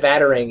 that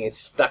batarang is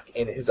stuck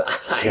in his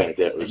eye. Yeah,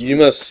 that was You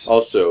must.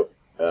 also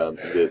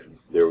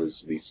there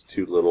was these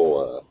two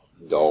little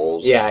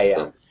dolls.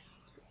 Yeah.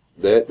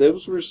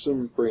 Those were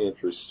some pretty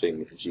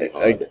interesting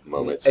jihad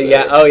moments.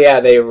 Yeah, there. oh yeah,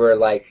 they were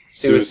like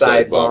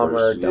suicide Suicide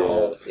bomber bombers, yeah.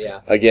 dolls.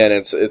 Yeah. Again,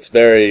 it's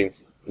very,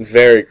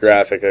 very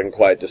graphic and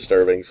quite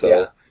disturbing. So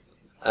Yeah.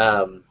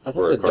 I Or a thought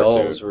the cartoon.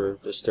 dolls were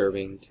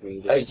disturbing to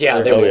me.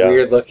 Yeah, they Oh, were yeah.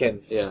 weird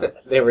looking. Yeah.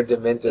 They were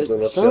demented little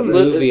Some children.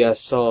 movie I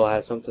saw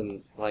had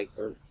something like,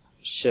 or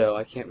show,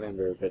 I can't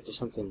remember, but just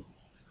something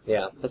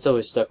Yeah. that's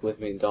always stuck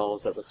with me.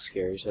 Dolls that look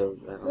scary. So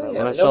I don't know. Yeah,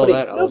 When I saw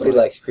that, I was nobody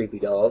like, likes creepy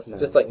dolls. No.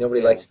 Just like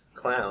nobody Yeah. likes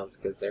clowns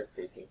because they're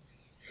creepy.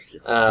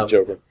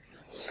 Joker.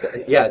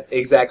 Yeah,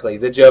 exactly.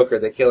 The Joker,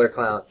 the killer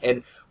clown.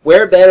 And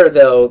where better,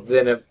 though,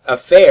 than a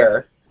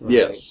fair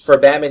Yes. for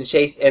Batman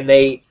chase. And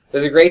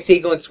there's a great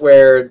sequence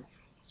where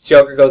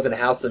Joker goes in a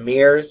house of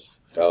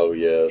mirrors, Oh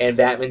yeah. and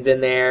Batman's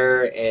in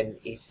there, and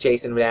he's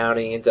chasing him down, and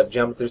he ends up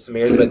jumping through some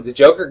mirrors. But the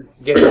Joker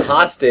gets a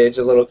hostage,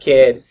 a little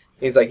kid.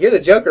 He's like, "You're the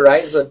Joker,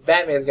 right?" And so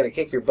Batman's going to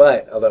kick your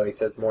butt, although he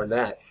says more than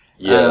that.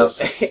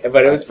 Yes.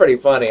 But it was pretty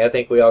funny. I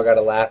think we all got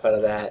a laugh out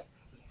of that.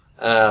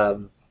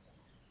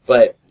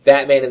 But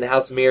Batman in the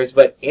House of Mirrors.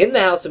 But in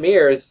the House of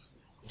Mirrors,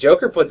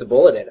 Joker puts a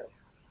bullet in him,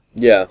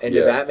 Yeah. into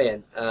Yeah.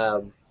 Batman.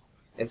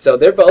 And so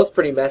they're both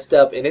pretty messed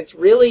up. And it's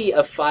really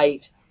a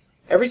fight.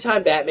 Every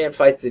time Batman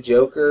fights the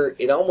Joker,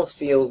 it almost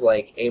feels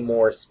like a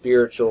more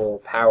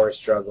spiritual power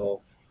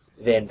struggle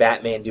than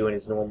Batman doing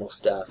his normal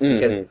stuff.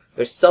 Because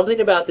there's something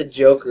about the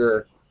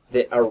Joker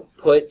that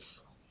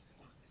puts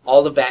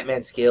all the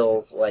Batman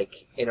skills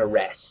like in a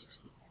rest.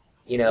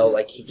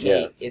 Like he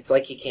can't. It's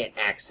like he can't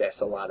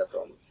access a lot of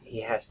them.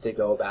 He has to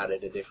go about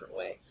it a different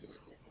way.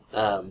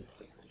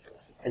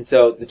 And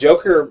so the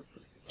Joker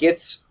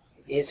gets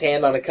his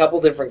hand on a couple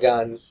different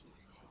guns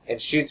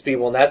and shoots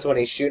people, and that's when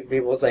he's shooting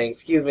people saying,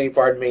 "Excuse me,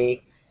 pardon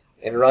me,"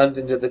 and runs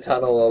into the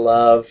tunnel of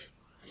love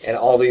and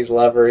all these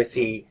lovers.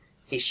 He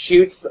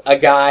shoots a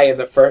guy in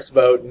the first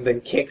boat and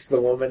then kicks the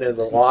woman in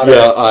the water.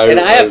 Yeah,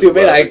 I have to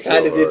admit, I laughed so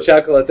kind of did hard.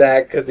 chuckle at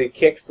that because he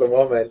kicks the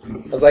woman.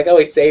 I was like, oh,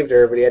 he saved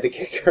her, but he had to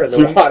kick her in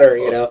the water,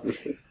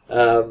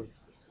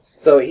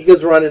 So he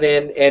goes running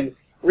in, and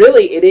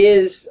really it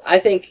is, I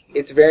think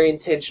it's very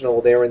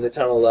intentional there in the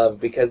Tunnel of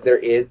Love because there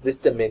is this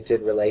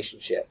demented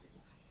relationship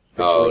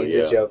between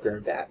the Joker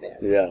and Batman.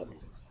 Yeah.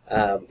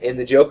 And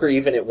the Joker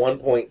even at one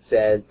point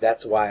says,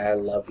 "That's why I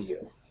love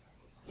you."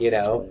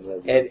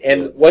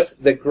 And what's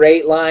the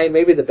great line,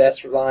 maybe the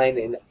best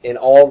line in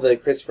all the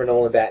Christopher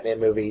Nolan Batman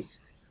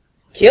movies,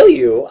 kill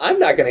you. I'm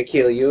not going to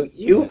kill you.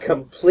 You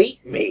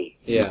complete me.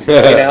 Yeah. You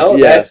know,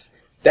 Yeah.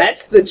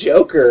 that's the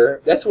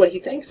Joker. That's what he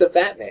thinks of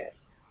Batman.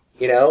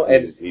 You know,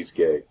 and he's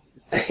gay.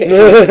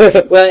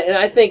 well, and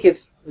I think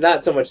it's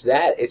not so much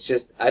that. It's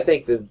just I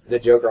think the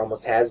Joker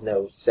almost has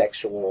no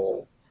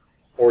sexual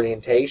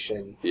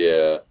orientation.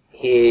 Yeah,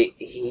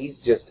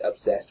 He's just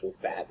obsessed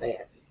with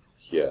Batman.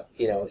 yeah.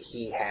 You know,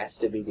 he has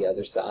to be the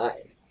other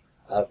side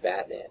of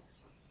Batman,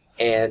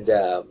 and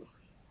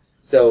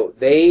so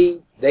they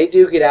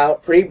duke it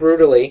out pretty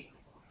brutally,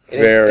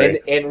 and Very.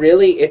 and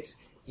really it's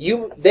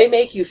they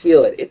make you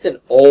feel it. It's an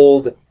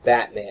old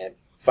Batman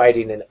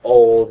fighting an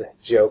old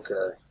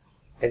Joker.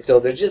 And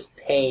so they're just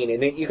pain,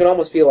 and you can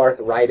almost feel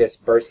arthritis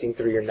bursting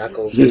through your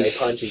knuckles when they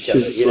punch each other,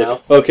 you know?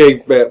 Okay,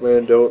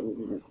 Batman,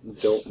 don't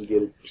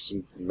get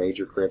some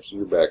major cramps in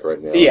your back right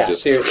now. Yeah,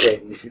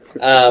 seriously.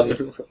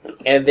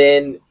 And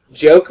then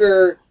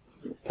Joker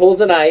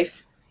pulls a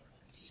knife,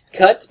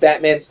 cuts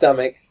Batman's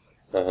stomach.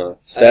 Uh-huh.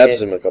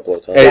 Stabs him a couple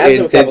of times. Stabs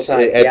him a couple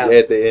times, at, yeah.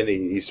 At the end,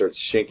 he starts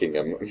shinking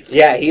him.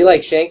 Yeah,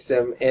 he shanks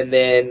him, and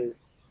then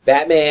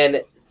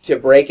Batman, to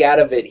break out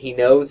of it, he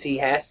knows he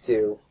has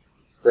to,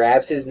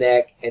 grabs his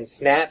neck and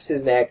snaps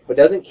his neck, but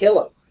doesn't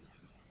kill him.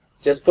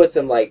 Just puts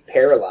him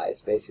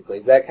paralyzed, basically.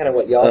 Is that kind of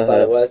what y'all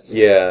thought it was?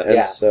 Yeah. And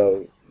Yeah.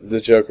 so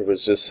the Joker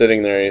was just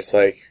sitting there, and he's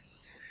like,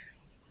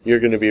 "You're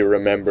going to be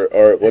remembered,"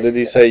 or what did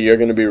he say? "You're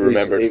going to be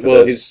remembered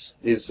for this."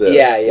 His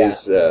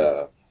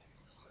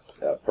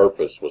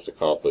purpose was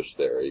accomplished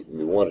there. He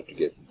wanted to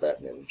get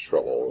Batman in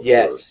trouble.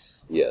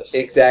 Yes. Yes.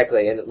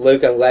 Exactly. And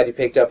Luke, I'm glad you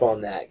picked up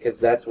on that, because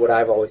that's what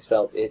I've always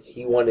felt, is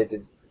he wanted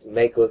to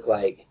make look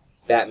like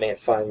Batman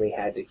finally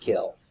had to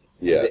kill.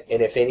 Yeah.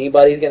 And if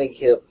anybody's going to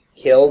get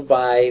killed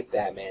by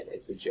Batman,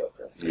 it's the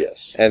Joker.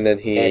 Yes. And then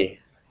he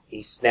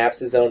snaps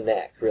his own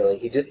neck, really.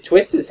 He just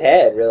twists his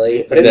head,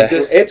 really. But That-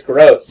 it's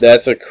gross.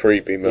 that's a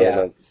creepy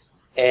moment.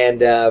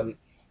 And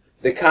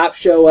the cops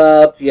show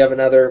up. You have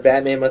another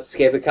Batman must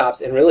escape the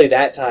cops. And really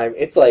that time,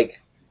 it's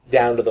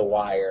down to the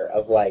wire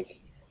of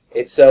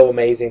it's so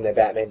amazing that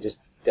Batman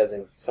just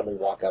doesn't somebody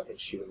walk up and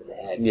shoot him in the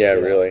head. Yeah,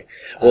 you know? really.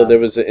 Well, there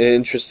was an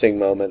interesting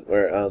moment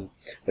where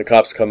the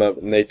cops come up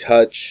and they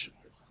touch,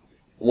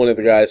 one of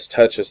the guys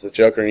touches the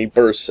Joker and he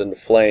bursts into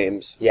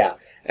flames. Yeah.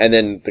 And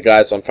then the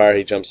guy's on fire,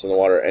 he jumps in the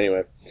water.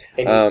 Anyway,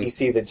 And you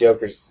see the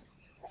Joker's...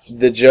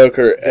 the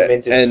Joker,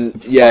 Demented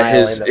and smile yeah,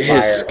 in the fire.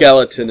 his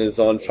skeleton is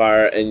on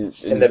fire, and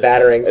And the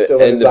battering's still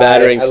in and his the eye.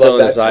 battering's I still love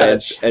in his that eye,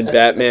 and, touch. and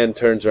Batman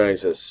turns around and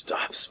says,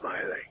 "Stop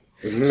smiling."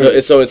 Mhm.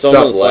 So it's Stop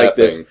almost like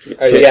this.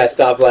 Oh, yeah,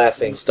 stop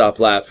laughing. Stop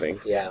laughing.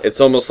 Yeah. It's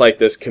almost like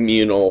this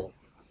communal,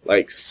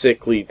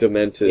 sickly,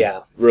 demented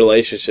Yeah.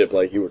 relationship,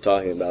 like you were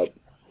talking about.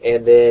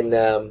 And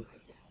then,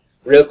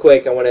 real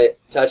quick, I want to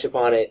touch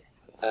upon it.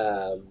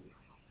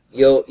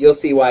 You'll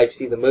see why I've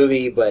seen the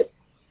movie, but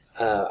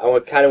I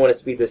kind of want to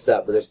speed this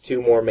up. But there's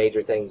two more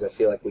major things I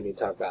feel like we need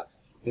to talk about.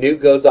 Newt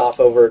goes off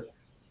over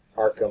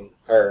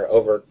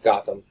over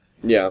Gotham,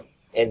 Yeah.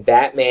 and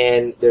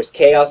Batman. There's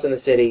chaos in the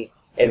city,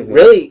 and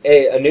really,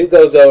 a Newt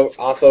goes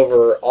off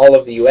over all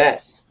of the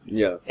U.S.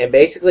 Yeah. And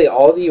basically,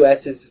 all of the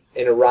U.S. is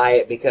in a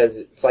riot because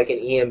it's like an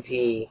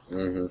EMP,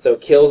 Mhm. so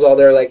it kills all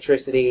their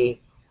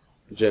electricity.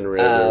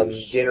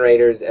 Generators.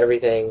 Generators,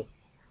 everything.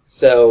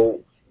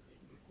 So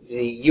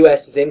the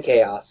U.S. is in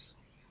chaos,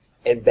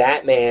 and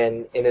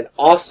Batman, in an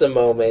awesome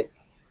moment,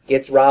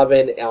 gets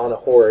Robin on a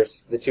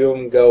horse. The two of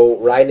them go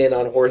riding in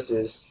on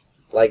horses,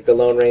 like the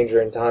Lone Ranger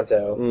and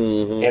Tonto,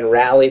 Mhm. and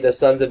rally the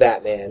Sons of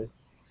Batman,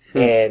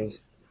 and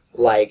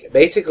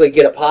basically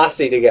get a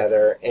posse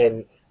together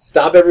and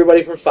stop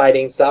everybody from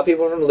fighting, stop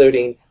people from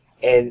looting,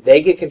 and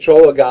they get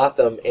control of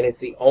Gotham, and it's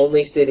the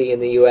only city in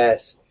the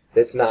U.S.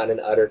 that's not in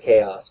utter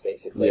chaos,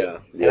 basically. Yeah.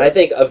 And I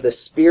think of the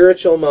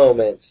spiritual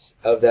moments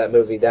of that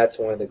movie, that's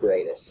one of the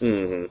greatest.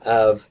 Mhm.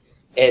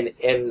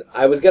 And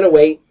I was gonna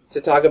wait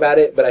to talk about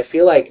it, but I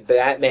feel like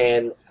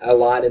Batman a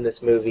lot in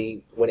this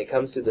movie, when it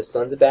comes to the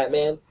Sons of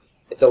Batman,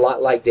 it's a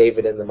lot like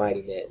David and the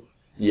Mighty Men,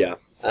 Yeah.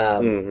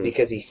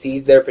 because he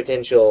sees their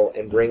potential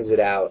and brings it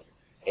out,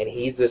 and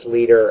he's this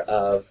leader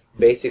of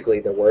basically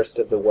the worst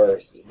of the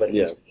worst, but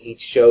he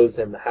shows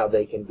them how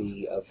they can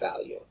be of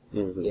value.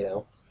 Mhm. You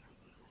know.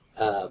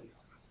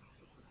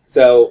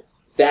 So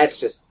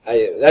that's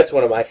that's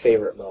one of my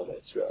favorite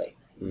moments, really.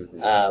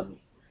 Mhm.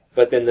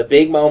 But then the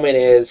big moment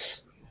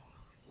is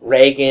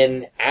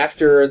Reagan,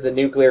 after the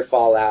nuclear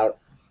fallout,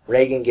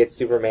 Reagan gets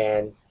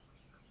Superman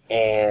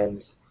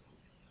and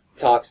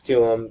talks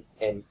to him,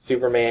 and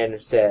Superman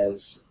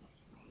says,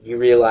 "You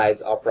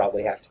realize I'll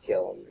probably have to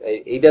kill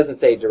him." He doesn't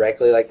say it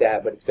directly like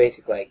that, but it's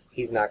basically like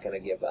he's not going to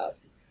give up.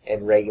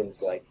 And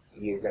Reagan's like,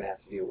 "You're going to have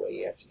to do what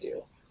you have to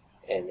do."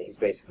 And he's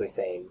basically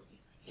saying,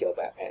 "Kill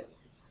Batman."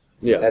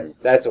 Yeah.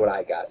 That's what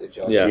I got,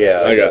 Joe. Yeah.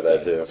 Yeah, I got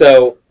that. too.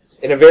 So,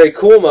 in a very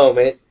cool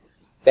moment,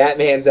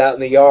 Batman's out in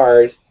the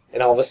yard,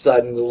 and all of a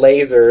sudden,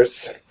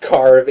 lasers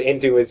carve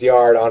into his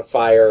yard on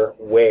fire.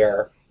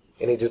 Where?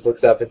 And he just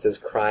looks up and says,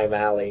 "Crime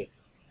Alley."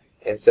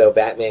 And so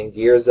Batman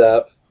gears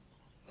up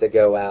to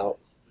go out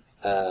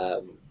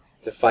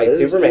to fight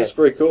Superman. It's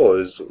pretty cool. It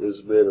was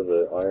a bit of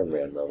an Iron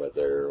Man moment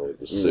there with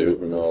the suit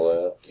and all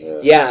that.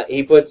 Yeah,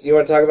 he puts. You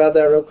want to talk about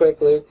that real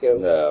quick, Luke?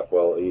 Yeah,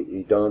 well,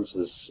 he dons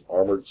this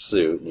armored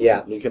suit.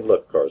 Yeah. You can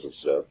lift cars and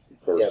stuff.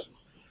 Of course, Yep.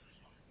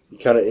 you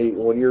kind of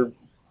when you're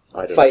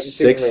Fighting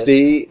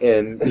 60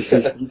 and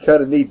you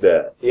kind of need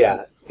that.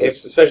 Yeah,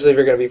 especially if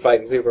you're going to be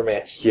fighting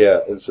Superman. Yeah,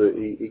 and so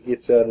he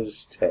gets out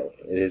his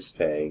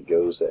tank,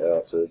 goes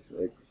out to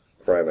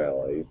Crime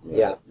Alley.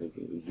 Yeah.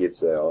 He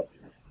gets out,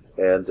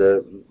 and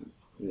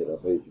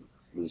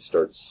he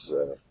starts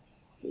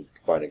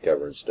finding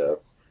cover and stuff.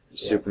 Yeah.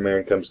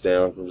 Superman comes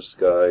down from the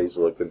sky. He's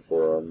looking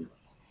for him,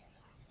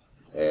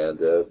 and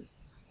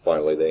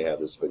finally they have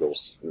this big old.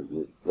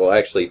 Well,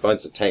 actually, he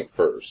finds the tank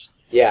first,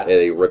 Yeah. and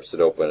he rips it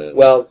open. And,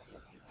 Well,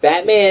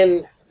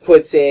 Batman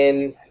puts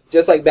in,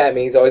 just like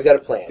Batman, he's always got a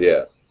plan.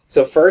 yeah.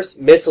 So first,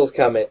 missiles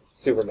come at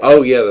Superman.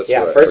 Oh yeah, that's right.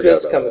 I First forgot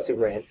missiles about come that. at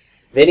Superman.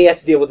 Then he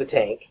has to deal with the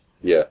tank.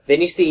 Yeah. Then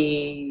you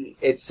see,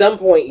 at some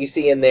point, you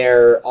see in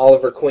there,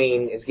 Oliver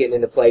Queen is getting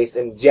into place,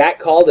 and Jack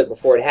called it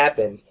before it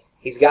happened.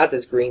 He's got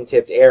this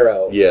green-tipped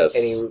arrow. Yes.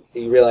 And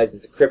he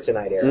realizes it's a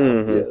kryptonite arrow.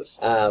 Mhm. Yes.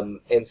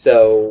 And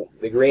so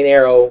the green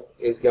arrow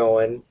is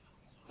going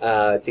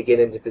to get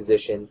into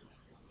position.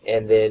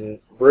 And then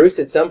Bruce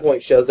at some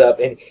point shows up,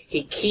 and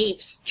he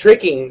keeps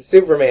tricking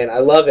Superman. I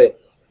love it,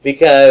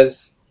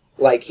 because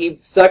like he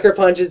sucker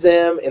punches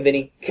him, and then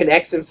he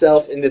connects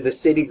himself into the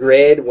city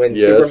grid when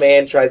Yes.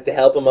 Superman tries to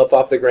help him up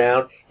off the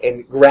ground,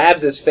 and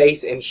grabs his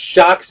face and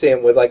shocks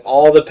him with like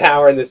all the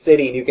power in the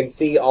city, and you can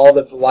see all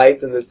the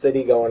lights in the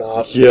city going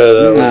off. Yeah,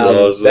 that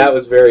was awesome. That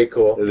was very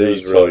cool. And then That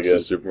he was really talks to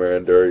good.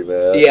 Superman during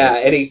that. Yeah,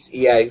 and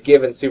he's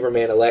giving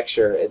Superman a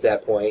lecture at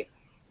that point.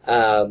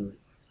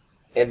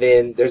 And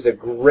then there's a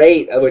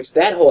great, which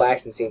that whole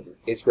action scene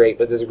is great,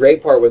 but there's a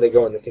great part where they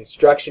go in the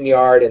construction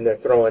yard and they're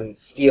throwing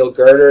steel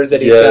girders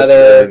at each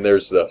other. And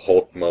there's the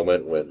Hulk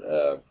moment when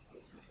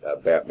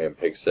Batman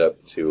picks up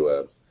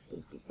two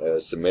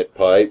cement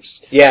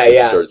pipes. Yeah, and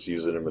yeah. starts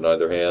using them in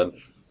either hand.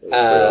 It's pretty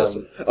Um,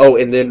 awesome. Oh,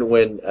 and then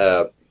when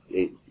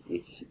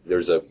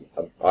there's a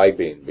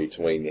I-beam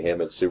between him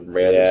and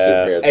Superman, Yeah. and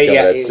Superman's Hey, coming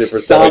yeah, at he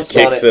supersonic. stomps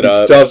on kicks it. it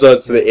up. He stomps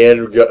onto the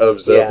end,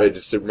 goes up, Yeah. and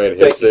just Superman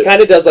So hits he it.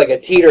 kind of does like a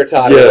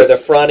teeter-totter Yes. where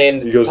the front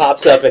end He goes-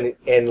 pops up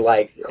and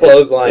like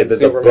clotheslines And then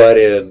Superman. the butt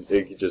end,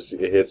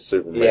 it hits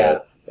Superman. Yeah.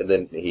 And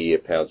then he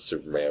pounds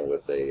Superman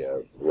with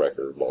a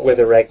record ball. With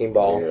a wrecking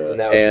ball, Yeah. and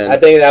that was. And- I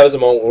think that was a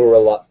moment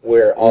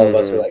where all of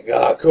us were like,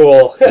 "Oh,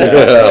 cool."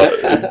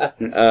 Yeah.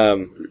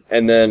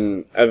 And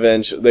then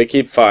eventually they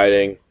keep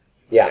fighting,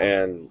 Yeah,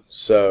 and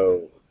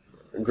so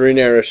Green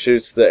Arrow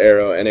shoots the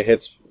arrow, and it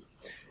hits.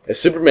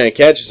 Superman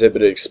catches it,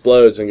 but it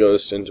explodes and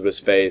goes into his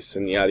face,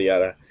 and yada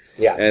yada.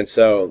 yeah, And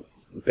so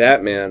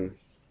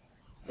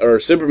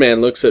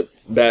Superman looks at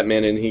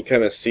Batman, and he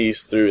kind of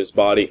sees through his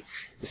body,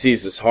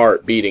 sees his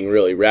heart beating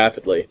really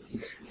rapidly.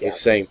 Yeah. He's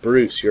saying,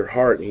 "Bruce, your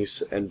heart,"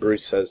 and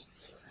Bruce says,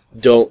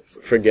 "Don't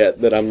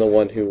forget that I'm the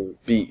one who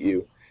beat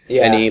you."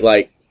 yeah, And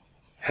he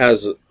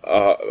has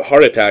a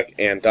heart attack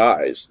and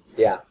dies.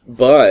 yeah.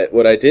 But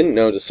what I didn't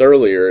notice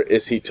earlier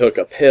is he took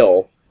a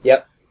pill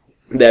Yep,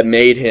 that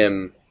made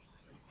him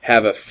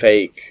have a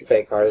fake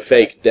fake heart attack.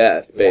 fake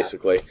death, Yeah.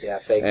 basically. Yeah,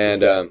 fake.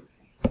 And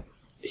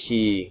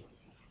he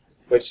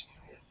Which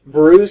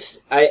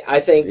Bruce, I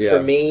think Yeah.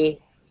 for me,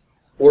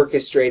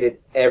 orchestrated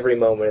every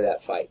moment of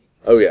that fight.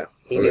 oh yeah.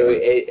 He knew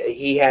it,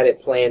 he had it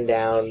planned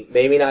down,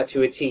 maybe not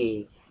to a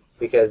T,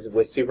 because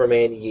with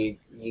Superman you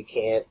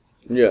can't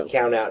Yeah.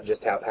 count out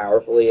just how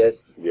powerful he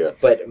is. Yeah.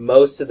 But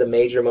most of the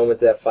major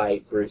moments of that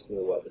fight, Bruce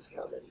knew what was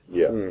coming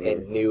Yeah. Mhm.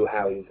 and knew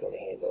how he was going to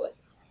handle it.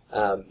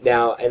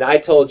 Now, and I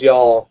told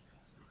y'all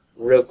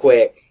real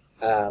quick,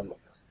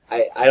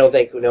 I don't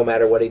think no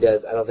matter what he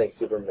does, I don't think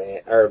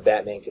Superman or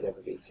Batman could ever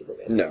beat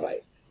Superman in No. a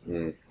fight.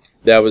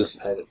 That was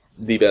I-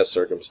 the best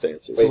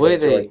circumstances. Wait, The way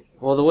Jordan.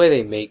 the way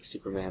they make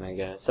Superman, I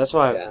guess. That's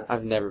why Yeah.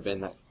 I've never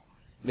been that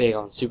big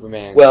on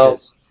Superman. Well,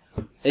 'cause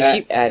they just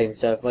keep adding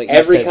stuff. Like you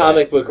Every said,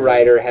 comic that. book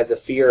writer has a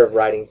fear of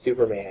writing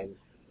Superman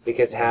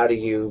because how do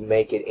you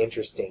make it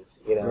interesting?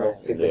 You know,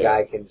 Right. because the Yeah.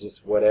 guy can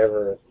just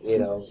whatever,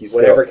 He's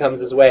whatever got- comes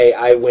his way,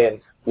 I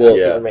win. Well,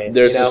 Yeah. Superman.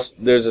 there's you know?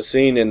 there's a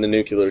scene in the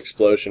nuclear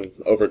explosion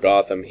over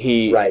Gotham.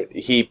 Right.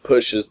 He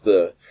pushes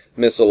the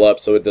missile up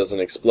so it doesn't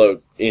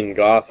explode in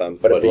Gotham.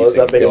 But it But blows he's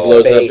up in It his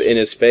blows face. up in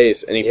his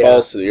face, and he Yeah.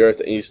 falls to the earth,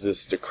 and he's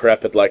this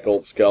decrepit, like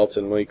old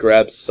skeleton. When he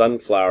grabs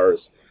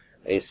sunflowers,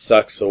 and he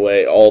sucks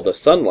away all the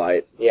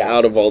sunlight Yeah.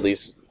 out of all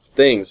these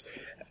things,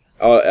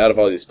 out of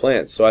all these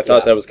plants. So I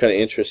thought Yeah. that was kind of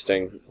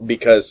interesting,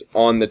 because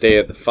on the day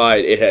of the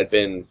fight, it had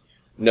been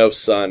no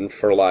sun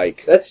for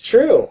like That's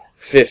true.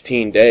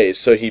 15 days,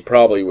 so he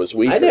probably was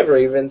weaker. I never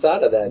even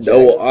thought of that. Jack.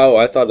 No, That's-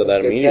 I thought of that's that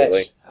a good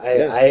immediately. catch.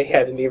 Yeah. I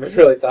hadn't even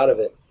really thought of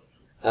it.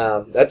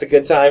 That's a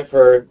good time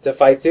to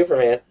fight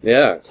Superman.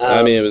 Yeah,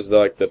 I mean, it was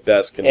like the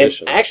best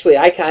conditions. And actually,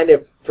 I kind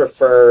of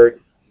preferred.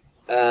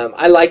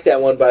 I like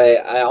that one, but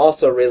I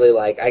also really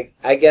like.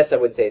 I guess I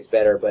wouldn't say it's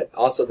better, but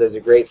also there's a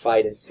great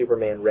fight in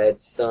Superman Red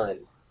Sun,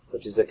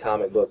 which is a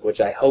comic book,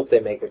 which I hope they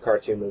make a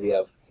cartoon movie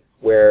of.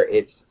 where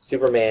it's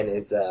Superman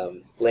is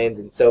lands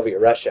in Soviet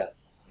Russia,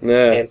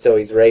 Yeah. and so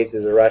he's raised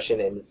as a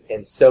Russian,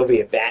 and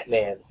Soviet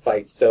Batman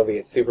fights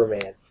Soviet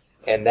Superman,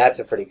 and that's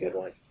a pretty good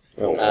one.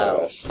 Oh my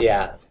gosh.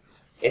 Yeah,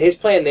 and his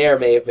plan there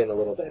may have been a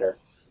little better.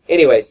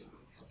 Anyways,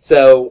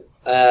 so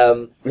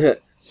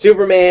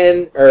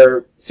Superman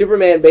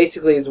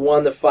basically has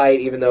won the fight,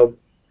 even though,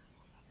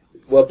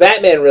 well,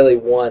 Batman really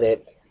won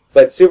it,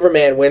 but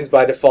Superman wins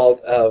by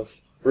default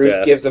of Bruce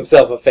Death. gives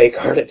himself a fake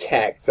heart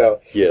attack. So,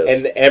 Yes.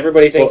 and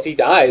everybody thinks he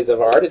dies of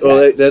a heart attack.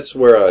 Well, that's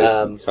where I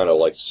Um, kind of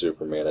like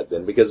Superman at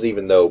then, because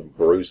even though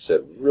Bruce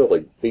had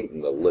really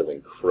beaten the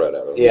living crud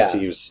out of him, Yeah.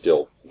 he was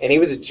still and he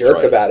was a jerk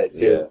trying- about it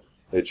too. Yeah,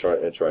 they try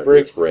to be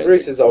Bruce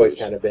friends. has always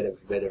kind of been a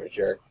bit of a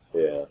jerk.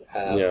 Yeah.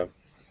 Yeah.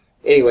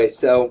 Anyway,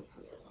 so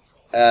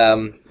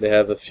They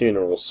have a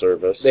funeral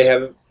service. they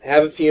have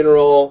a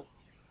funeral,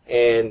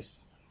 and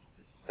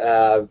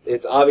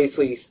it's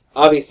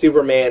obvious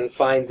Superman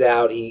finds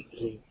out,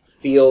 he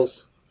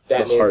feels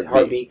Batman's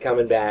heartbeat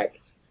coming back,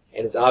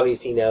 and it's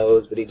obvious he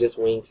knows, but he just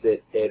winks at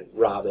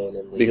Robin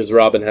and leaves. Because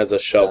Robin has a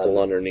shovel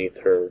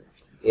underneath her.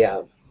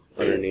 Yeah.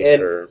 Underneath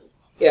And- her.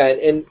 Yeah,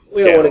 and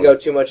we don't want to Down. go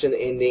too much in the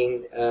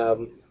ending.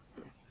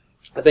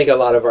 I think a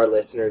lot of our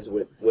listeners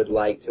would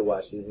like to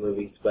watch these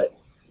movies, but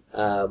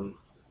I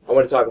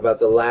want to talk about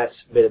the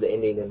last bit of the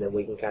ending, and then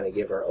we can kind of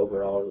give our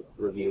overall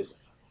reviews.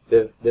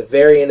 The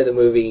very end of the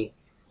movie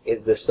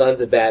is the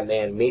sons of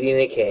Batman meeting in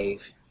a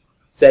cave,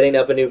 setting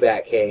up a new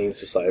Batcave.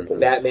 Disciples.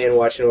 Batman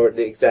watching over,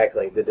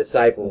 exactly, the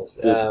disciples.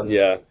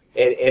 Yeah.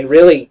 And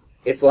really,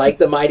 it's like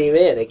the Mighty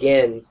Men.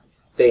 Again,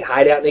 they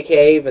hide out in a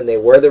cave and they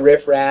wear the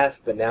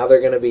riffraff, but now they're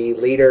going to be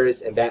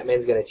leaders, and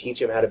Batman's going to teach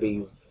them how to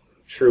be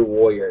true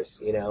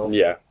warriors, you know?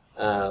 Yeah.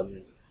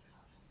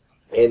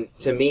 And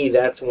to me,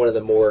 that's one of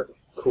the more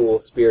cool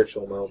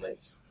spiritual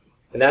moments.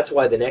 And that's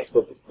why the next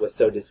book was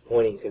so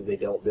disappointing, because they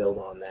don't build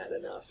on that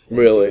enough.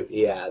 Really?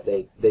 Yeah,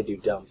 they do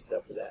dumb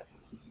stuff with that.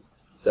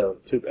 So,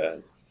 Too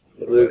bad.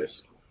 Luke,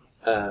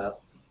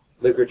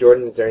 Luke or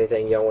Jordan, is there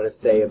anything y'all want to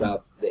say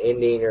about the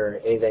ending or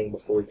anything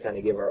before we kind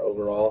of give our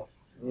overall?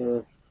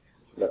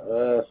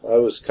 I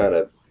was kind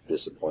of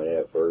disappointed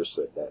at first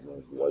that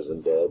Batman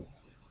wasn't dead.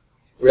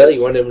 Really?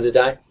 You wanted him to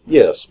die?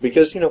 Yes,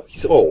 because,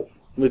 he's old.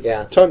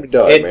 Yeah. Time to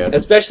die, And man.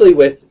 especially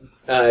with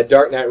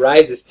Dark Knight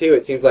Rises, too,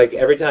 it seems like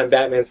every time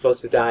Batman's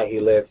supposed to die, he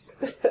lives.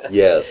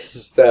 Yes.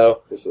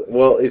 So,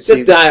 Well, it's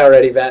just die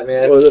already,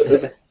 Batman.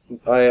 Well,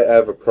 I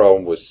have a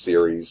problem with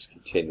series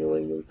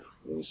continuing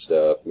and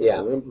stuff.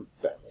 Yeah.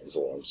 Batman's a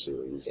long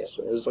series. Yeah.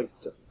 So it's like,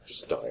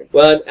 just die.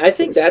 Well, I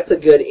think that's a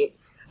good...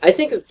 I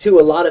think to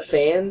a lot of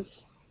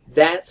fans,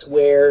 that's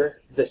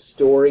where the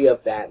story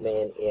of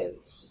Batman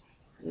ends.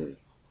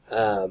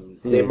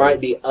 There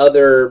might be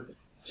other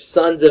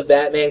sons of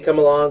Batman come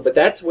along, but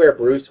that's where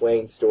Bruce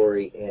Wayne's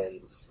story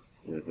ends.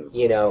 Mm-hmm.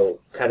 You know,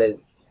 kind of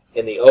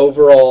in the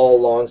overall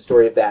long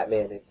story of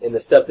Batman, in the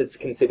stuff that's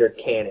considered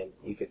canon,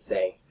 you could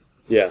say.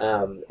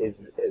 Yeah.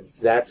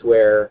 Is that's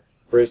where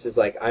Bruce is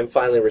like, I'm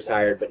finally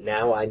retired, but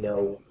now I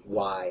know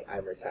why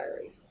I'm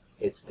retiring.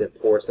 It's to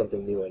pour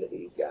something new into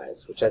these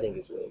guys, which I think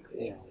is really cool.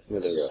 Yeah.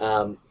 It is.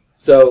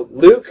 So,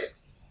 Luke,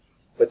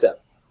 what's up?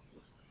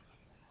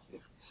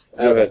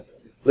 Go ahead.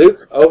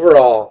 Luke,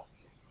 overall,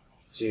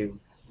 did you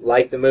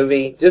like the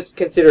movie? Just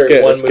consider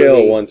it one Scale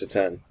movie. of 1 to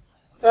 10.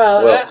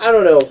 Well, I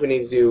don't know if we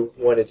need to do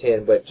 1 to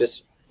 10, but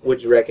just,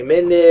 would you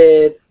recommend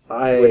it?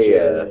 Would you,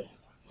 I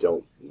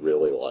don't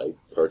really like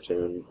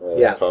cartoon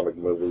comic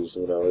movies.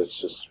 It's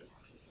just,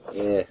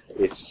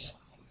 it's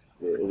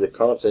the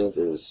content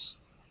is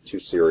too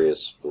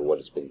serious for what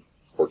it's being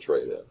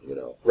portrayed in.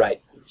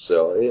 Right.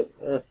 So,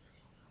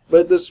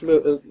 but these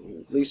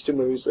two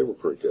movies, they were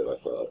pretty good, I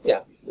thought.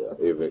 Yeah. Yeah.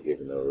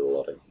 Even though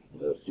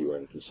there were a few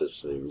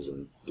inconsistencies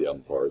and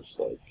dumb parts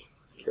like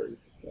Carrie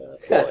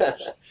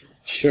Flash.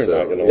 You're So-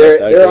 not going to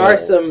There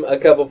are a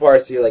couple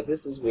parts you're like,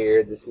 this is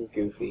weird, this is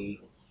goofy.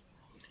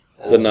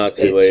 The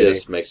Nazi It lady.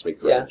 just makes me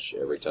cringe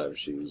every time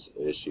she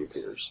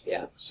appears.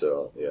 Yeah.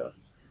 So, yeah.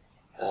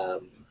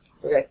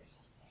 Okay.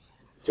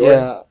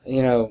 Jordan?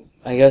 Yeah,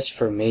 I guess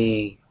for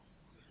me,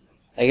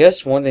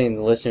 one thing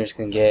the listeners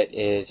can get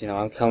is,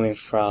 I'm coming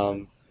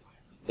from...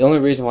 The only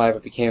reason why I ever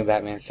became a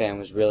Batman fan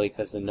was really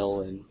because of the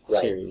Nolan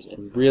series,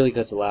 and really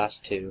because of the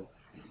last two.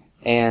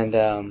 And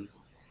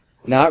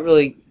not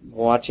really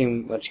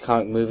watching much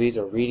comic movies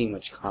or reading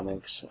much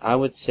comics, I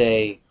would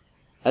say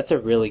that's a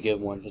really good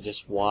one to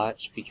just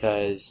watch,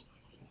 because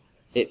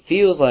it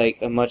feels like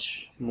a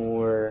much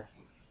more,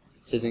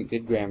 this isn't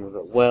good grammar,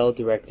 but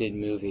well-directed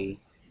movie.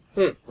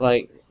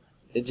 Like,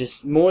 it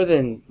just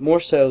more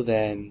so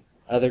than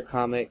other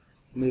comic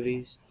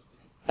movies.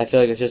 I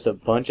feel like it's just a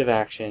bunch of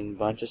action,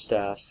 bunch of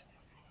stuff,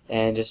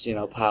 and just,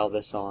 pile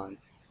this on.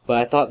 But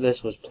I thought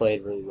this was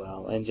played really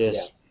well, and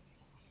just,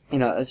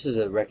 this is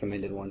a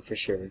recommended one for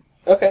sure.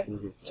 Okay.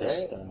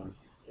 Just,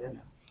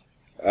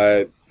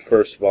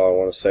 First of all, I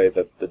want to say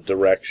that the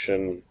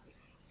direction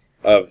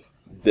of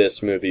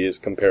this movie is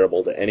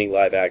comparable to any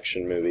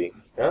live-action movie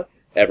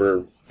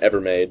ever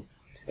made,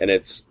 and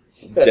it's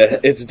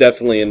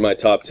definitely in my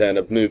top 10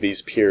 of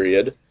movies,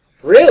 period.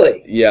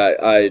 Really?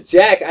 Yeah,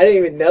 Jack, I didn't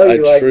even know I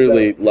you liked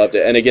truly loved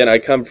it. And again, I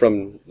come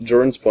from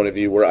Jordan's point of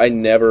view where I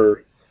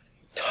never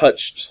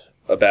touched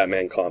a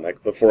Batman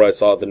comic before I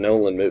saw the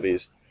Nolan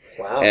movies.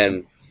 Wow.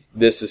 And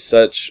this is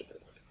such...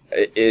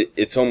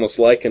 It's almost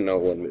like a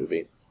Nolan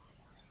movie.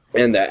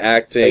 And the So you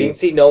acting... can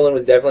see Nolan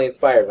was definitely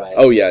inspired by it.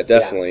 Oh yeah,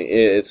 definitely.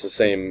 It's the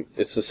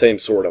same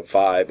sort of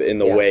vibe in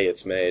the Yeah. way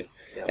it's made.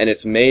 Yeah. And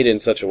it's made in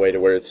such a way to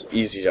where it's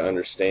easy to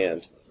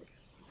understand.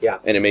 Yeah.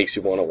 And it makes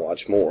you want to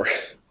watch more.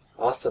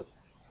 Awesome.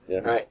 Yeah.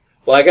 All right.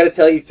 Well, I got to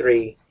tell you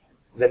three.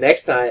 The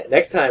next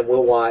time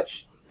we'll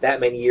watch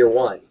Batman Year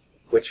One,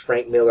 which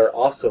Frank Miller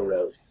also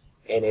wrote,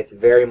 and it's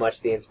very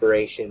much the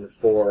inspiration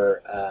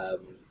for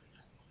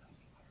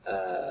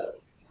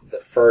the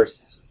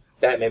first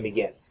Batman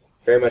Begins.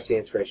 Very much the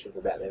inspiration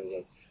for Batman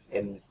Begins,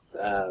 and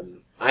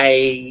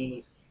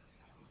I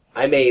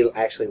may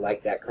actually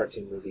like that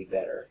cartoon movie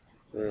better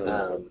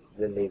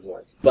than these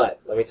ones. But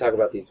let me talk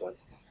about these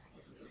ones.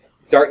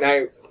 Dark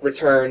Knight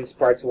Returns,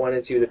 parts 1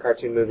 and 2, the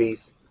cartoon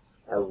movies,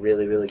 are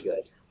really, really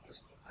good.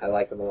 I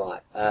like them a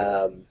lot.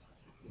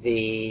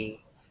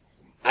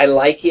 I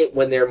like it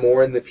when they're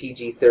more in the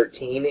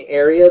PG-13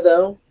 area,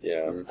 though,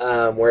 Yeah.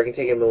 where I can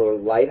take them a little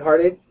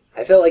lighthearted.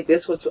 I felt like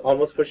this was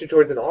almost pushing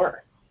towards an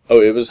R. Oh,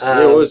 it was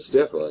it was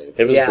definitely.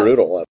 yeah.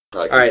 brutal.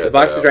 All right, the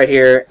box is right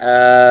here.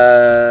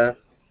 I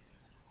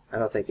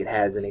don't think it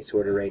has any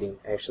sort of rating,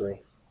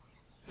 actually.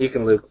 You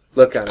can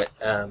look on it.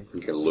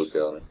 You can look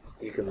on it.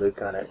 You can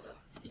look on it.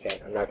 Okay,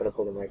 I'm not going to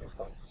pull the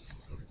microphone.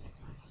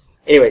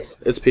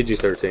 Anyways, It's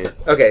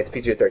PG-13. okay, it's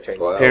PG-13.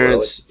 Wow.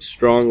 Parents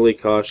strongly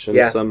caution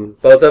Yeah. some.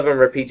 Both of them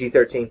are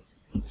PG-13.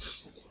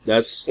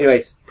 That's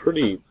Anyways,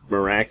 pretty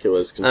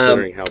miraculous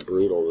considering how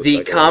brutal this the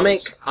second comic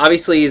was.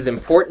 obviously is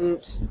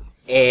important,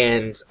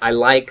 and I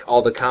like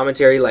all the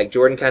commentary. Like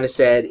Jordan kind of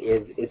said,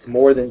 it's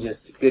more than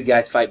just good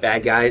guys fight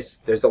bad guys.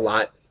 There's a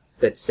lot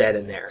that's said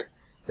in there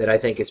that I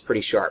think is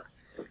pretty sharp.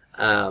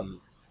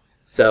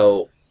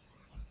 So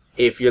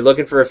if you're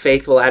looking for a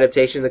faithful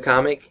adaptation of the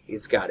comic,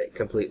 it's got it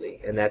completely,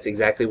 and that's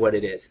exactly what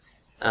it is.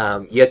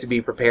 You have to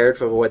be prepared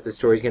for what the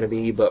story's going to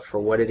be, but for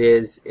what it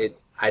is,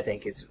 I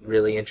think it's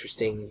really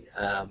interesting.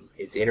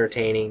 It's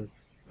entertaining,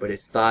 but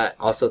it's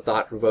also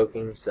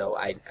thought-provoking, so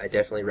I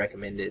definitely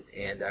recommend it,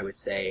 and I would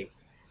say,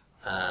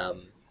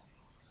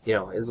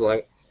 it's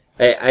like,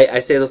 I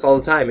say this all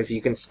the time, if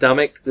you can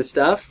stomach the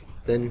stuff,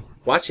 then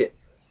watch it.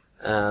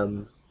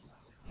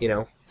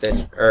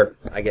 Or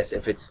I guess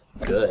if it's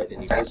good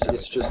and you can stomach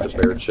It's just a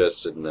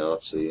bare-chested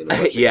Nazi. And a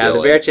bunch of yeah, the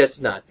killing.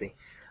 bare-chested Nazi.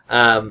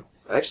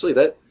 Actually,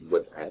 that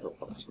would add a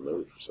lot to the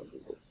movie for some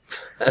people.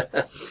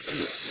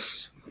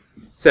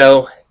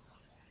 So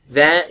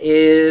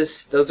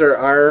those are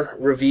our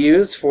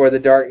reviews for The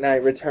Dark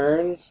Knight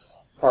Returns,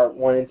 part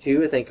 1 and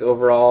 2. I think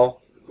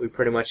overall we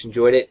pretty much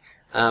enjoyed it.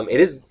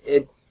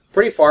 It's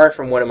pretty far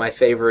from one of my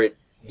favorite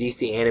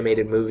DC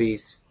animated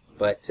movies,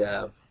 but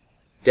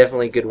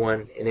definitely a good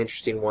one, an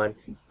interesting one.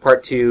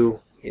 Part 2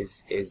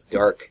 is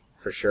dark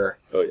for sure.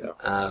 Oh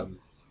yeah.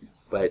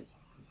 But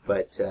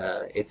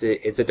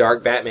it's a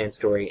dark Batman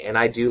story, and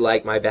I do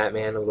like my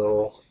Batman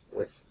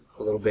with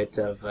a little bit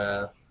of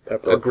a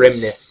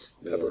grimness.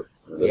 Pepper.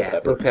 Yeah,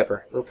 little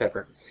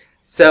pepper.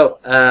 So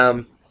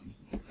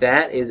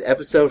that is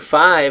episode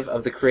 5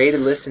 of the Created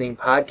Listening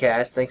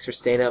podcast. Thanks for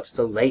staying up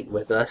so late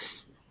with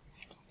us,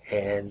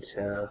 and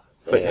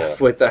putting up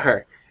with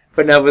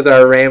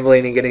our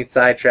rambling and getting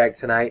sidetracked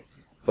tonight.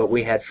 But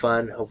we had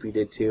fun. Hope you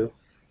did too.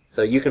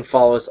 So you can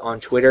follow us on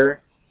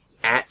Twitter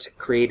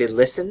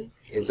 @CreatedListen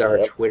is our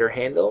Twitter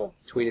handle.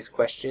 Tweet us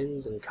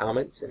questions and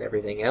comments and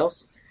everything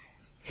else.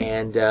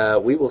 And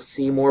we will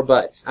see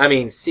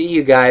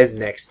you guys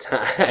next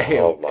time.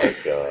 Oh my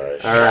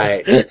gosh. All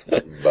right.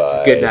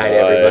 Bye. Good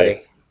night,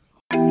 Bye.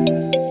 everybody.